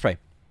case, let's pray.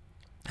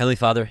 Heavenly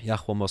Father,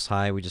 Yahweh Most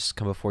High, we just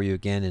come before you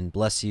again and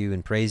bless you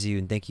and praise you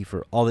and thank you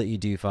for all that you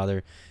do,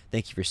 Father.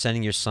 Thank you for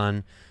sending your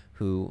Son,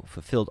 who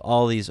fulfilled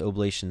all these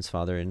oblations,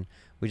 Father, and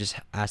we just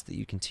ask that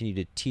you continue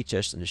to teach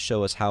us and to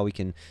show us how we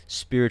can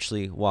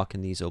spiritually walk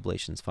in these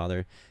oblations,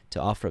 Father, to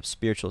offer up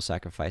spiritual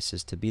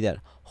sacrifices, to be that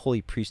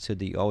holy priesthood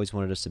that you always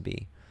wanted us to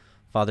be.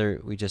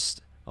 Father,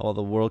 all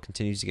the world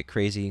continues to get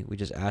crazy. We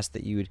just ask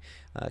that you would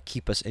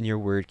keep us in your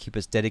word, keep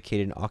us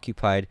dedicated and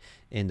occupied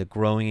in the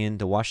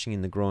washing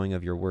and the growing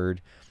of your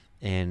word.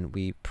 And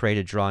we pray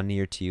to draw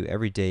near to you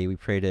every day. We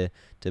pray to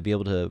be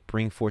able to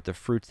bring forth the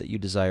fruits that you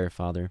desire,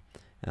 Father.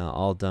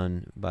 All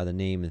done by the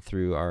name and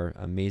through our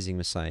amazing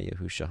Messiah,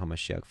 Yahushua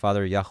HaMashiach.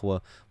 Father, Yahweh,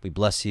 we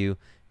bless you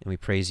and we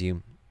praise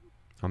you.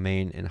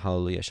 Amen and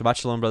hallelujah. Shabbat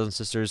shalom, brothers and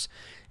sisters,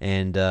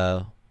 and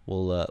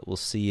we'll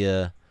see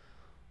you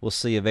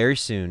very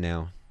soon.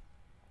 Now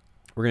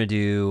we're gonna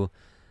do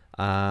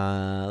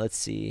we're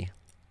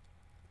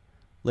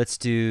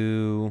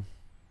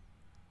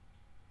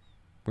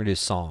gonna do a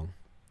song.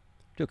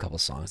 Do a couple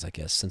songs, I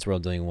guess, since we're all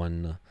doing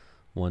one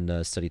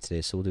study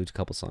today. So we'll do a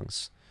couple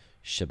songs.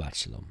 Shabbat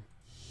shalom.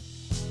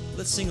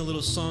 Let's sing a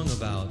little song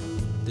about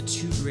the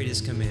two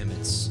greatest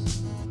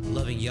commandments,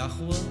 loving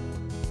Yahweh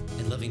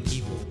and loving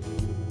people.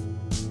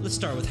 Let's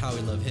start with how we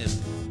love him.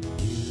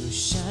 You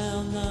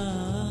shall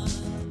not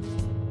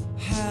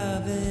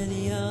have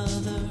any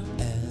other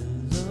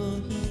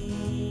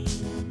Elohim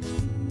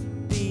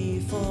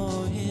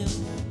before him.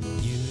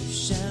 You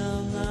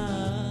shall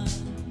not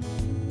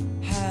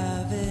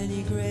have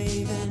any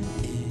graven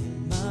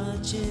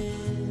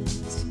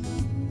images,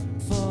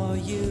 for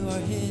you are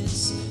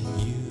his.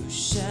 You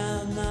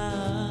shall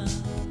not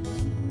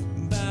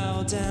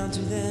bow down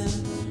to them,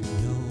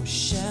 nor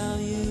shall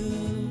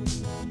you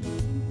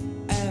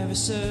ever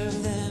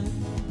serve them.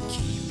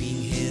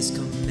 Keeping his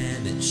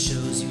commandment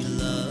shows you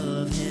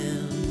love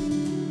him.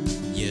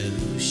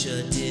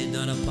 Yahusha did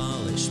not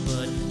abolish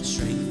but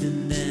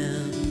strengthen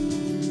them.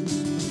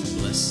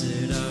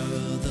 Blessed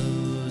are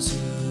those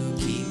who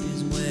keep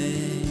his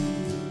way.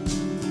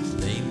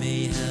 They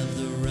may have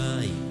the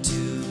right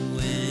to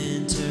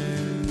enter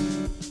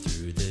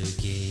through the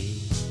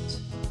gate.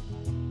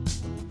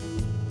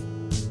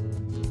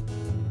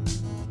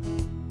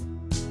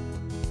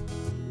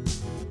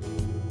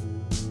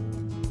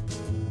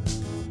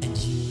 And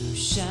you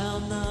shall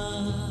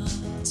not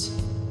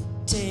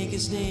take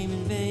his name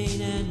in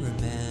vain, and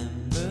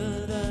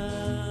remember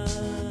the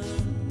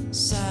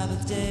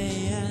Sabbath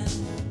day and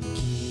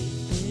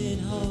keep it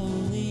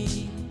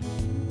holy.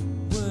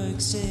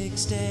 Work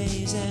 6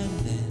 days and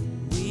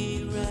then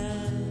we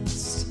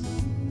rest.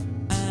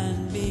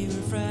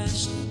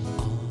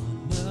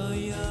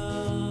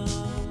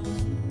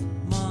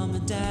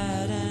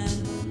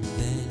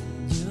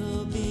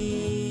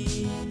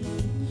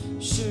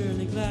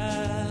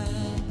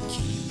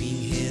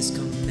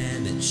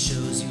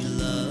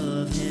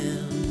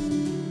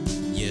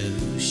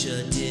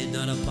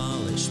 not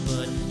abolish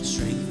but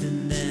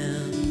strengthen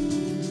them.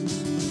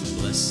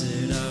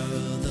 Blessed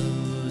are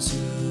those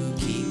who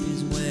keep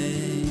his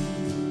way.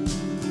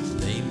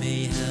 They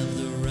may have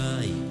the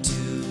right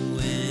to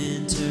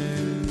enter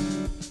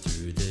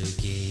through the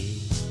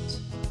gate.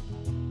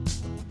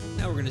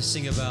 Now we're going to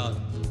sing about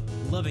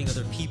loving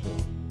other people.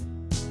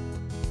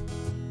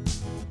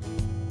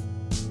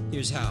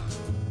 Here's how.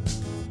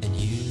 And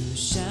you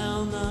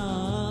shall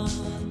not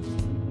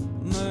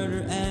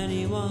murder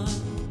anyone,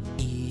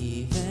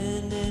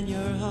 even in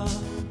your heart.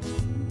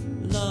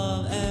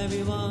 Love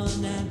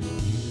everyone, and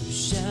you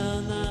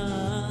shall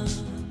not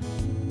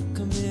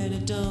commit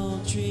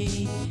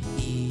adultery,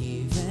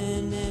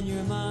 even in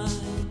your mind.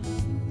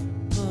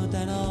 Put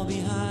that all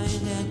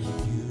behind, and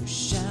you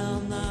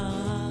shall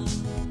not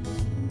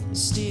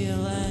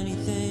steal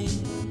anything.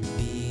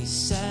 Be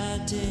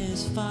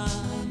satisfied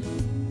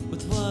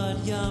with what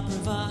Yah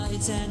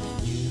provides, and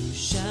you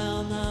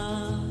shall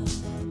not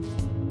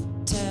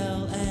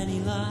tell any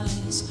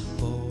lies,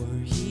 for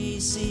he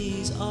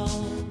sees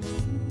all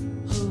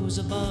who's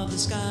above the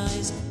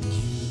skies.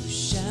 You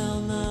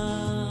shall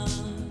not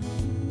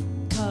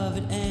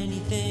covet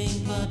anything,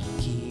 but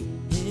keep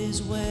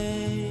his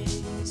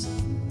ways.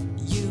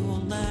 You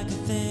won't lack a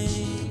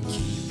thing.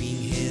 Keeping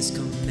his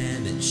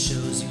commandments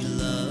shows you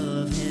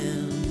love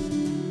him.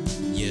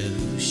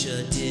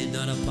 Yahusha did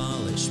not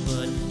abolish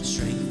but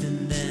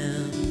strengthen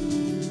them.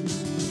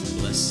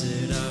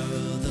 Blessed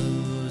are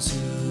those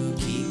who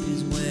keep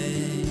his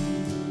way.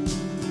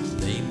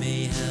 They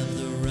may have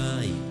the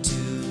right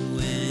to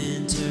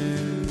enter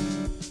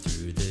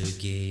through the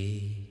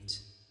gate.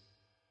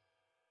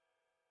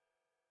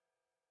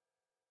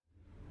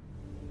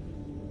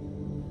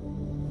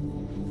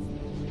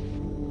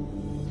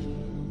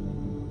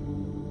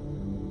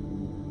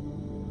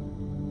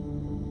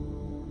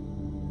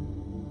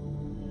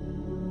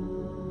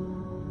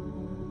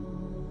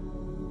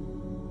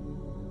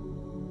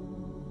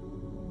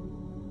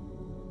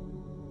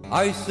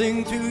 I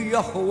sing to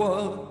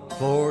Yahweh,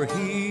 for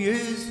he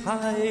is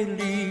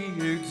highly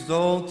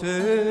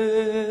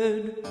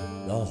exalted.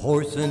 The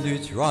horse and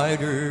its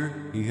rider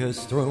he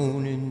has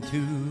thrown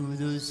into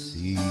the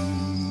sea.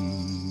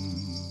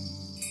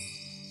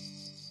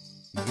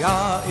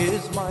 Yah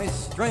is my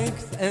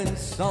strength and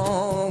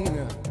song,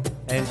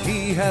 and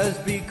he has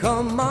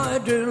become my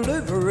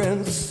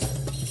deliverance.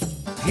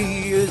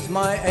 He is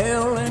my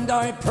El, and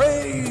I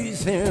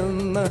praise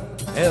him,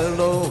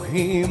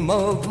 Elohim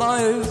of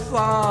my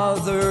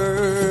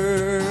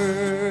father,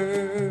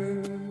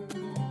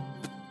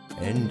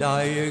 and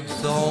I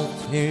exalt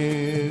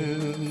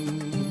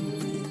him.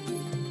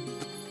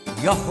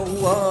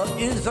 Yahweh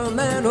is a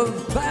man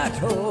of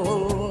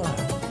battle,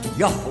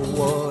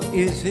 Yahweh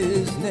is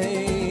his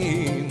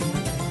name.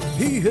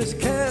 He has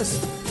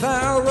cast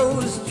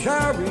Pharaoh's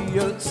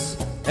chariots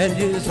and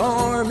his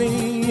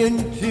army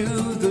into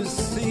the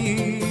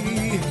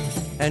sea,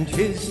 and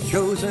his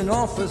chosen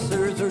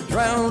officers are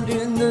drowned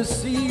in the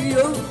sea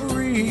of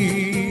reeds.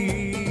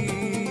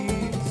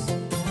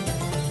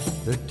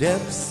 The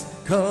depths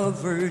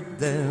covered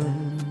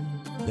them,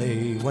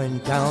 they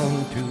went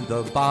down to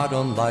the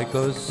bottom like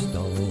a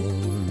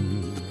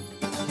stone.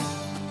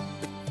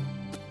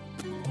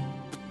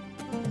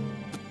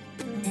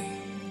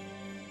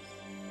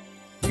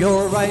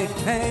 Your right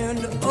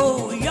hand,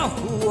 O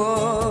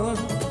Yahuwah,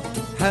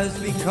 has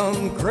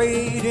become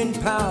great in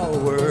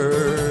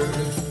power.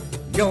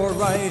 Your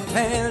right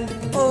hand,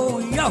 O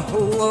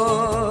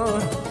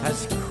Yahuwah,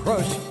 has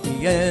crushed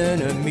the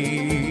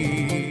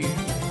enemy.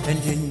 And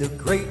in the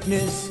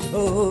greatness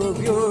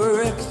of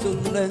your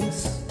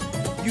excellence,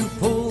 you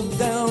pulled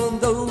down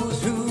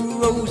those who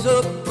rose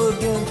up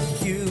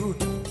against you.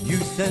 You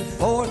sent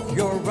forth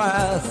your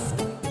wrath,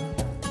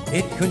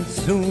 it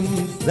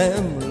consumed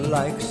them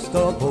like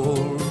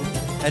stubble.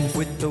 And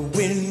with the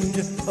wind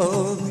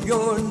of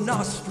your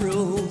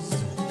nostrils,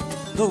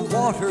 the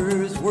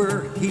waters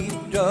were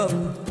heaped up.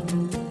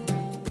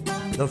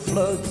 The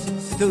floods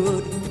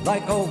stood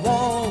like a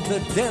wall, the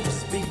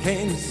depths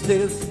became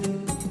stiff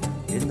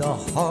in the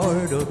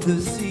heart of the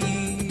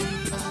sea.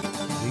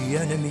 The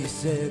enemy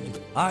said,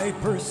 I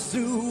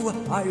pursue,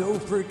 I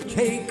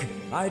overtake,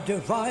 I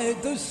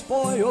divide the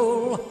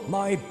spoil,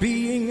 my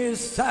being is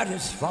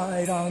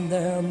satisfied on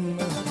them.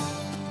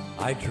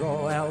 I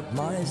draw out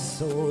my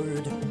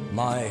sword,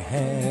 my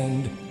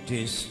hand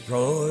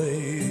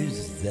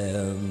destroys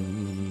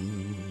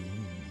them.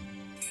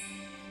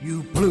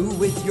 You blew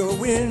with your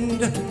wind,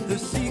 the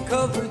sea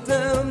covered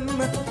them,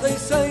 they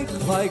sank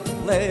like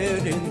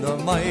lead in the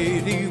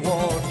mighty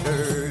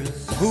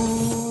waters.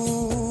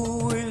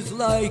 Who is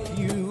like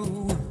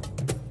you,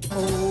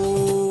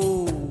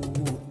 O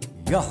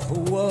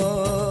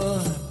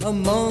Yahuwah,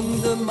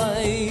 among the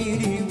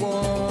mighty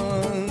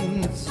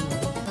ones?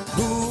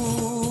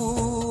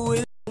 Who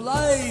is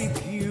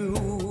like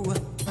you,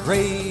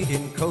 great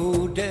in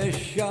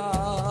Kodeshah,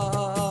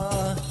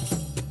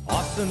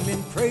 awesome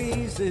in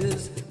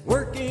praises,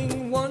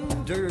 working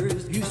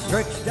wonders? You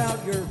stretched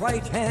out your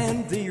right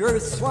hand, the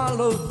earth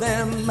swallowed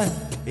them.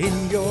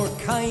 In your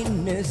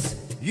kindness,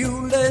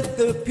 you led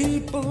the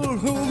people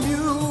whom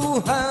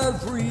you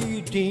have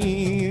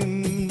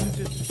redeemed.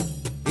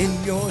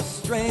 In your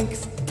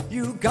strength,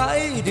 you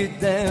guided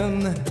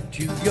them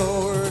to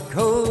your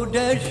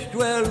Kodesh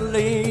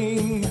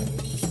dwelling.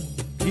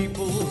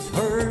 Peoples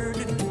heard,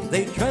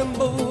 they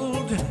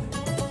trembled.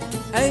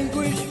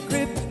 Anguish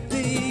gripped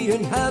the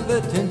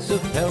inhabitants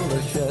of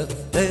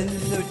Pelasheth. Then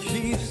the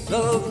chiefs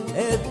of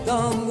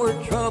Edom were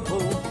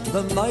troubled,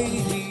 the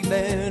mighty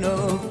men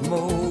of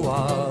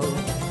Moab.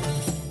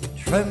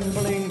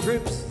 Trembling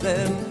grips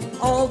them,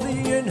 all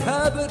the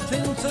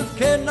inhabitants of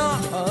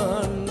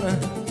Canaan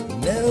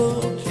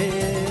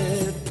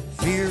melted.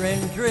 Fear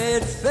and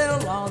dread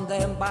fell on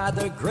them by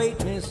the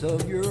greatness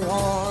of your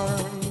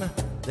arm.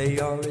 They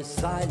are as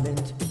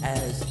silent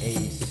as a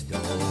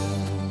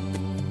stone.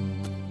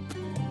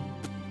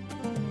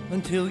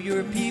 Until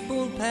your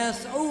people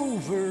pass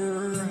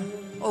over,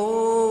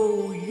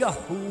 O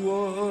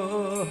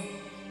Yahuwah.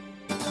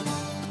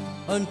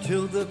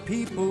 Until the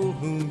people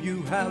whom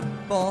you have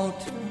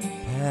bought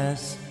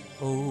pass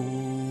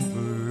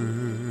over.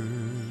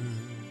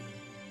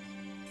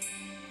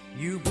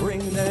 You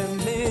bring them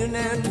in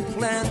and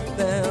plant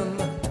them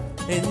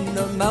in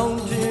the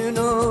mountain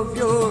of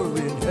your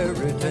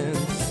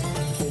inheritance,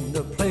 in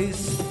the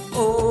place,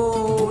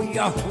 O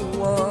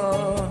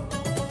Yahuwah,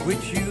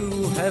 which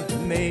you have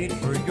made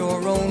for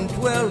your own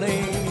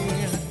dwelling,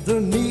 the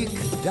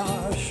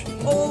Mikdash,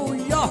 O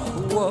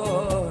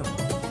Yahuwah,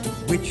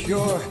 which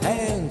your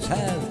hands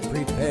have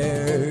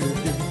prepared.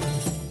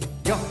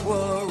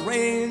 Yahuwah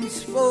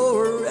reigns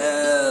forever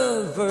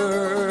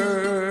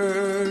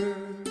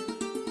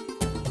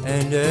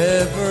and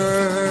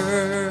ever.